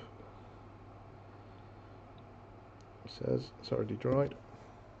couple of. It says it's already dried.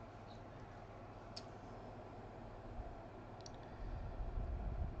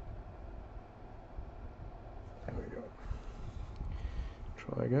 There we go.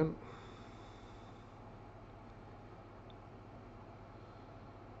 Try again.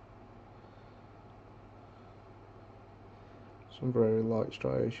 Some very light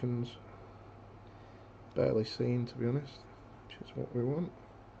striations. Barely seen, to be honest, which is what we want.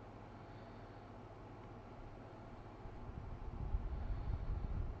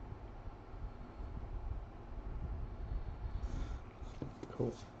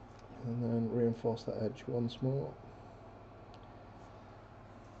 Cool. And then reinforce that edge once more.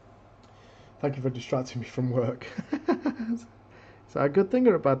 Thank you for distracting me from work. Is that a good thing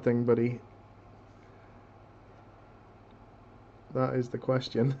or a bad thing, buddy? That is the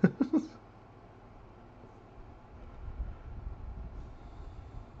question.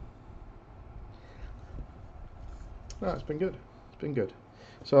 No, it's been good. It's been good.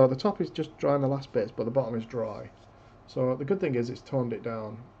 So the top is just drying the last bits, but the bottom is dry. So the good thing is it's toned it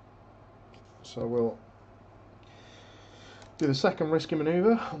down. So we'll do the second risky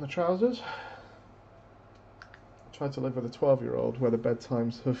manoeuvre on the trousers. Try to live with a 12-year-old where the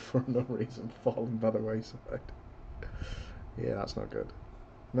bedtimes have for no reason fallen by the wayside. Yeah, that's not good.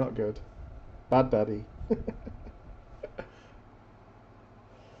 Not good. Bad daddy.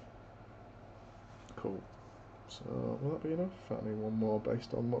 Cool. So will that be enough? I need one more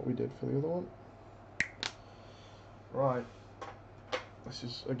based on what we did for the other one. Right. This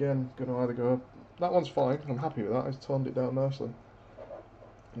is again going to either go. That one's fine. I'm happy with that. It's toned it down nicely.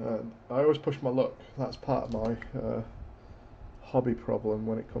 I always push my luck. That's part of my hobby problem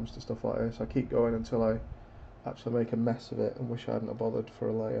when it comes to stuff like this. I keep going until I actually make a mess of it and wish I hadn't have bothered for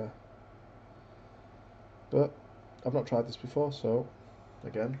a layer. But I've not tried this before, so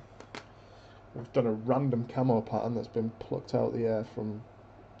again, we've done a random camo pattern that's been plucked out of the air from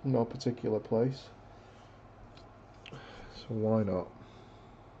no particular place. So why not?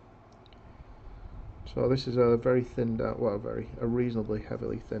 So this is a very thinned down, well, a reasonably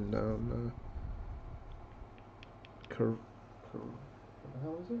heavily thinned down. What the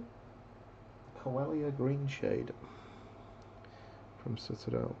hell is it? Coelia green shade from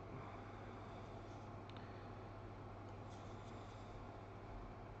Citadel.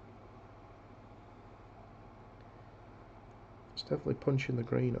 It's definitely punching the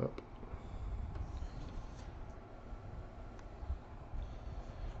green up.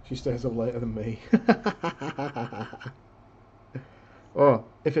 She stays up later than me. Oh,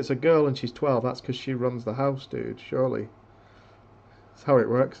 if it's a girl and she's 12, that's because she runs the house, dude, surely. That's how it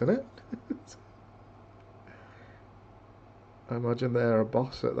works, isn't it? I imagine they're a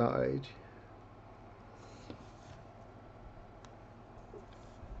boss at that age.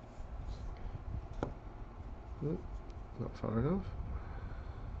 Not far enough.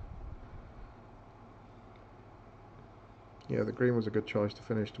 Yeah, the green was a good choice to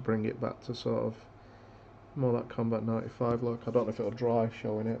finish to bring it back to sort of more that Combat 95 look. I don't know if it'll dry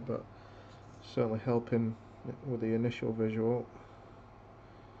showing it, but certainly helping with the initial visual.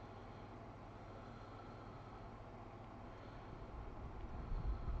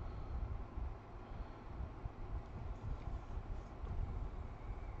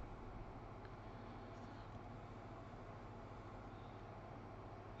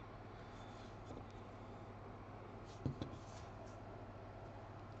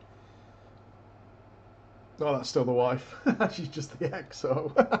 Oh, that's still the wife. She's just the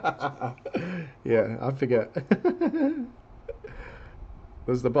EXO. Yeah, I forget.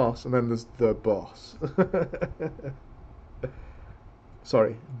 There's the boss, and then there's the boss.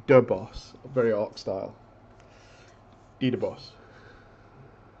 Sorry, the boss. Very orc style. The boss.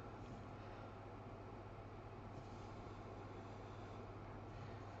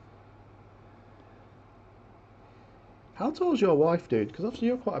 How tall's your wife, dude? Because obviously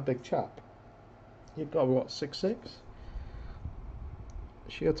you're quite a big chap. You've got, what, 6'6"? Is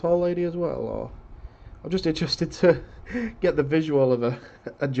she a tall lady as well, or? I'm just interested to get the visual of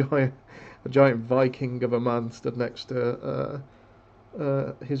a giant Viking of a man stood next to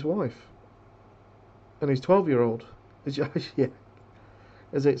his wife and his 12-year-old. Yeah.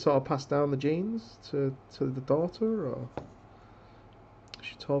 Is it sort of passed down the genes to the daughter, or is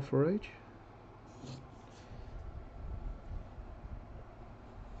she tall for her age?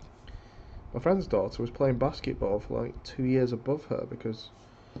 My friend's daughter was playing basketball for like 2 years above her because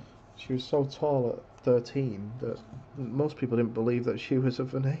she was so tall at 13 that most people didn't believe that she was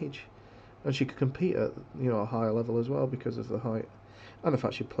of an age, and she could compete at a higher level as well because of the height and the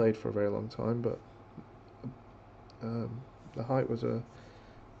fact she played for a very long time. But the height was a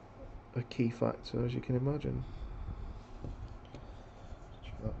key factor, as you can imagine.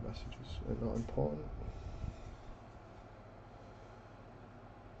 That message was not important.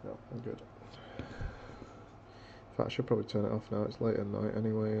 No, I'm good. In fact, I should probably turn it off now. It's late at night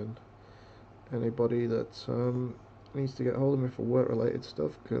anyway, and anybody that needs to get hold of me for work-related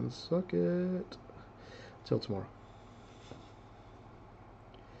stuff can suck it. Till tomorrow.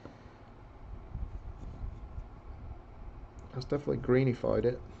 That's definitely greenified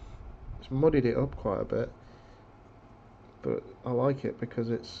it. It's muddied it up quite a bit, but I like it because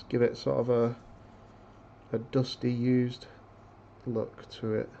it's give it sort of a dusty, used look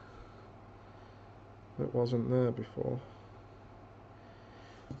to it that wasn't there before.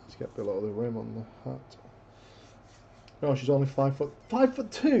 Let's get below the rim on the hat. Oh, she's only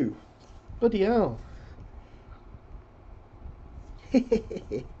 5'2". Bloody hell.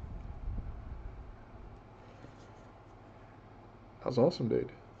 That's awesome,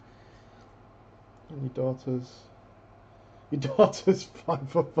 dude. And your daughter's Your daughter's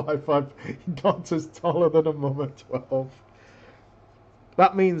 5'5". Your daughter's taller than a mum at 12.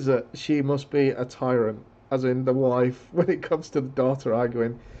 That means that she must be a tyrant, as in the wife, when it comes to the daughter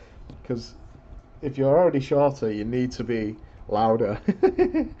arguing. Because if you're already shorter, you need to be louder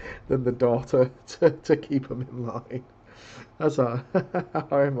than the daughter to keep them in line. That's how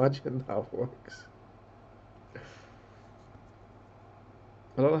I imagine that works.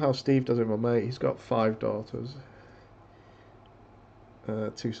 I don't know how Steve does it, my mate. He's got 5 daughters,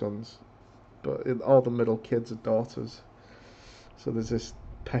 2 sons, but all the middle kids are daughters. So there's this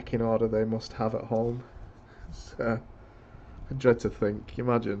pecking order they must have at home. So I dread to think.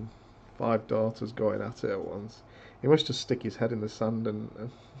 Imagine 5 daughters going at it at once. He must just stick his head in the sand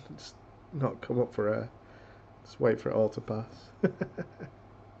and just not come up for air. Just wait for it all to pass.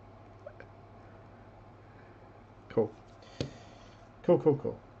 Cool.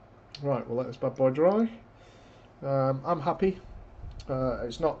 Cool. Right, we'll let this bad boy dry. I'm happy.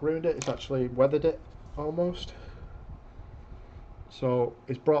 It's not ruined it, it's actually weathered it almost. So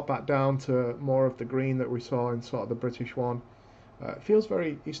it's brought back down to more of the green that we saw in sort of the British one. It feels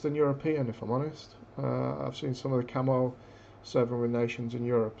very Eastern European, if I'm honest. I've seen some of the camo serving nations in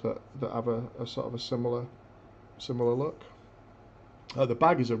Europe that have a sort of a similar look. The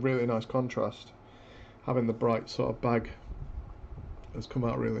bag is a really nice contrast. Having the bright sort of bag has come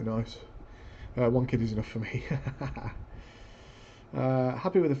out really nice. 1 kid is enough for me.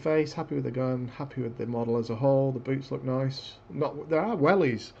 Happy with the face, happy with the gun, happy with the model as a whole. The boots look nice. There are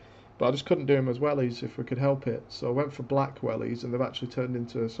wellies, but I just couldn't do them as wellies if we could help it. So I went for black wellies, and they've actually turned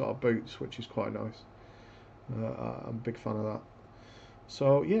into sort of boots, which is quite nice. I'm a big fan of that.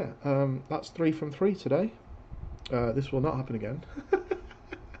 So yeah, that's 3 from 3 today. This will not happen again.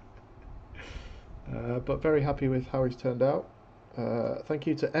 But very happy with how he's turned out. Thank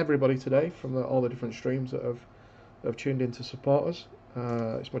you to everybody today from all the different streams that have tuned in to support us.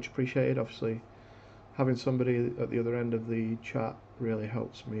 It's much appreciated. Obviously, having somebody at the other end of the chat really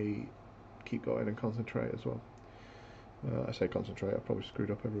helps me keep going and concentrate as well. I say concentrate, I probably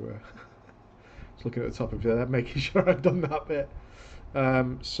screwed up everywhere. Just looking at the top of there, making sure I've done that bit.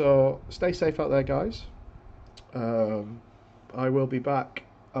 So stay safe out there, guys. I will be back.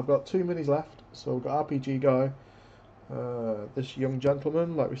 I've got 2 minis left, so we've got RPG guy, this young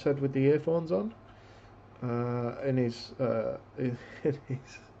gentleman, like we said, with the earphones on, in his I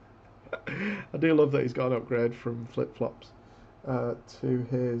do love that he's got an upgrade from flip-flops to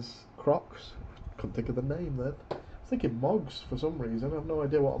his Crocs. Couldn't think of the name then. I was thinking Mogs for some reason. I have no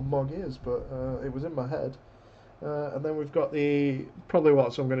idea what a Mog is, but it was in my head. And then we've got probably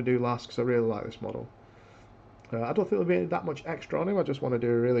what I'm going to do last, because I really like this model. I don't think there'll be that much extra on him. I just want to do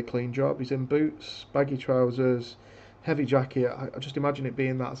a really clean job. He's in boots, baggy trousers, heavy jacket. I just imagine it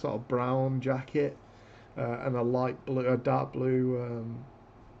being that sort of brown jacket and a dark blue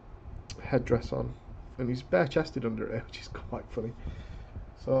headdress on. And he's bare-chested under it, which is quite funny.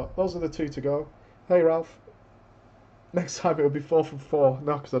 So those are the 2 to go. Hey Ralph. Next time it'll be 4 from 4.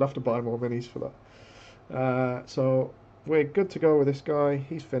 No, because I'd have to buy more minis for that. So we're good to go with this guy.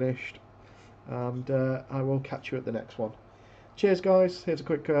 He's finished. And I will catch you at the next one. Cheers, guys. Here's a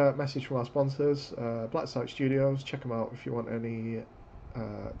quick message from our sponsors, Black Site Studios. Check them out if you want any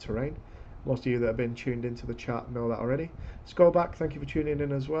terrain. Most of you that have been tuned into the chat know that already. Scoreback, thank you for tuning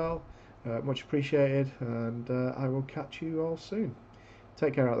in as well. Much appreciated, and I will catch you all soon.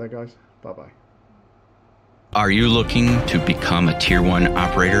 Take care out there, guys. Bye-bye. Are you looking to become a Tier 1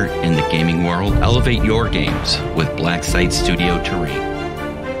 operator in the gaming world? Elevate your games with Black Site Studio Terrain.